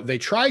so they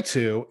try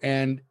to,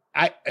 and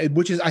I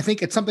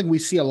think it's something we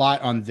see a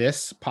lot on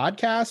this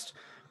podcast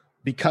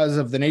because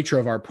of the nature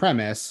of our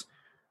premise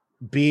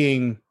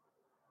being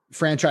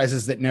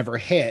franchises that never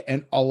hit.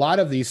 And a lot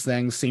of these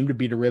things seem to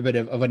be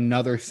derivative of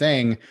another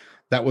thing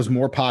that was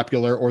more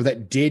popular or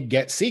that did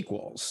get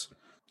sequels.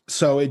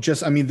 So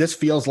this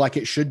feels like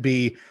it should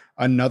be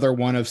another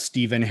one of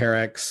Stephen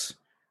Herrick's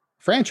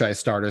franchise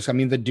starters. I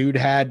mean, the dude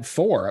had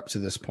 4 up to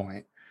this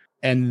point,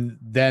 and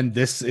then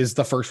this is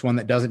the first one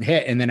that doesn't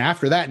hit. And then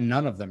after that,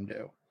 none of them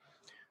do.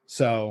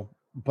 So,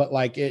 but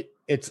like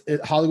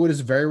Hollywood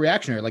is very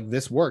reactionary. Like,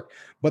 this worked,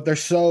 but they're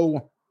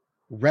so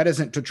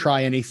reticent to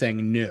try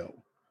anything new.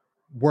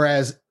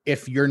 Whereas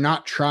if you're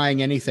not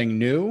trying anything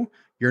new,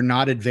 you're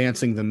not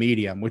advancing the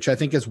medium, which I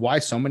think is why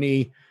so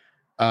many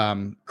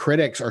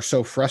critics are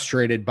so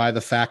frustrated by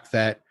the fact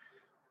that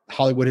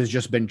Hollywood has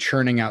just been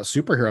churning out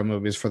superhero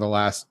movies for the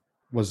last,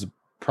 was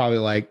probably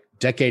like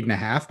decade and a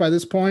half by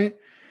this point,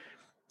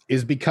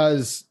 is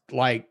because,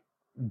 like,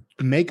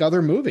 make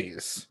other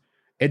movies,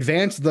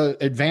 advance the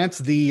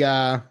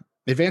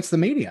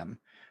medium.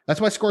 That's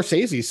why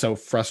Scorsese's so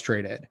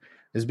frustrated,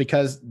 is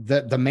because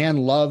the man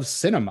loves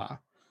cinema.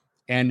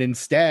 And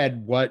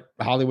instead, what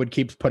Hollywood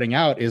keeps putting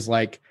out is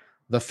like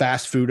the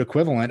fast food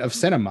equivalent of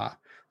cinema,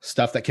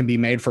 stuff that can be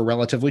made for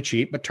relatively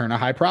cheap but turn a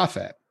high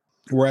profit.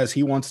 Whereas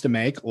he wants to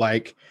make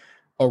like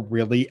a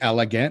really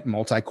elegant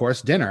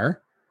multi-course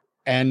dinner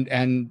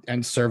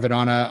and serve it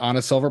on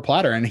a silver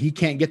platter. And he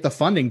can't get the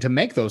funding to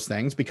make those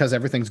things because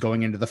everything's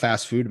going into the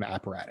fast food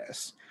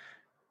apparatus.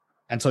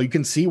 And so you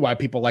can see why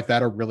people like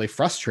that are really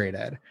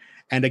frustrated.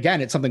 And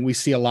again, it's something we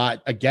see a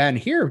lot again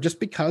here just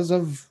because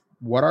of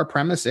what our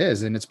premise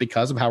is. And it's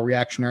because of how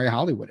reactionary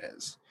Hollywood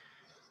is.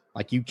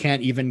 Like, you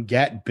can't even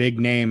get big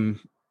name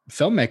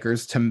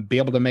filmmakers to be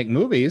able to make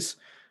movies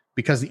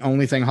because the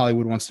only thing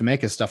Hollywood wants to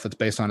make is stuff that's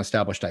based on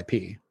established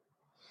IP.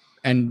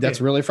 And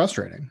that's really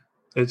frustrating.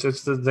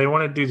 They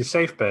want to do the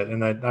safe bet.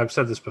 And I've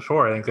said this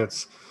before. I think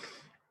that's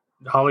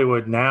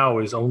Hollywood now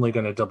is only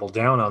going to double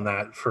down on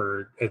that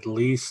for at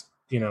least,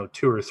 2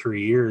 or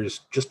 3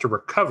 years just to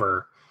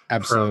recover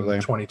Absolutely.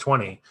 from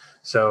 2020.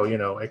 So,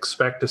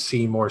 expect to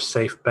see more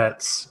safe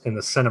bets in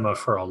the cinema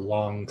for a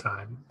long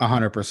time.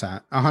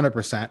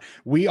 100%.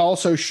 We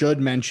also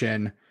should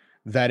mention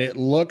that it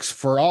looks,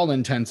 for all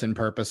intents and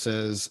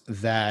purposes,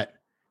 that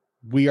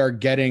we are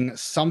getting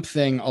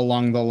something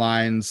along the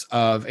lines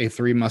of a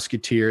Three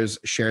Musketeers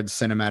shared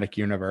cinematic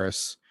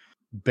universe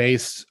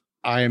based,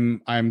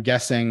 I'm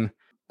guessing,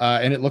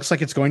 and it looks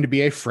like it's going to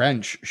be a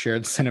French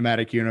shared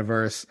cinematic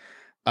universe.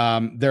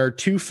 There are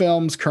 2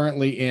 films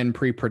currently in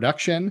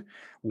pre-production.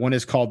 One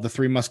is called The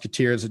Three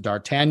Musketeers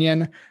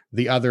D'Artagnan,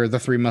 the other The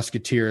Three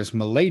Musketeers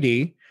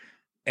Milady,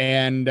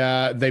 and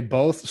they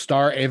both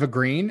star Ava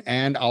Green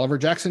and Oliver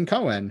Jackson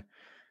Cohen.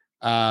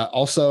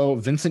 Also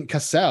Vincent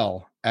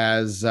Cassel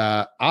as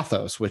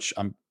Athos, which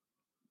I'm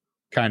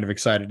kind of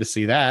excited to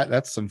see that.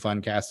 That's some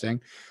fun casting.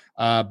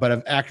 But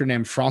an actor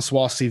named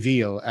Francois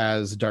Civil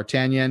as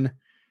D'Artagnan,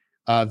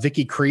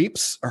 Vicky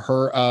Creeps,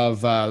 her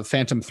of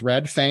Phantom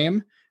Thread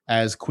fame,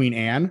 as Queen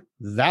Anne.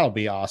 That'll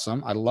be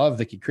awesome. I love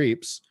Vicky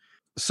Creeps.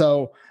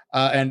 So,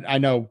 and I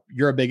know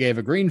you're a big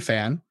Ava Green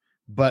fan,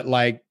 but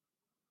like,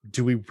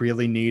 do we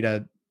really need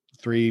a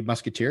Three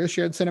Musketeers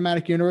shared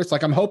cinematic universe?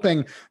 Like, I'm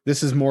hoping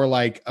this is more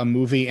like a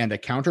movie and a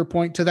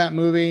counterpoint to that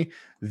movie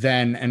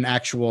than an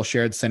actual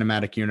shared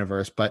cinematic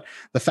universe. But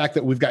the fact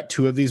that we've got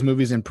 2 of these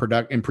movies in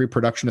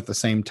pre-production at the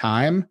same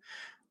time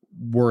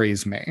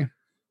worries me.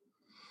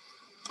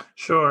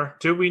 Sure.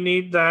 Do we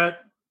need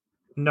that?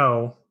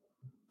 No.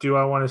 Do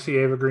I want to see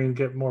Ava Green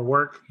get more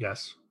work?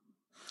 Yes.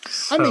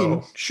 I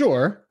mean,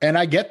 sure. And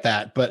I get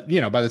that. But,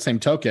 by the same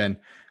token,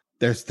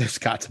 there's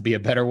got to be a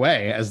better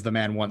way, as the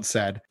man once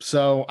said.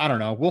 So I don't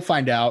know. We'll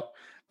find out.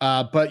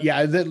 But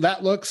yeah,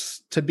 that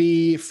looks to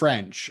be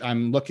French.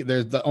 I'm looking.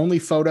 There's the only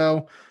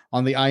photo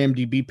on the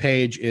IMDb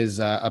page is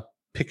a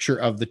picture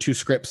of the 2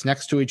 scripts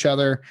next to each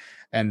other,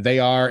 and they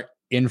are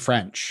in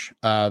French.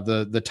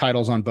 The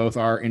titles on both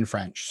are in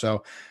French.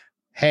 So,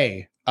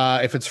 hey,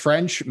 if it's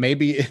French,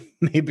 maybe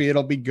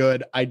it'll be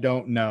good. I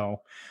don't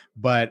know.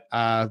 But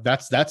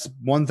that's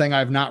one thing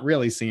I've not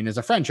really seen is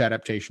a French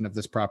adaptation of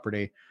this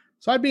property.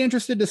 So I'd be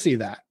interested to see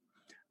that.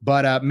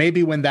 But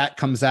maybe when that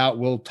comes out,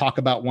 we'll talk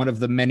about one of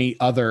the many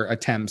other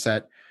attempts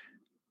at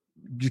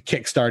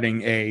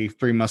kickstarting a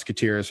Three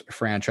Musketeers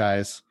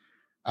franchise.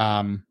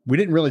 We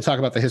didn't really talk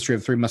about the history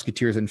of Three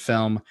Musketeers in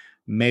film.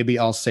 Maybe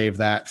I'll save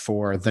that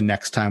for the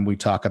next time we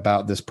talk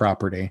about this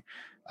property.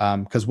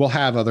 Because we'll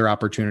have other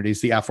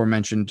opportunities. The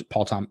aforementioned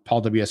Paul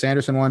W.S.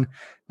 Anderson one,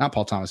 not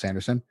Paul Thomas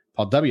Anderson,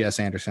 Paul W.S.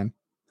 Anderson.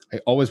 I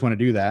always want to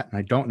do that, and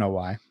I don't know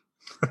why.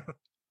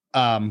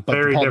 But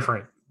very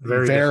different.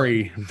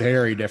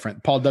 Very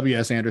different. Paul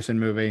W.S. Anderson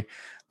movie.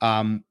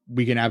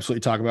 We can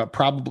absolutely talk about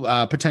probably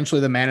potentially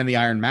The Man in the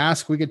Iron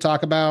Mask. We could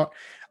talk about.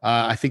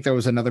 I think there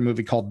was another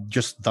movie called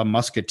just The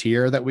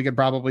Musketeer that we could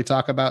probably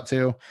talk about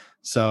too.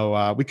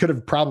 So we could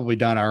have probably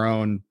done our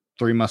own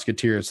Three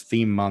Musketeers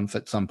theme month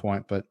at some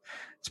point, but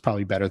it's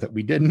probably better that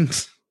we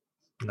didn't.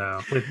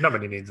 No,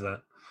 nobody needs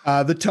that.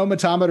 The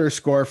tomatometer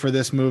score for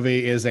this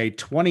movie is a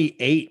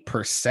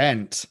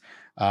 28%.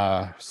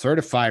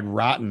 Certified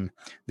rotten.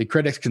 The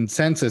critics'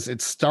 consensus: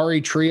 its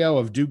starry trio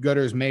of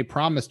do-gooders may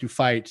promise to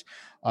fight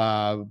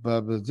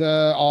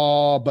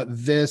all, but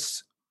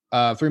this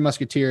Three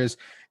Musketeers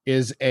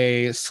is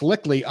a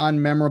slickly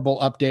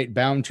unmemorable update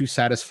bound to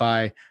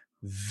satisfy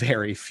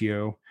very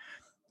few.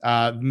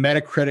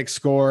 Metacritic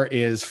score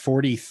is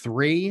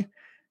 43,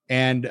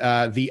 and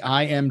the the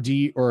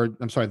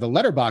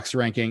Letterboxd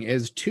ranking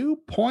is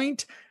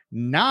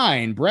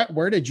 2.9. Brett,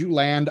 where did you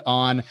land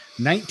on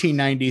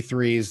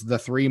 1993's The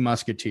Three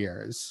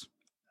Musketeers?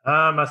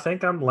 I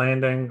think I'm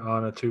landing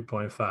on a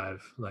 2.5.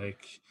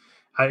 Like,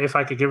 if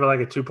I could give it like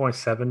a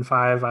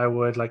 2.75, I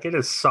would. Like, it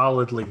is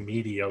solidly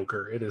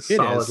mediocre. It is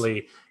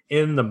solidly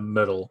in the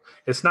middle.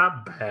 It's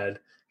not bad.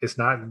 It's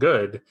not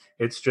good.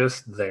 It's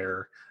just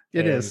there.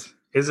 It is.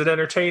 Is it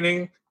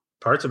entertaining?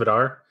 Parts of it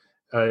are.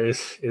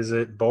 Is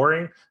it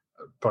boring?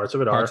 Parts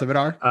of it are. Parts of it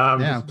are.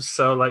 Yeah.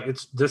 So like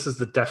this is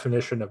the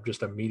definition of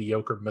just a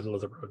mediocre middle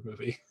of the road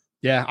movie.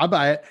 Yeah, I'll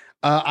buy it.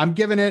 I'm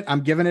giving it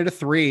a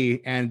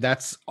 3, and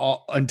that's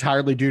all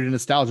entirely due to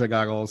nostalgia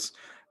goggles.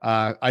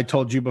 I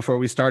told you before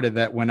we started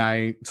that when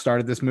I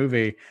started this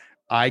movie,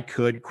 I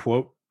quoted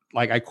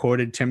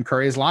Tim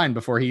Curry's line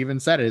before he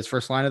even said it, his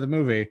first line of the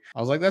movie. I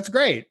was like, that's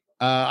great.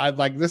 I'd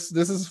like this.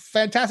 This is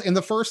fantastic. In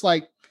the first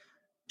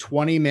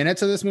 20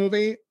 minutes of this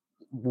movie,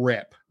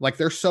 rip. Like,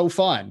 they're so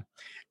fun.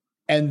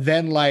 And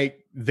then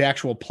the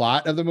actual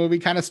plot of the movie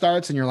kind of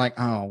starts and you're like,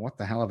 oh, what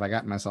the hell have I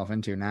gotten myself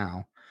into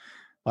now?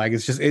 Like,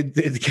 it's just, it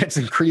gets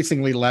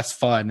increasingly less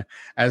fun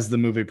as the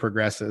movie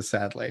progresses,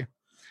 sadly.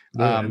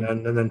 Yeah,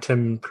 and then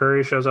Tim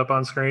Curry shows up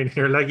on screen and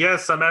you're like,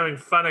 yes, I'm having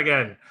fun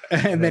again.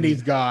 And then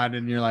he's gone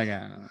and you're like,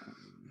 yeah.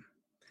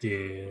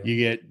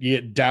 You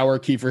get dour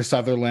Kiefer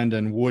Sutherland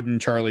and wooden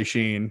Charlie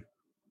Sheen.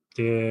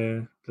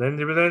 Yeah.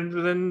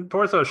 Then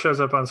Porthos shows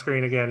up on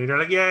screen again. And you're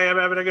like, yay, I'm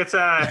having a good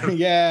time.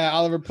 Yeah,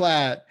 Oliver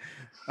Platt.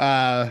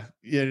 I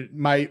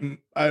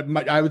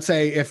would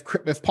say if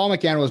Paul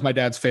McGann was my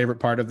dad's favorite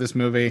part of this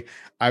movie,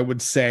 I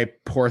would say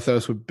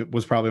Porthos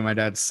was probably my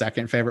dad's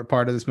second favorite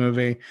part of this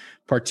movie,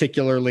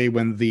 particularly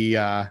when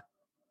the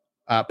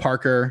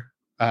Parker,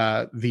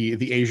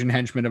 the Asian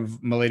henchman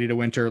of Milady de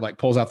Winter,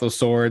 pulls out those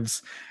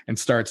swords and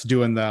starts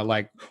doing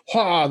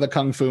the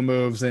kung fu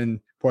moves, and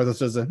Porthos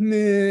does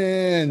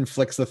and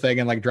flicks the thing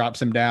and drops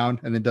him down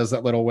and then does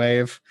that little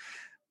wave.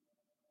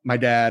 My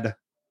dad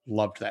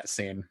loved that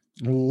scene.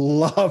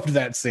 And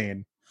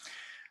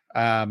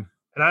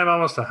I'm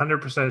almost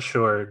 100%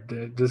 sure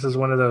this is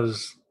one of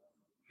those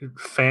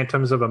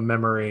phantoms of a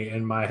memory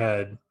in my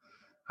head.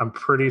 I'm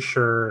pretty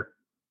sure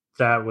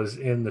that was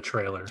in the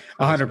trailer.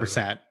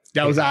 100%.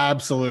 That was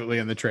absolutely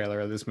in the trailer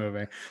of this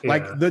movie.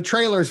 The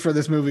trailers for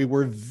this movie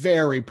were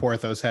very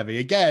Porthos heavy,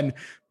 again,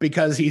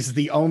 because he's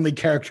the only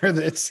character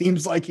that it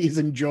seems like he's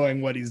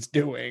enjoying what he's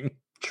doing.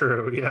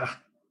 True, yeah.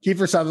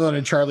 Kiefer Sutherland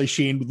and Charlie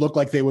Sheen look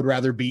like they would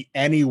rather be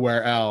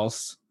anywhere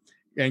else.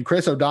 And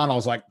Chris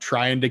O'Donnell's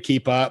trying to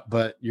keep up,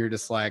 but you're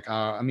just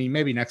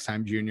maybe next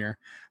time, Junior.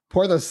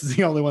 Porthos is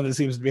the only one that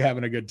seems to be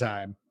having a good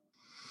time.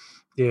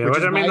 Yeah, which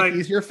is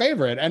he's your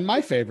favorite and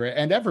my favorite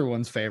and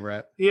everyone's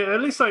favorite. Yeah,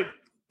 at least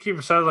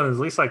Kiefer Sutherland, at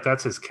least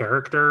that's his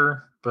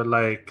character, but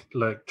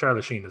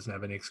Charlie Sheen doesn't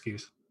have any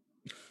excuse.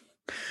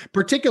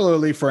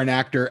 Particularly for an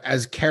actor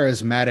as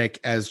charismatic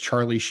as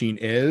Charlie Sheen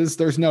is,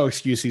 there's no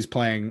excuse he's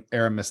playing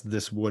Aramis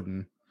this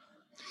wooden.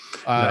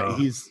 No.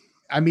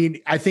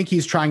 I think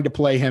he's trying to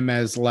play him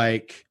as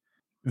the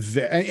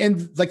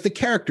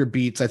character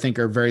beats I think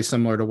are very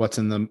similar to what's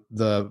in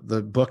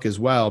the book as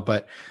well,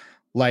 but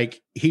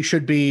he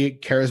should be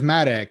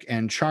charismatic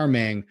and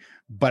charming,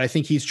 but I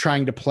think he's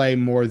trying to play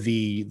more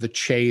the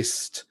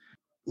chaste,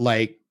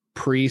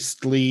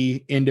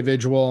 priestly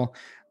individual,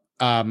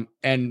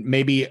 and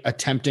maybe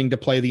attempting to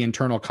play the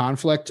internal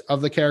conflict of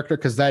the character,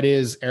 because that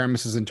is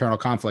Aramis's internal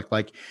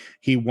conflict.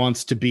 He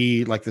wants to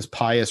be this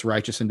pious,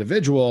 righteous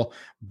individual,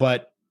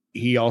 but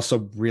he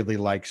also really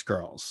likes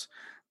girls.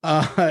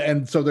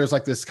 And so there's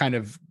this kind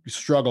of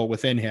struggle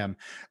within him.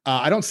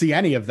 I don't see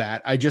any of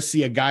that. I just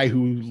see a guy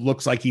who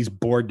looks like he's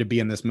bored to be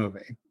in this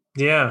movie.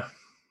 Yeah.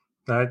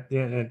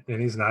 And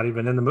he's not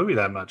even in the movie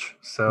that much.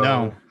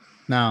 So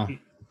no.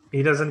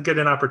 He doesn't get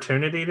an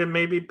opportunity to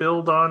maybe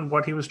build on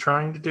what he was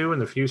trying to do in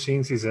the few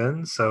scenes he's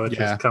in. So it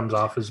just comes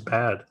off as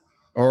bad.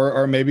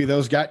 Or maybe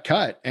those got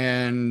cut.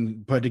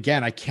 But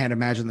again, I can't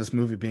imagine this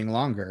movie being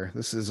longer.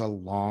 This is a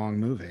long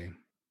movie.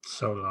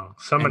 So long.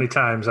 Many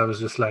times I was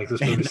just like,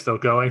 this movie's still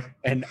going.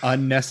 An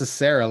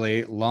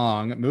unnecessarily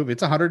long movie.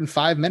 It's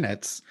 105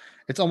 minutes.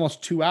 It's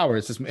almost 2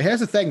 hours.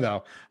 Here's the thing,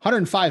 though.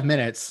 105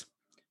 minutes.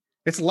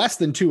 It's less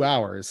than 2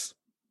 hours,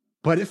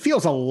 but it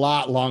feels a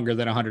lot longer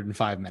than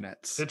 105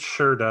 minutes. It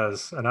sure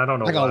does. And I don't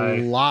know why.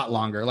 A lot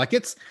longer.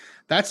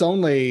 That's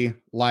only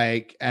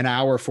an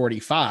hour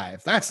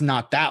 45. That's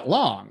not that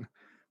long,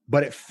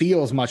 but it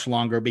feels much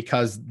longer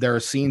because there are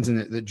scenes in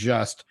it that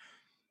just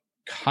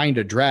kind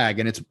of drag,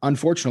 and it's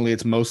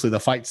mostly the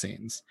fight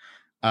scenes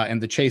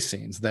and the chase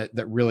scenes that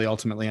really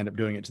ultimately end up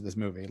doing it to this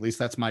movie. At least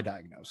that's my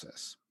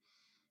diagnosis.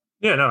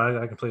 Yeah,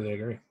 no, I completely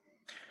agree.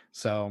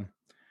 So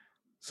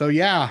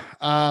yeah.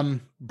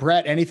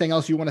 Brett, anything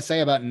else you want to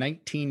say about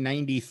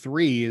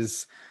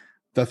 1993's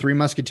The Three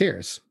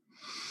Musketeers?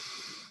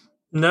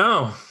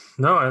 No,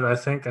 no, I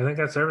think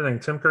that's everything.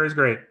 Tim Curry's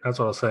great. That's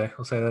what I'll say.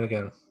 I'll say that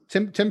again.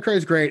 Tim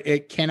Curry's great.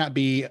 It cannot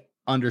be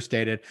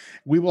understated.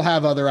 We will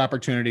have other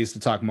opportunities to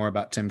talk more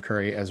about Tim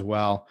Curry as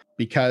well,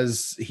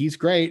 because he's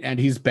great and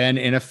he's been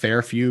in a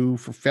fair few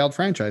failed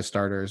franchise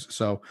starters.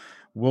 So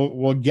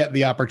we'll get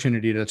the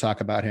opportunity to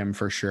talk about him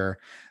for sure.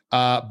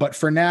 But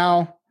for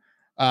now,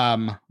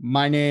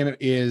 my name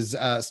is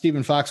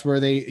Stephen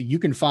Foxworthy. You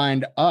can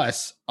find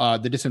us,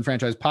 the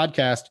Disenfranchised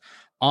Podcast,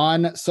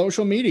 on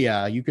social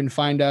media. You can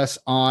find us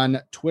on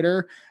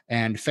Twitter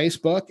and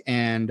Facebook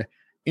and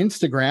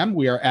Instagram.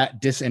 We are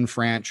at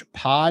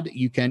disenfranchpod.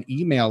 You can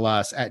email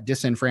us at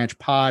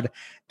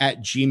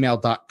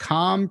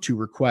disenfranchpod@gmail.com to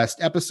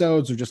request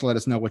episodes or just let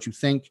us know what you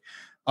think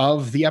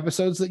of the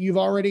episodes that you've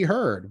already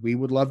heard. We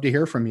would love to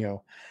hear from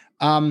you.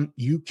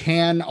 You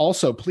can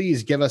also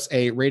please give us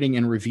a rating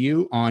and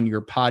review on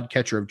your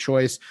podcatcher of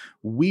choice.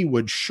 We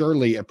would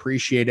surely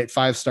appreciate it.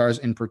 5 stars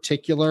in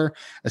particular,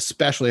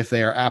 especially if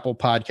they are Apple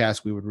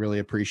Podcasts. We would really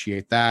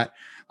appreciate that.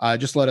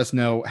 Just let us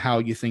know how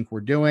you think we're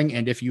doing.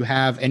 And if you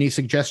have any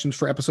suggestions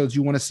for episodes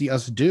you want to see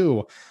us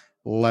do,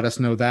 let us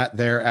know that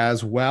there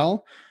as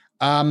well.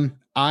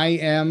 I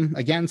am,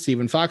 again,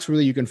 Stephen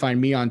Foxworthy. You can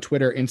find me on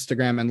Twitter,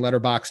 Instagram, and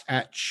Letterboxd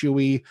at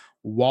Chewy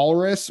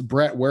Walrus.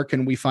 Brett, where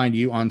can we find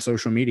you on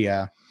social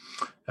media?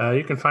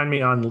 You can find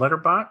me on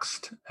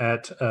Letterboxd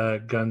at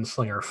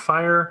Gunslinger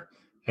Fire,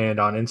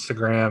 and on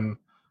Instagram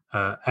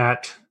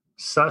at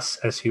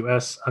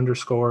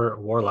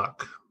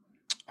sus_warlock.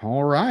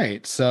 All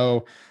right.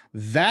 So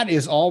that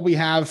is all we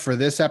have for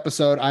this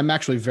episode. I'm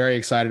actually very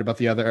excited about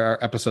the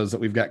other episodes that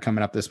we've got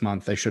coming up this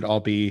month. They should all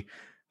be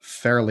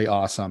fairly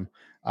awesome.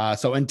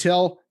 So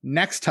until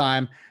next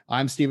time,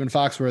 I'm Stephen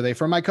Foxworthy.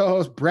 For my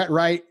co-host, Brett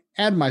Wright,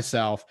 and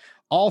myself,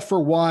 all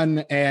for one,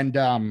 and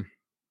one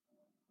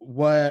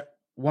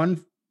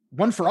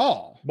for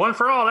all. One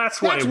for all.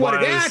 That's what it was.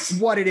 That's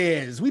what it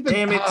is. We've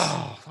been the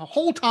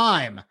whole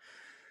time.